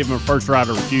 they ought to give him a first right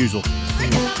of refusal.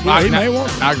 I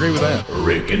agree with that.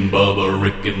 Rick and Bubba,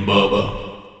 Rick and Bubba.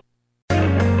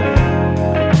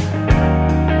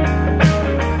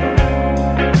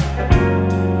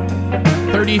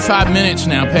 35 minutes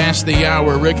now past the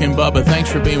hour. Rick and Bubba, thanks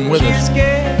for being with us. Just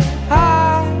get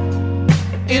high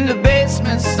in the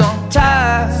basement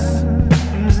sometimes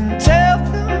and tell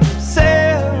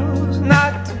themselves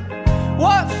not to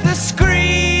watch the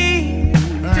screen.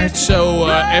 All right, so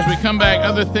as we come back,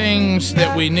 other things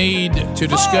that we need to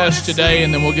discuss today,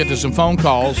 and then we'll get to some phone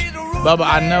calls. Bubba,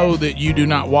 I know that you do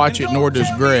not watch it, nor does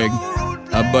Greg,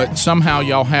 but somehow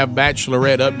y'all have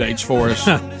Bachelorette updates for us.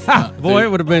 Boy,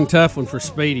 it would have been a tough one for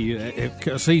Speedy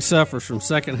because he suffers from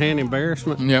secondhand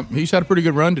embarrassment. Yep, he's had a pretty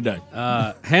good run today.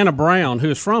 Hannah Brown, who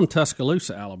is from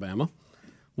Tuscaloosa, Alabama,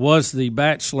 was the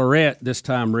Bachelorette this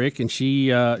time, Rick, and she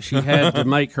had to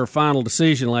make her final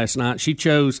decision last night. She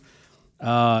chose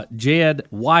Jed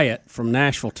Wyatt from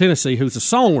Nashville, Tennessee, who's a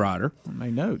songwriter.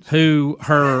 Made notes. Who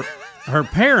her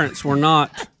parents were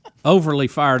not overly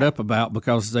fired up about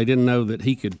because they didn't know that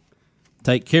he could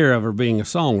take care of her being a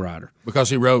songwriter. Because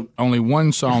he wrote only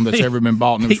one song that's ever been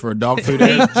bought, and it was for a dog food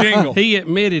ad. Jingle. He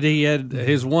admitted he had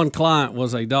his one client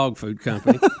was a dog food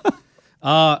company.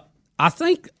 I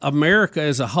think America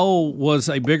as a whole was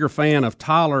a bigger fan of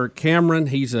Tyler Cameron.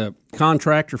 He's a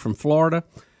contractor from Florida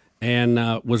and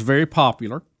was very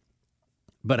popular.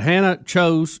 But Hannah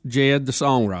chose Jed, the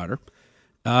songwriter,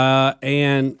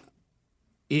 and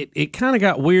it kind of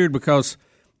got weird because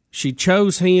she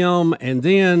chose him, and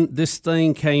then this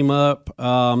thing came up,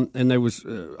 and there was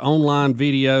online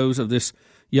videos of this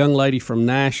young lady from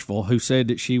Nashville who said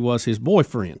that she was his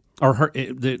boyfriend, or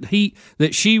that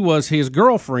she was his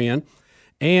girlfriend,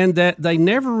 and that they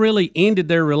never really ended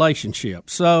their relationship.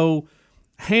 So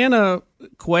Hannah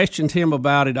questioned him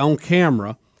about it on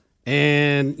camera,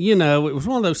 and it was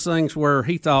one of those things where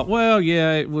he thought, well,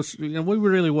 yeah, it was. We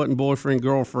really wasn't boyfriend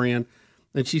girlfriend.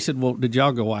 And she said, well, did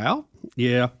y'all go out?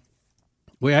 Yeah.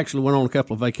 We actually went on a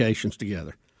couple of vacations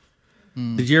together.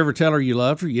 Did you ever tell her you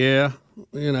loved her? Yeah.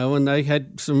 And they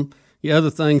had some other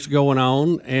things going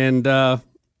on. And,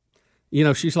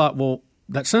 she's like, well,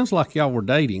 that sounds like y'all were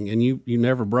dating and you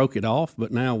never broke it off,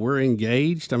 but now we're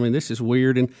engaged. I mean, this is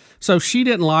weird. And so she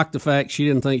didn't like the fact she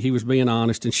didn't think he was being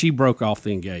honest, and she broke off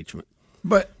the engagement.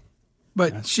 But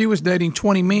she was dating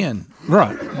 20 men.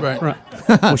 Right.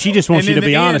 Well, she just wants you to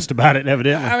be honest about it,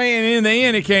 evidently. I mean, in the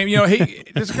end, it came, he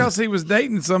just because he was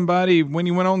dating somebody when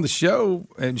he went on the show,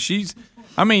 and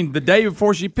the day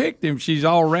before she picked him, she's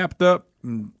all wrapped up.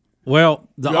 Well,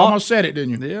 you almost said it,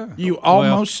 didn't you? Yeah. You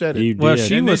almost said it. Well,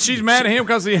 she's mad at him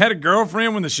because he had a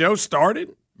girlfriend when the show started?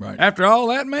 Right. After all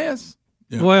that mess?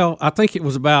 Yeah. Well, I think it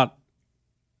was about.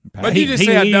 But you just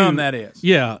see how dumb that is.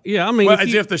 Yeah. I mean,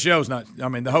 if the show's not. I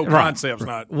mean, the whole concept's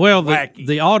not. Well, wacky.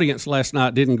 the audience last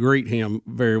night didn't greet him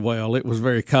very well. It was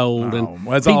very cold, and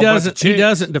well, he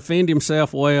doesn't defend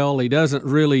himself well. He doesn't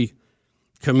really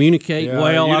communicate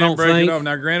well. You I didn't don't break think. it off.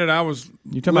 Now, granted, I was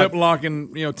lip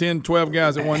locking 10, 12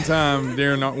 guys at one time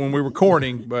when we were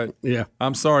courting. But yeah,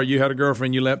 I'm sorry, you had a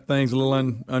girlfriend. You left things a little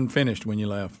unfinished when you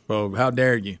left. So how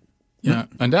dare you? Yeah,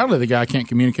 undoubtedly the guy can't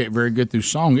communicate very good through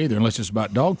song either, unless it's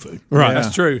about dog food. Right,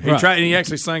 that's true. He tried, and he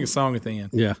actually sang a song at the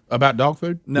end. Yeah, about dog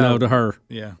food. No, to her.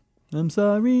 Yeah, I'm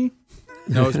sorry.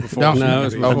 No, it's before. It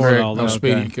was before all that.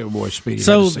 Speedy, good boy, Speedy.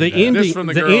 So the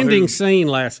ending scene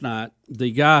last night,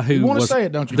 the guy who you want was to say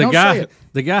it, don't you? The Don't guy, say it.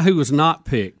 the guy who was not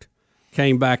picked,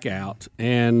 came back out,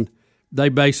 and they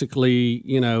basically,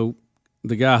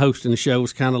 the guy hosting the show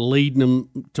was kind of leading them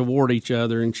toward each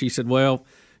other, and she said, well,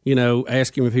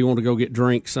 ask him if he wanted to go get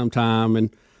drinks sometime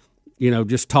and,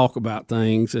 just talk about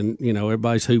things, and,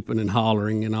 everybody's hooping and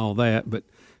hollering and all that, but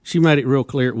she made it real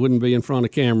clear it wouldn't be in front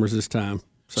of cameras this time.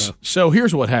 So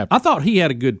here's what happened. I thought he had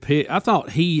a good pitch. I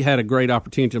thought he had a great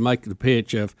opportunity to make the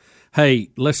pitch of, hey,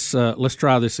 let's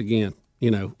try this again,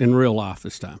 in real life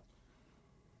this time.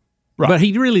 Right. But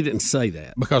he really didn't say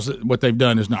that, because what they've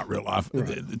done is not real life.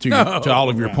 To all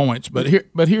of your points, but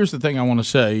here's the thing I want to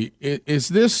say: is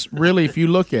this really? If you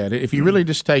look at it, if you really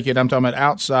just take it, I'm talking about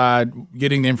outside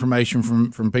getting the information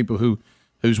from people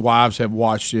whose wives have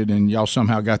watched it, and y'all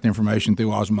somehow got the information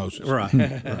through osmosis, right?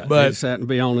 But it sat and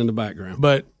be on in the background.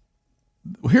 But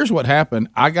here's what happened: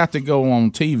 I got to go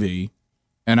on TV,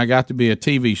 and I got to be a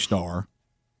TV star,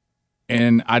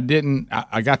 and I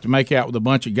got to make out with a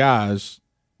bunch of guys.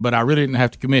 But I really didn't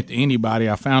have to commit to anybody.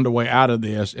 I found a way out of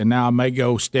this, and now I may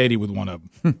go steady with one of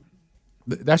them.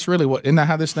 That's really isn't that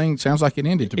how this thing sounds like it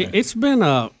ended to me? It's been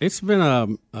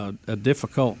a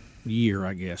difficult year,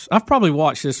 I guess. I've probably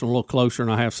watched this one a little closer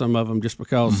than I have some of them, just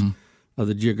because of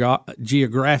the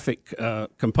geographic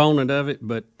component of it.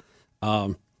 But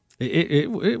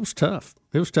it was tough.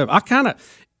 It was tough.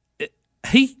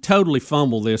 He totally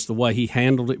fumbled this the way he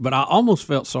handled it, but I almost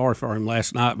felt sorry for him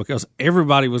last night because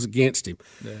everybody was against him.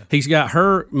 Yeah. He's got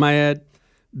her mad.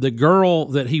 The girl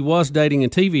that he was dating in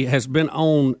TV has been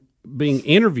on being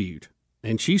interviewed,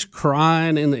 and she's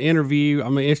crying in the interview. I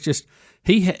mean, it's just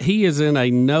he is in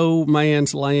a no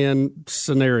man's land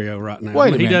scenario right now. Wait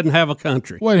a minute. He doesn't have a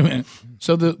country. Wait a minute.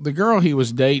 So the girl he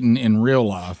was dating in real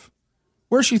life,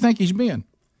 where's she think he's been?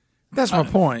 That's my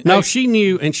point. No, she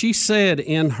knew, and she said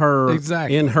in her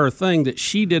thing that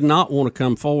she did not want to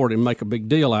come forward and make a big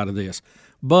deal out of this.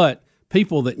 But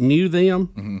people that knew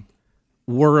them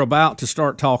were about to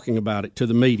start talking about it to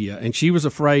the media, and she was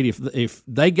afraid if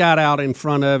they got out in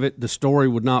front of it, the story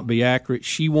would not be accurate.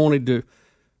 She wanted to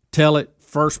tell it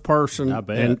first person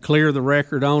and clear the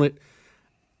record on it.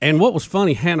 And what was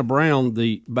funny, Hannah Brown,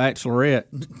 the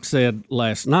Bachelorette, said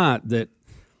last night that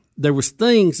there was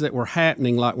things that were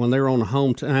happening, like when they were on a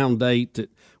hometown date,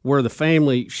 where the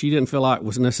family, she didn't feel like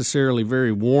was necessarily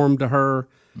very warm to her,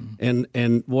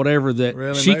 and whatever that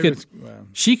really?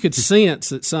 She could sense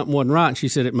that something wasn't right. And she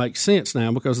said it makes sense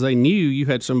now because they knew you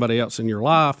had somebody else in your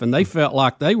life, and they felt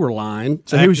like they were lying.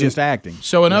 So he was just acting.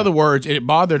 So in other words, it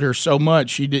bothered her so much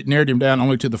she narrowed him down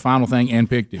only to the final thing and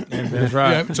picked him. That's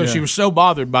right. Yeah, so she was so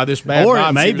bothered by this bad. Or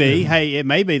it may be, it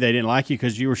may be they didn't like you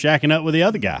because you were shacking up with the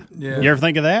other guy. Yeah. You ever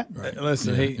think of that? Right.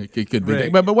 Listen, it could be.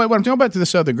 But wait, what I'm talking about to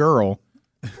this other girl.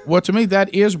 Well, to me,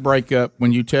 that is breakup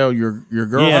when you tell your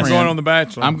girlfriend, I'm going on The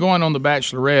Bachelor. I'm going on The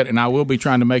Bachelorette, and I will be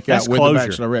trying to make out with The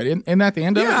Bachelorette. Isn't that the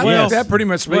end of it? I think that pretty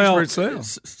much speaks for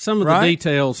itself. Some of the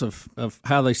details of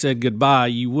how they said goodbye,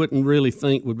 you wouldn't really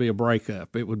think would be a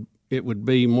breakup. It would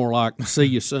be more like, see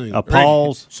you soon. A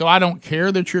pause. So I don't care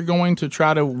that you're going to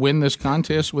try to win this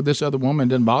contest with this other woman. It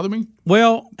doesn't bother me?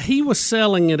 Well, he was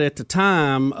selling it at the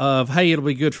time of, hey, it'll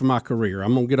be good for my career.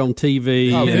 I'm going to get on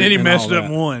TV. And then he messed up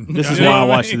and won. This is why I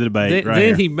watched the debate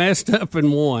Then he messed up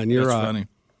and won. You're That's right. Funny.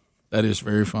 That is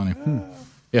very funny.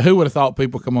 Yeah, who would have thought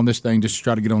people come on this thing just to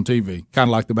try to get on TV? Kind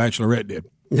of like The Bachelorette did.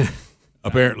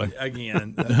 Apparently.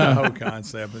 Again, the whole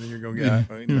concept, and then you're going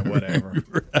to get whatever.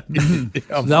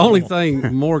 The only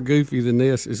thing more goofy than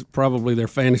this is probably their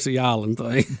Fantasy Island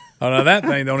thing. Oh, no, that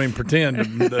thing don't even pretend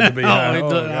to be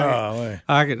high.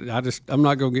 I'm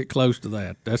not going to get close to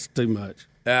that. That's too much.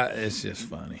 It's just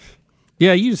funny.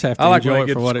 Yeah, you just have to enjoy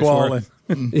it for what it's worth.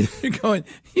 You're going,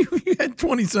 you had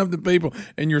 20-something people,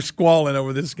 and you're squalling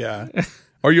over this guy.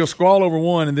 Or you'll squall over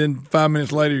one, and then 5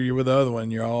 minutes later you're with the other one,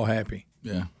 and you're all happy.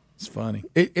 Yeah. It's funny.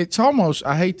 It's almost,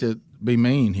 I hate to be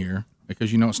mean here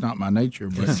because it's not my nature,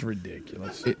 but it's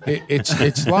ridiculous.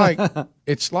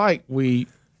 It's like we.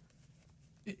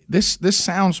 This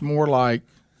sounds more like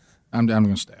I'm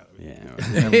going to stay out of it.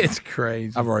 Yeah, it's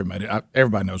crazy. I've already made it.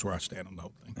 Everybody knows where I stand on the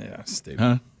whole thing. Yeah, stupid.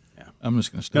 Huh? Yeah, I'm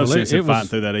just going to stay. No, it fighting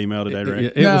through that email today,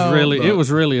 Rick. It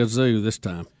was really a zoo this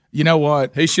time. You know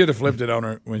what? He should have flipped it on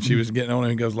her when she was getting on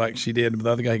him. He goes like she did with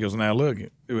the other guy. He goes, now look,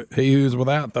 he who's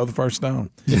without, throw the first stone.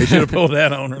 He should have pulled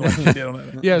that on her like she did on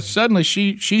that. Yeah, suddenly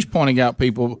she's pointing out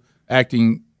people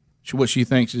acting what she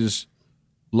thinks is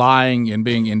lying and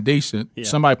being indecent. Yeah.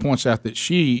 Somebody points out that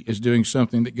she is doing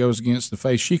something that goes against the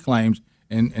faith she claims,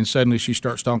 and suddenly she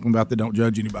starts talking about the don't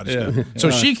judge anybody stuff. So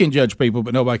she can judge people,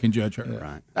 but nobody can judge her. Yeah.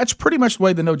 Right. That's pretty much the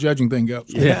way the no judging thing goes.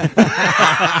 Yeah.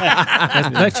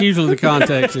 that's usually the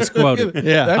context it's quoted.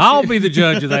 Yeah. I'll be the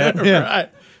judge of that. Yeah. Right.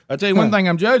 I'll tell you one thing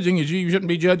I'm judging is you shouldn't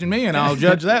be judging me, and I'll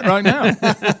judge that right now.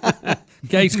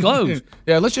 Case closed.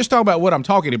 Yeah, let's just talk about what I'm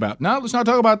talking about. No, let's not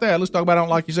talk about that. Let's talk about I don't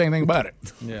like you say anything about it.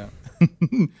 Yeah.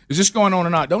 Is this going on or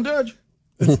not? Don't judge.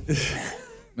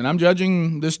 And I'm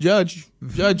judging this judge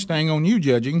thing on you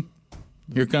judging.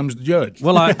 Here comes the judge.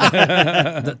 Well,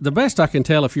 the best I can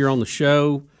tell, if you're on the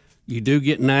show, you do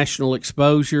get national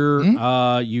exposure.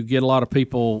 You get a lot of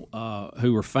people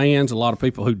who are fans, a lot of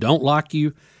people who don't like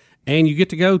you, and you get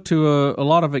to go to a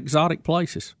lot of exotic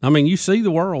places. I mean, you see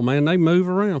the world, man. They move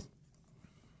around.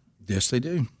 Yes, they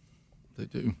do. They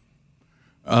do.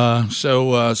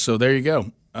 So there you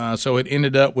go. So it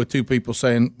ended up with two people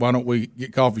saying, "Why don't we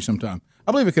get coffee sometime?"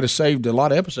 I believe it could have saved a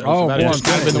lot of episodes. Oh, if that had just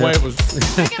kind of been the way it was.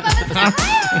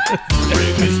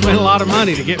 Spent a lot of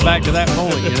money to get back to that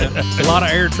point. A lot of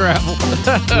air travel,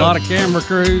 a lot of camera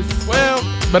crews. Well,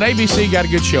 but ABC got a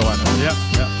good show out of it.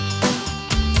 Yep.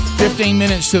 15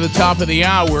 minutes to the top of the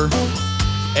hour.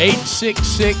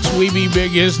 866 We Be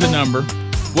Big is the number.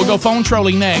 We'll go phone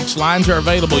trolling next. Lines are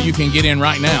available. You can get in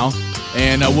right now,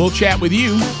 and we'll chat with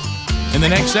you in the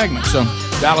next segment. So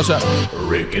dial us up.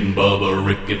 Rick and Bubba,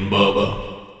 Rick and Bubba.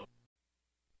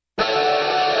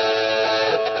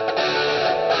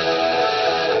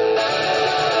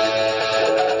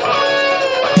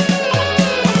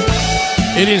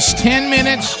 It is 10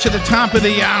 minutes to the top of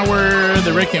the hour.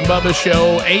 The Rick and Bubba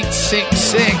Show,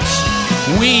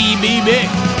 866 We Be Big.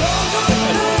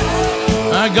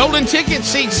 Golden ticket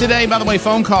seats today. By the way,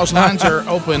 phone calls lines are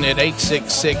open at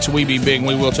 866 We Be Big.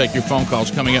 We will take your phone calls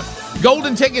coming up.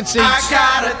 Golden ticket seats. I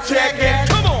got a ticket.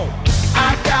 Come on.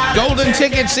 Golden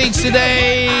ticket seats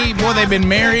today. Boy, they've been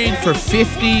married for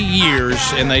 50 years,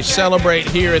 and they celebrate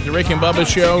here at the Rick and Bubba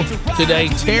Show today.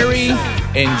 Terry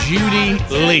and Judy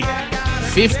Lee.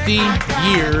 50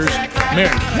 years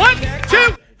married. 1,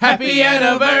 2. Happy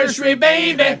anniversary,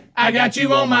 baby. I got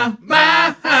you on my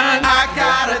mind. I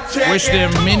got a ticket. Wish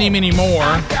them many, many more.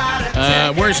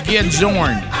 Where's Gid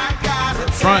Zorn?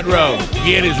 Front row.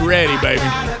 Gid is ready, baby.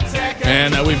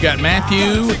 And we've got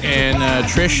Matthew and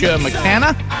Tricia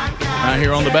McKenna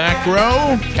here on the back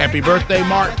row. Happy birthday,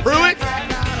 Mark Pruitt.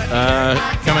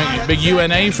 Coming, big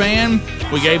UNA fan.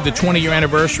 We gave the 20-year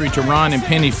anniversary to Ron and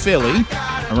Penny Philly.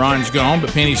 Ron's gone,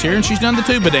 but Penny's here, and she's done the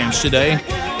tuba dance today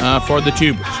for the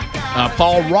tubers.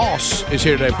 Paul Ross is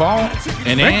here today, Paul.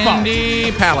 And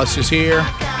Andy Palace is here.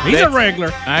 He's a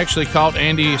regular. I actually caught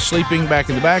Andy sleeping back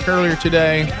in the back earlier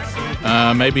today.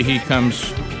 Maybe he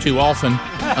comes too often.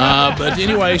 But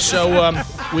anyway, so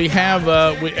we have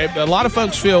a lot of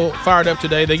folks feel fired up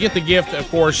today. They get the gift, of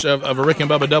course, of a Rick and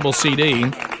Bubba double CD.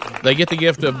 They get the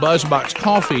gift of BuzzBox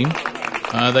coffee.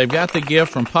 They've got the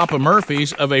gift from Papa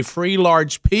Murphy's of a free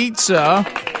large pizza.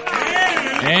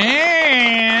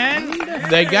 And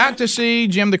they got to see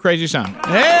Jim the Crazy Simon.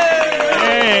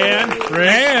 And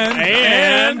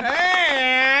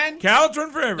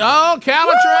Calitrin for everyone. Oh,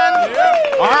 Calitrin.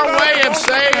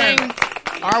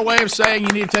 Our way of saying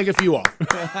you need to take a few off.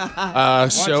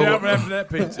 Watch out after that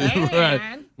pizza.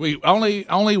 Right. We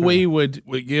we would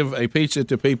give a pizza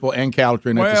to people and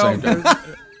Calitrin at the same time.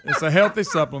 It's a healthy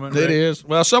supplement. It is.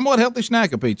 Well, somewhat healthy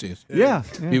snack of pizza is. Yeah.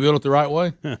 You build it the right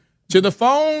way. To the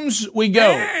phones we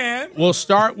go. We'll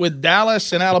start with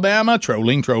Dallas in Alabama.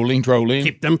 Trolling.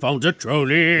 Keep them phones a trolling.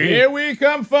 Here we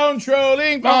come, phone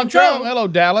trolling. Phone troll. Hello,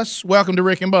 Dallas. Welcome to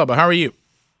Rick and Bubba. How are you?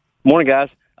 Morning, guys.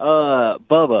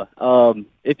 Bubba,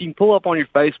 if you can pull up on your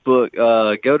Facebook,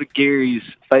 go to Gary's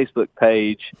Facebook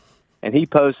page, and he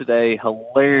posted a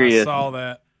hilarious. I saw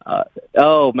that.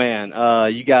 Oh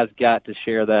man, you guys got to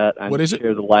share that. What is it?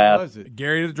 Share the laugh.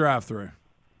 Gary the drive-through.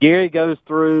 Gary goes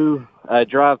through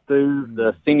drive-through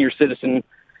the senior citizen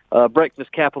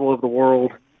breakfast capital of the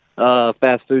world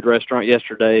fast food restaurant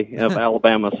yesterday of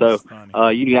Alabama. So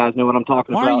you guys know what I'm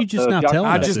talking about. Why are you just now telling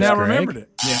us? I just now remembered it.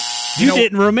 Yeah. You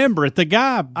didn't remember it. The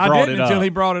guy brought I didn't it up. until he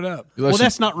brought it up. Well,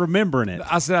 that's not remembering it.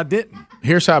 I said I didn't.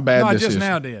 Here's how bad No, this I is. just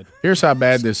now did. Here's how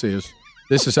bad this is.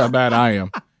 This is how bad I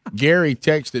am. Gary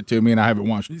texted it to me, and I haven't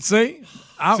watched it. See,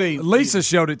 Lisa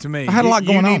showed it to me. I had a lot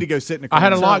going on. You need to go sit in the corner. I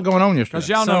had a lot going on yesterday. Because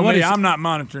y'all know me, I'm not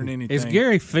monitoring anything. Is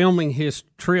Gary filming his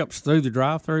trips through the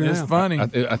drive-thru now? It's funny.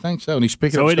 I think so, and he's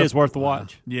picking So up it stuff. is worth the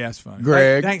watch. Yeah, it's funny.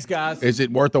 Greg, Thanks, guys. is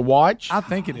it worth a watch? I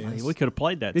think it is. We could have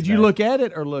played that. Did today. you look at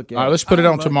it or look at All right, let's put it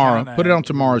on tomorrow. Put it on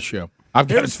tomorrow's show. I've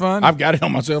got It was fun. I've got it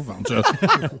on my cell phone. So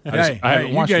I haven't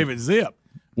you watched gave it zip.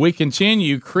 We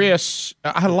continue. Chris,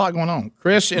 I had a lot going on.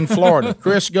 Chris in Florida.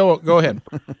 Chris, go ahead.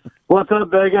 What's up,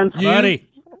 Biggins? Buddy.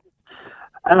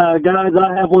 Guys,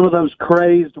 I have one of those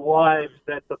crazed wives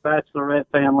that's a Bachelorette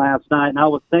fan last night, and I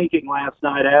was thinking last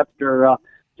night after I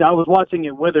was watching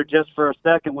it with her just for a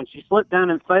second. When she slipped down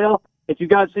and fell, if you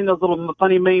guys seen those little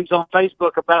funny memes on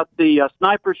Facebook about the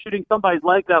sniper shooting somebody's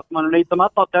legs out from underneath them, I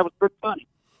thought that was pretty funny.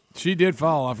 She did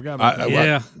fall. I forgot about that.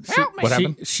 Yeah. What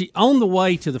happened? She on the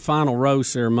way to the final rose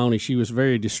ceremony, she was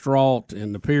very distraught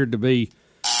and appeared to be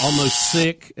almost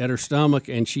sick at her stomach,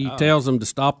 and she tells them to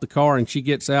stop the car, and she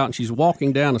gets out, and she's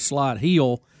walking down a slight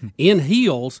hill in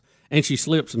heels, and she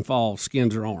slips and falls,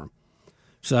 skins her arm.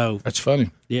 So that's funny.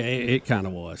 Yeah, it kind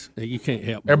of was. You can't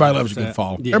help. Everybody loves a good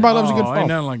fall. Everybody loves a good fall. Ain't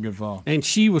nothing like a good fall. And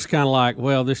she was kind of like,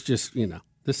 well, this just,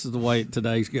 this is the way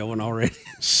today's going already.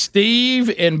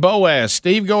 Steve and Boaz.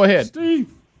 Steve, go ahead.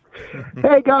 Steve.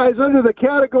 Hey, guys, under the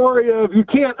category of you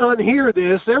can't unhear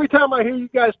this, every time I hear you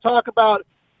guys talk about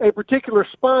a particular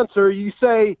sponsor, you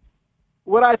say,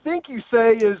 what I think you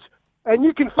say is, and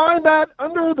you can find that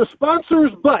under the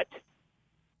sponsor's butt.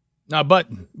 No,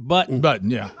 button. Button,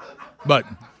 yeah.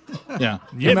 Button. Yeah.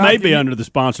 It may be under the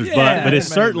sponsor's butt, but it's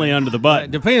certainly under the butt.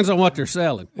 It depends on what they're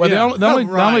selling. Well, the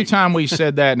only time we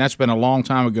said that, and that's been a long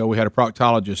time ago, we had a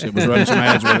proctologist that was running some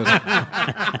ads with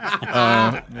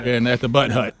us and at the Butt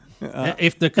Hut.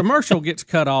 If the commercial gets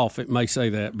cut off, it may say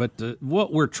that, but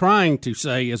what we're trying to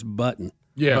say is button.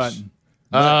 Yes.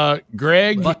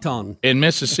 Greg Button. in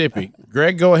Mississippi.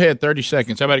 Greg, go ahead, 30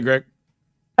 seconds. How about it, Greg?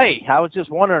 Hey, I was just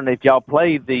wondering if y'all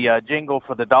played the jingle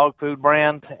for the dog food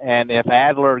brand, and if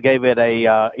Adler gave it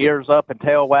a ears up and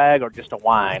tail wag or just a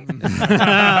whine. Did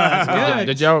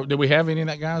we have any of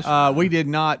that, guys? We did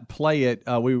not play it.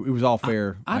 It was all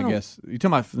fair, I guess. You're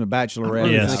talking about from the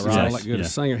Bachelorette. Yes, he's not that good a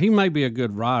singer. He may be a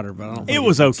good writer, but I don't think it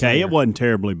was okay. It wasn't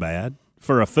terribly bad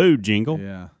for a food jingle.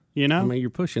 Yeah. I mean, you're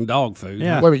pushing dog food.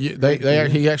 Yeah. Wait,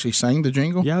 he actually sang the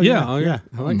jingle? Yeah.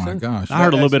 Oh, my gosh. I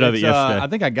heard a little bit of it yesterday. I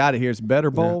think I got it here. It's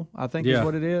Better Bowl, I think is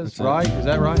what it is. Right? Is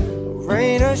that right?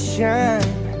 Rain or shine,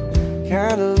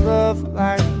 kind of love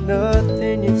like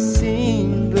nothing you've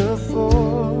seen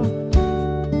before.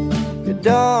 Your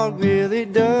dog really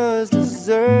does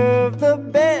deserve the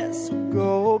best.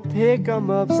 Go pick 'em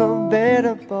up some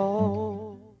Better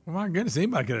Bowl. Oh, my goodness,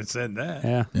 anybody could have said that.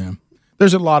 Yeah.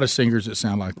 There's a lot of singers that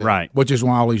sound like that, right? Which is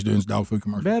why all he's doing is dog food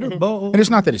commercials. Better Bowl, and it's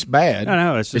not that it's bad.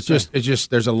 No, it's just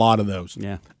there's a lot of those.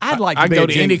 Yeah, I'd like to I'd be go a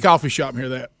to any coffee shop and hear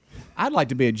that. I'd like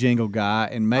to be a jingle guy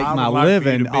and make I my would like for you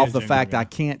living to be off a the jingle fact guy. I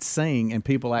can't sing and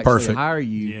people actually Perfect. hire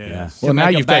you. Yes. To Well, now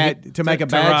make a you've bad taken- to make a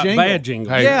to bad write jingle. bad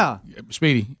jingle. Hey, Yeah.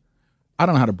 Speedy, I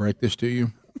don't know how to break this to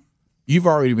you. You've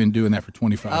already been doing that for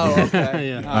 25 years. Okay.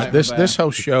 Yeah. All right, This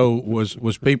whole show was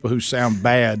people who sound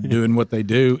bad doing what they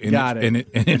do, and Got it.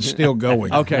 and it's still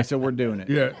going. Okay, so we're doing it.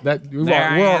 Yeah,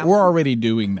 we're already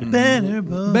doing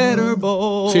that. Better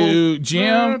Bowl. To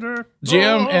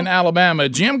Jim in Alabama.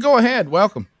 Jim, go ahead.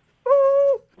 Welcome.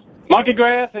 Monkey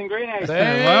grass and green eggs.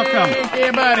 Welcome.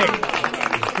 Hey, buddy.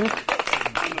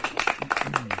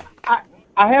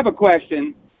 I have a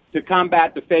question to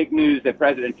combat the fake news that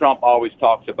President Trump always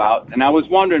talks about, and I was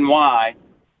wondering why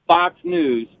Fox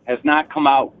News has not come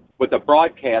out with a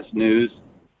broadcast news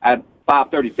at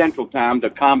 5:30 Central Time to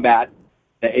combat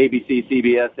the ABC,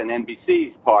 CBS, and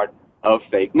NBC's part of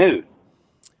fake news.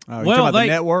 Well,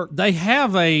 they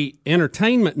have a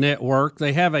entertainment network,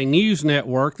 they have a news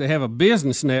network, they have a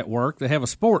business network, they have a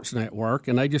sports network,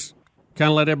 and they just kind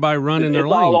of let everybody run in their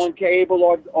It's all lanes. on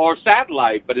cable or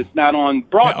satellite, but it's not on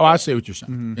broadcast. Oh, I see what you're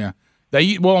saying. Yeah.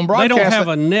 On broadcast, They don't have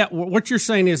a network. What you're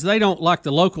saying is they don't, like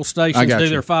the local stations do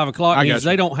their 5 o'clock news.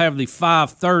 They don't have the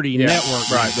 5:30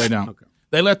 network. Right, they don't. Okay.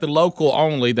 They let the local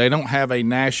only. They don't have a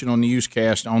national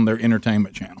newscast on their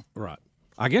entertainment channel. Right.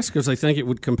 I guess because they think it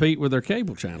would compete with their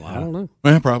cable channel. I don't know.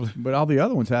 Well, probably. But all the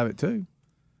other ones have it too.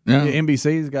 Yeah.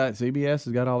 NBC's got, CBS has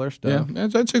got all their stuff. Yeah,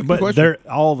 that's a good But question. they're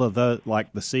all of the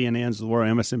like the CNNs of the world,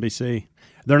 MSNBC,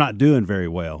 they're not doing very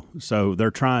well. So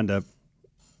they're trying to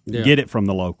get it from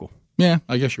the local. Yeah,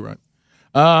 I guess you're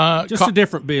right. Just a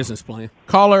different business plan.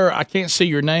 Caller, I can't see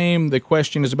your name. The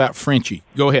question is about Frenchie.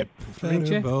 Go ahead.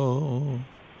 Frenchie? Hello?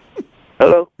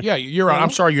 Yeah, you're right. I'm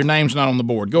sorry, your name's not on the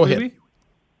board. Go ahead.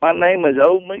 My name is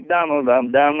Old McDonald.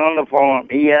 I'm down on the farm,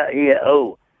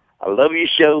 E-I-E-O. I love your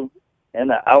show,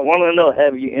 and I want to know,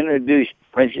 have you introduced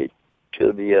Frenchie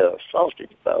to the sausage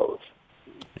balls?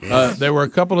 There were a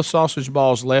couple of sausage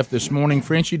balls left this morning.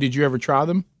 Frenchie, did you ever try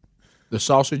them? The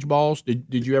sausage balls? Did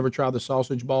you ever try the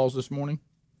sausage balls this morning?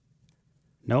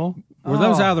 No. Were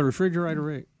those out of the refrigerator,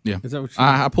 Rick? Yeah. Is that what you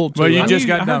I pulled two. Well, out.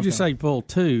 I heard you say pull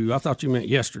two. I thought you meant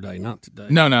yesterday, not today.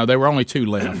 No, there were only two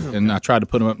left, and I tried to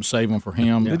put them up and save them for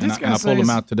him, and I pulled them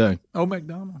out today. Oh,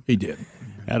 McDonald. He did.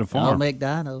 At a Oh, farm.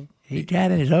 McDonald. He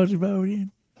got his sausage ball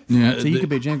in. Yeah, So you could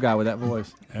be a gym guy with that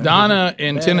voice. Donna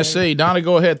in Tennessee. Donna,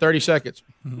 go ahead. 30 seconds.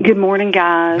 Good morning,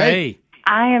 guys. Hey.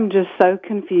 I am just so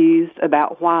confused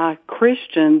about why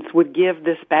Christians would give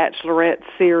this Bachelorette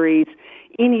series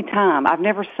any time. I've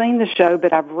never seen the show,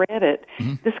 but I've read it.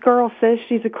 This girl says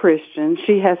she's a Christian.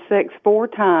 She has sex 4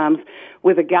 times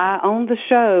with a guy on the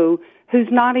show who's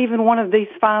not even one of these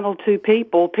final 2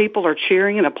 people. People are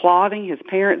cheering and applauding. His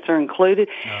parents are included.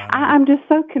 I'm just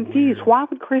so confused. Weird. Why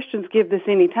would Christians give this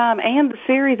any time? And the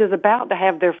series is about to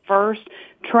have their first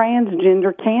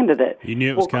transgender candidate. You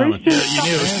knew it was coming. You knew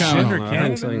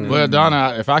it was coming. Well,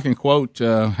 Donna, if I can quote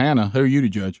Hannah, who are you to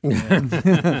judge?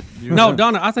 No,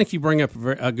 Donna, I think you bring up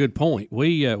a good point.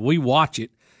 We watch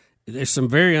it. There's some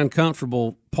very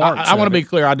uncomfortable parts. I want to be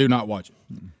clear. I do not watch it.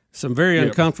 Some very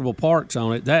uncomfortable parts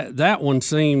on it. That one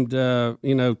seemed, to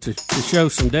show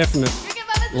some definite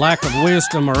lack of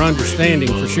wisdom or understanding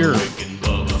for sure.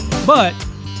 But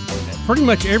pretty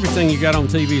much everything you got on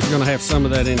TV is going to have some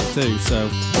of that in it too. So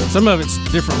some of it's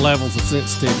different levels of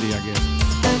sensitivity, I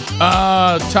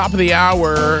guess. Top of the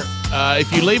hour.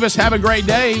 If you leave us, have a great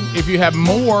day. If you have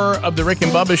more of the Rick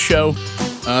and Bubba Show,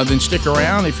 then stick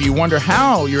around. If you wonder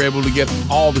how you're able to get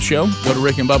all the show, go to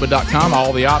rickandbubba.com.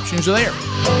 All the options are there.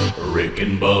 Rick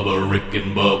and Bubba, Rick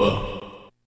and Bubba.